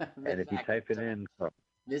 and if you type it in,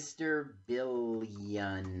 Mr.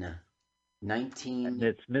 Billion, 19. And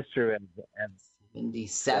it's Mr. and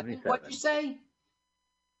 77. What'd you say?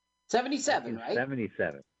 77, right?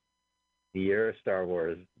 77. The year of Star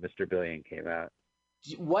Wars, Mr. Billion came out.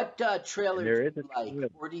 What trailer do you like?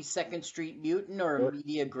 42nd Street Mutant or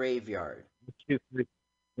Media Graveyard?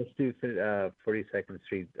 Let's do 42nd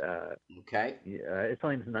Street. Okay. It's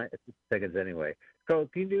only 9 seconds anyway. Carl,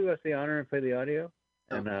 can you do us the honor and play the audio?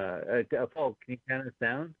 And Paul, can you count us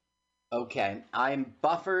down? Okay. I'm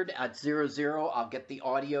buffered at 00. I'll get the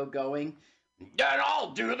audio going. Then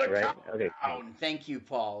I'll do the countdown. Okay. Thank you,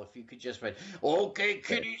 Paul. If you could just write, okay,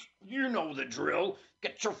 kiddies, you know the drill.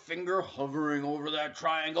 Get your finger hovering over that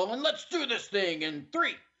triangle and let's do this thing in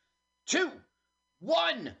 3, 2,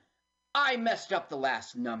 1. I messed up the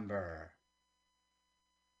last number.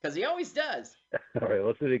 Because he always does. All right,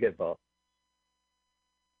 let's do it again, Paul.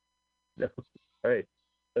 No. All right,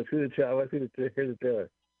 let's do the trailer. I want to hear the trailer.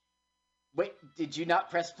 Wait, did you not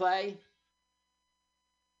press play?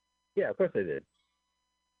 Yeah, of course I did.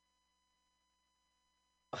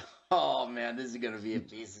 Oh, man, this is going to be a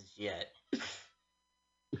piece of shit.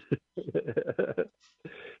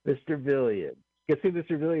 Mr. Billion. Guess who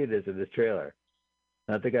Mr. Billion is in this trailer?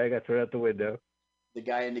 Not the guy who got thrown out the window. The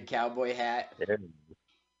guy in the cowboy hat?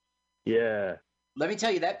 Yeah. Let me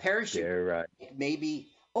tell you, that parachute. Yeah, right. Maybe.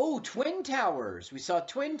 Oh, Twin Towers. We saw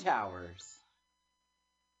Twin Towers.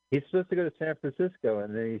 He's supposed to go to San Francisco,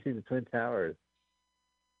 and then you see the Twin Towers.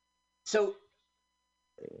 So.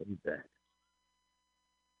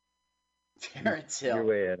 Terrence Hill. You're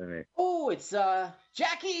way ahead of me. Oh, it's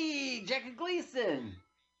Jackie Gleason.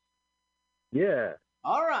 Yeah.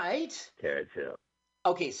 All right. Terrence Hill.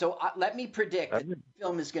 Okay, so let me predict that the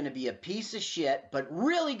film is going to be a piece of shit, but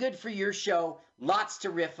really good for your show. Lots to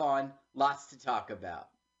riff on, lots to talk about.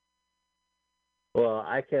 Well,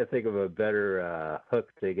 I can't think of a better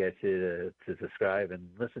hook to get you to subscribe and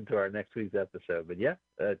listen to our next week's episode. But yeah,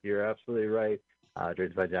 you're absolutely right.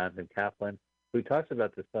 Directed by Jonathan Kaplan, who talks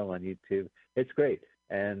about this film on YouTube. It's great,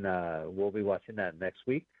 and we'll be watching that next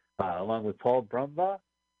week, along with Paul Brumbaugh.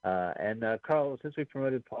 And Carl, since we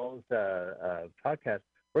promoted Paul's podcast,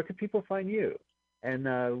 where can people find you? And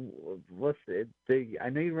I know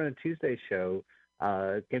you run a Tuesday show.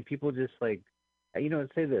 Can people just say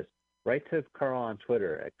this? Write to Carl on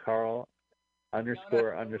Twitter at Carl _____________.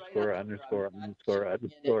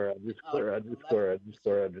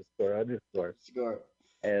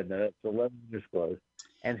 And it's 11 underscores.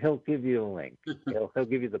 And he'll give you a link. He'll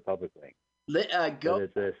give you the public link. Go.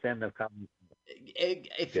 It's a stand-up comedy.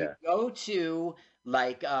 If you go to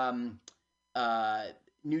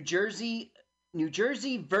New Jersey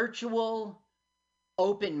virtual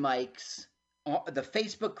open mics, the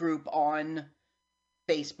Facebook group on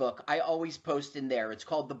Facebook, I always post in there. It's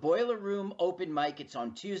called the Boiler Room Open Mic. It's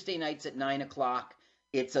on Tuesday nights at 9:00.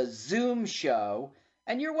 It's a Zoom show,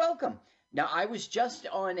 and you're welcome. Now, I was just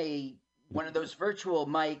on one of those virtual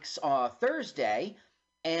mics Thursday,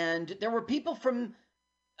 and there were people from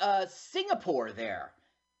Singapore there.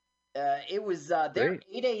 It was their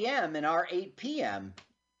 8 a.m. and our 8 p.m.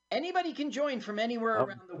 Anybody can join from anywhere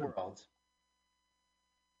around the world.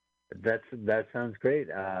 That sounds great.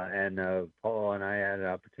 And Paul and I had an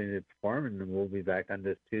opportunity to perform, and we'll be back on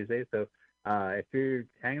this Tuesday. So if you're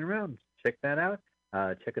hanging around, check that out.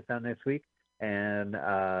 Check us out next week. And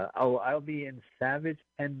I'll be in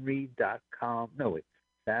SavageHenry.com. No, wait.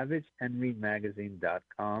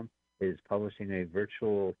 SavageHenryMagazine.com is publishing a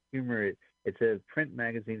virtual humor. It's a print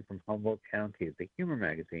magazine from Humboldt County. It's a humor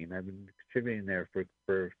magazine. I've been contributing there for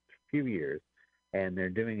a few years, and they're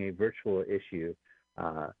doing a virtual issue,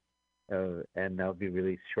 and that'll be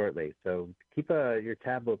released shortly. So keep your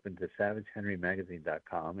tab open to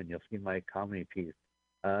SavageHenryMagazine.com, and you'll see my comedy piece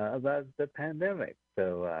about the pandemic.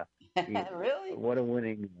 So really, what a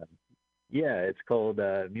winning! It's called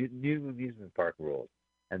New Amusement Park Rules,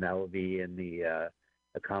 and that will be in the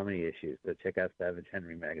comedy issue. So check out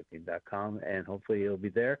SavageHenryMagazine.com, and hopefully you'll be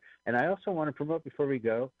there. And I also want to promote, before we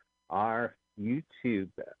go, our YouTube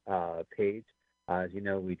page. As you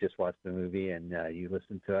know, we just watched the movie, and you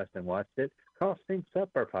listened to us and watched it. Carl syncs up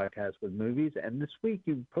our podcast with movies, and this week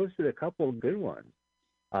you posted a couple of good ones.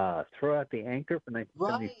 Throw Out the Anchor from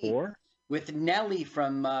 1974. Right. With Nellie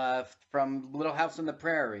from Little House on the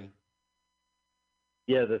Prairie.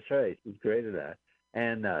 Yeah, that's right. He's great at that.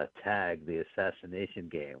 And Tag, the assassination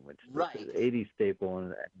game, which is an 80s staple,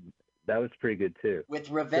 and that was pretty good too. With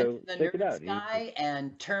Revenge of the Nerds guy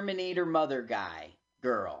and Terminator Mother guy,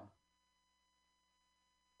 girl.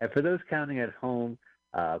 And for those counting at home,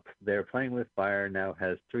 They're Playing with Fire now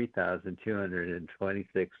has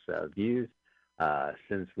 3,226 views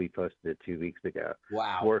since we posted it 2 weeks ago.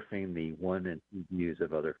 Wow. Dwarfing the 1 and 2 views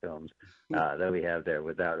of other films that we have there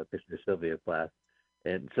without a picture of Sylvia Plath.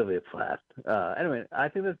 Anyway, I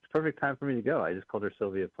think that's the perfect time for me to go. I just called her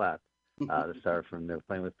Sylvia Plath, the star from They're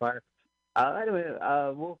Playing with Fire.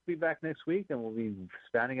 We'll be back next week, and we'll be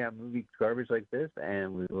spouting out movie garbage like this,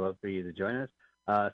 and we'd love for you to join us.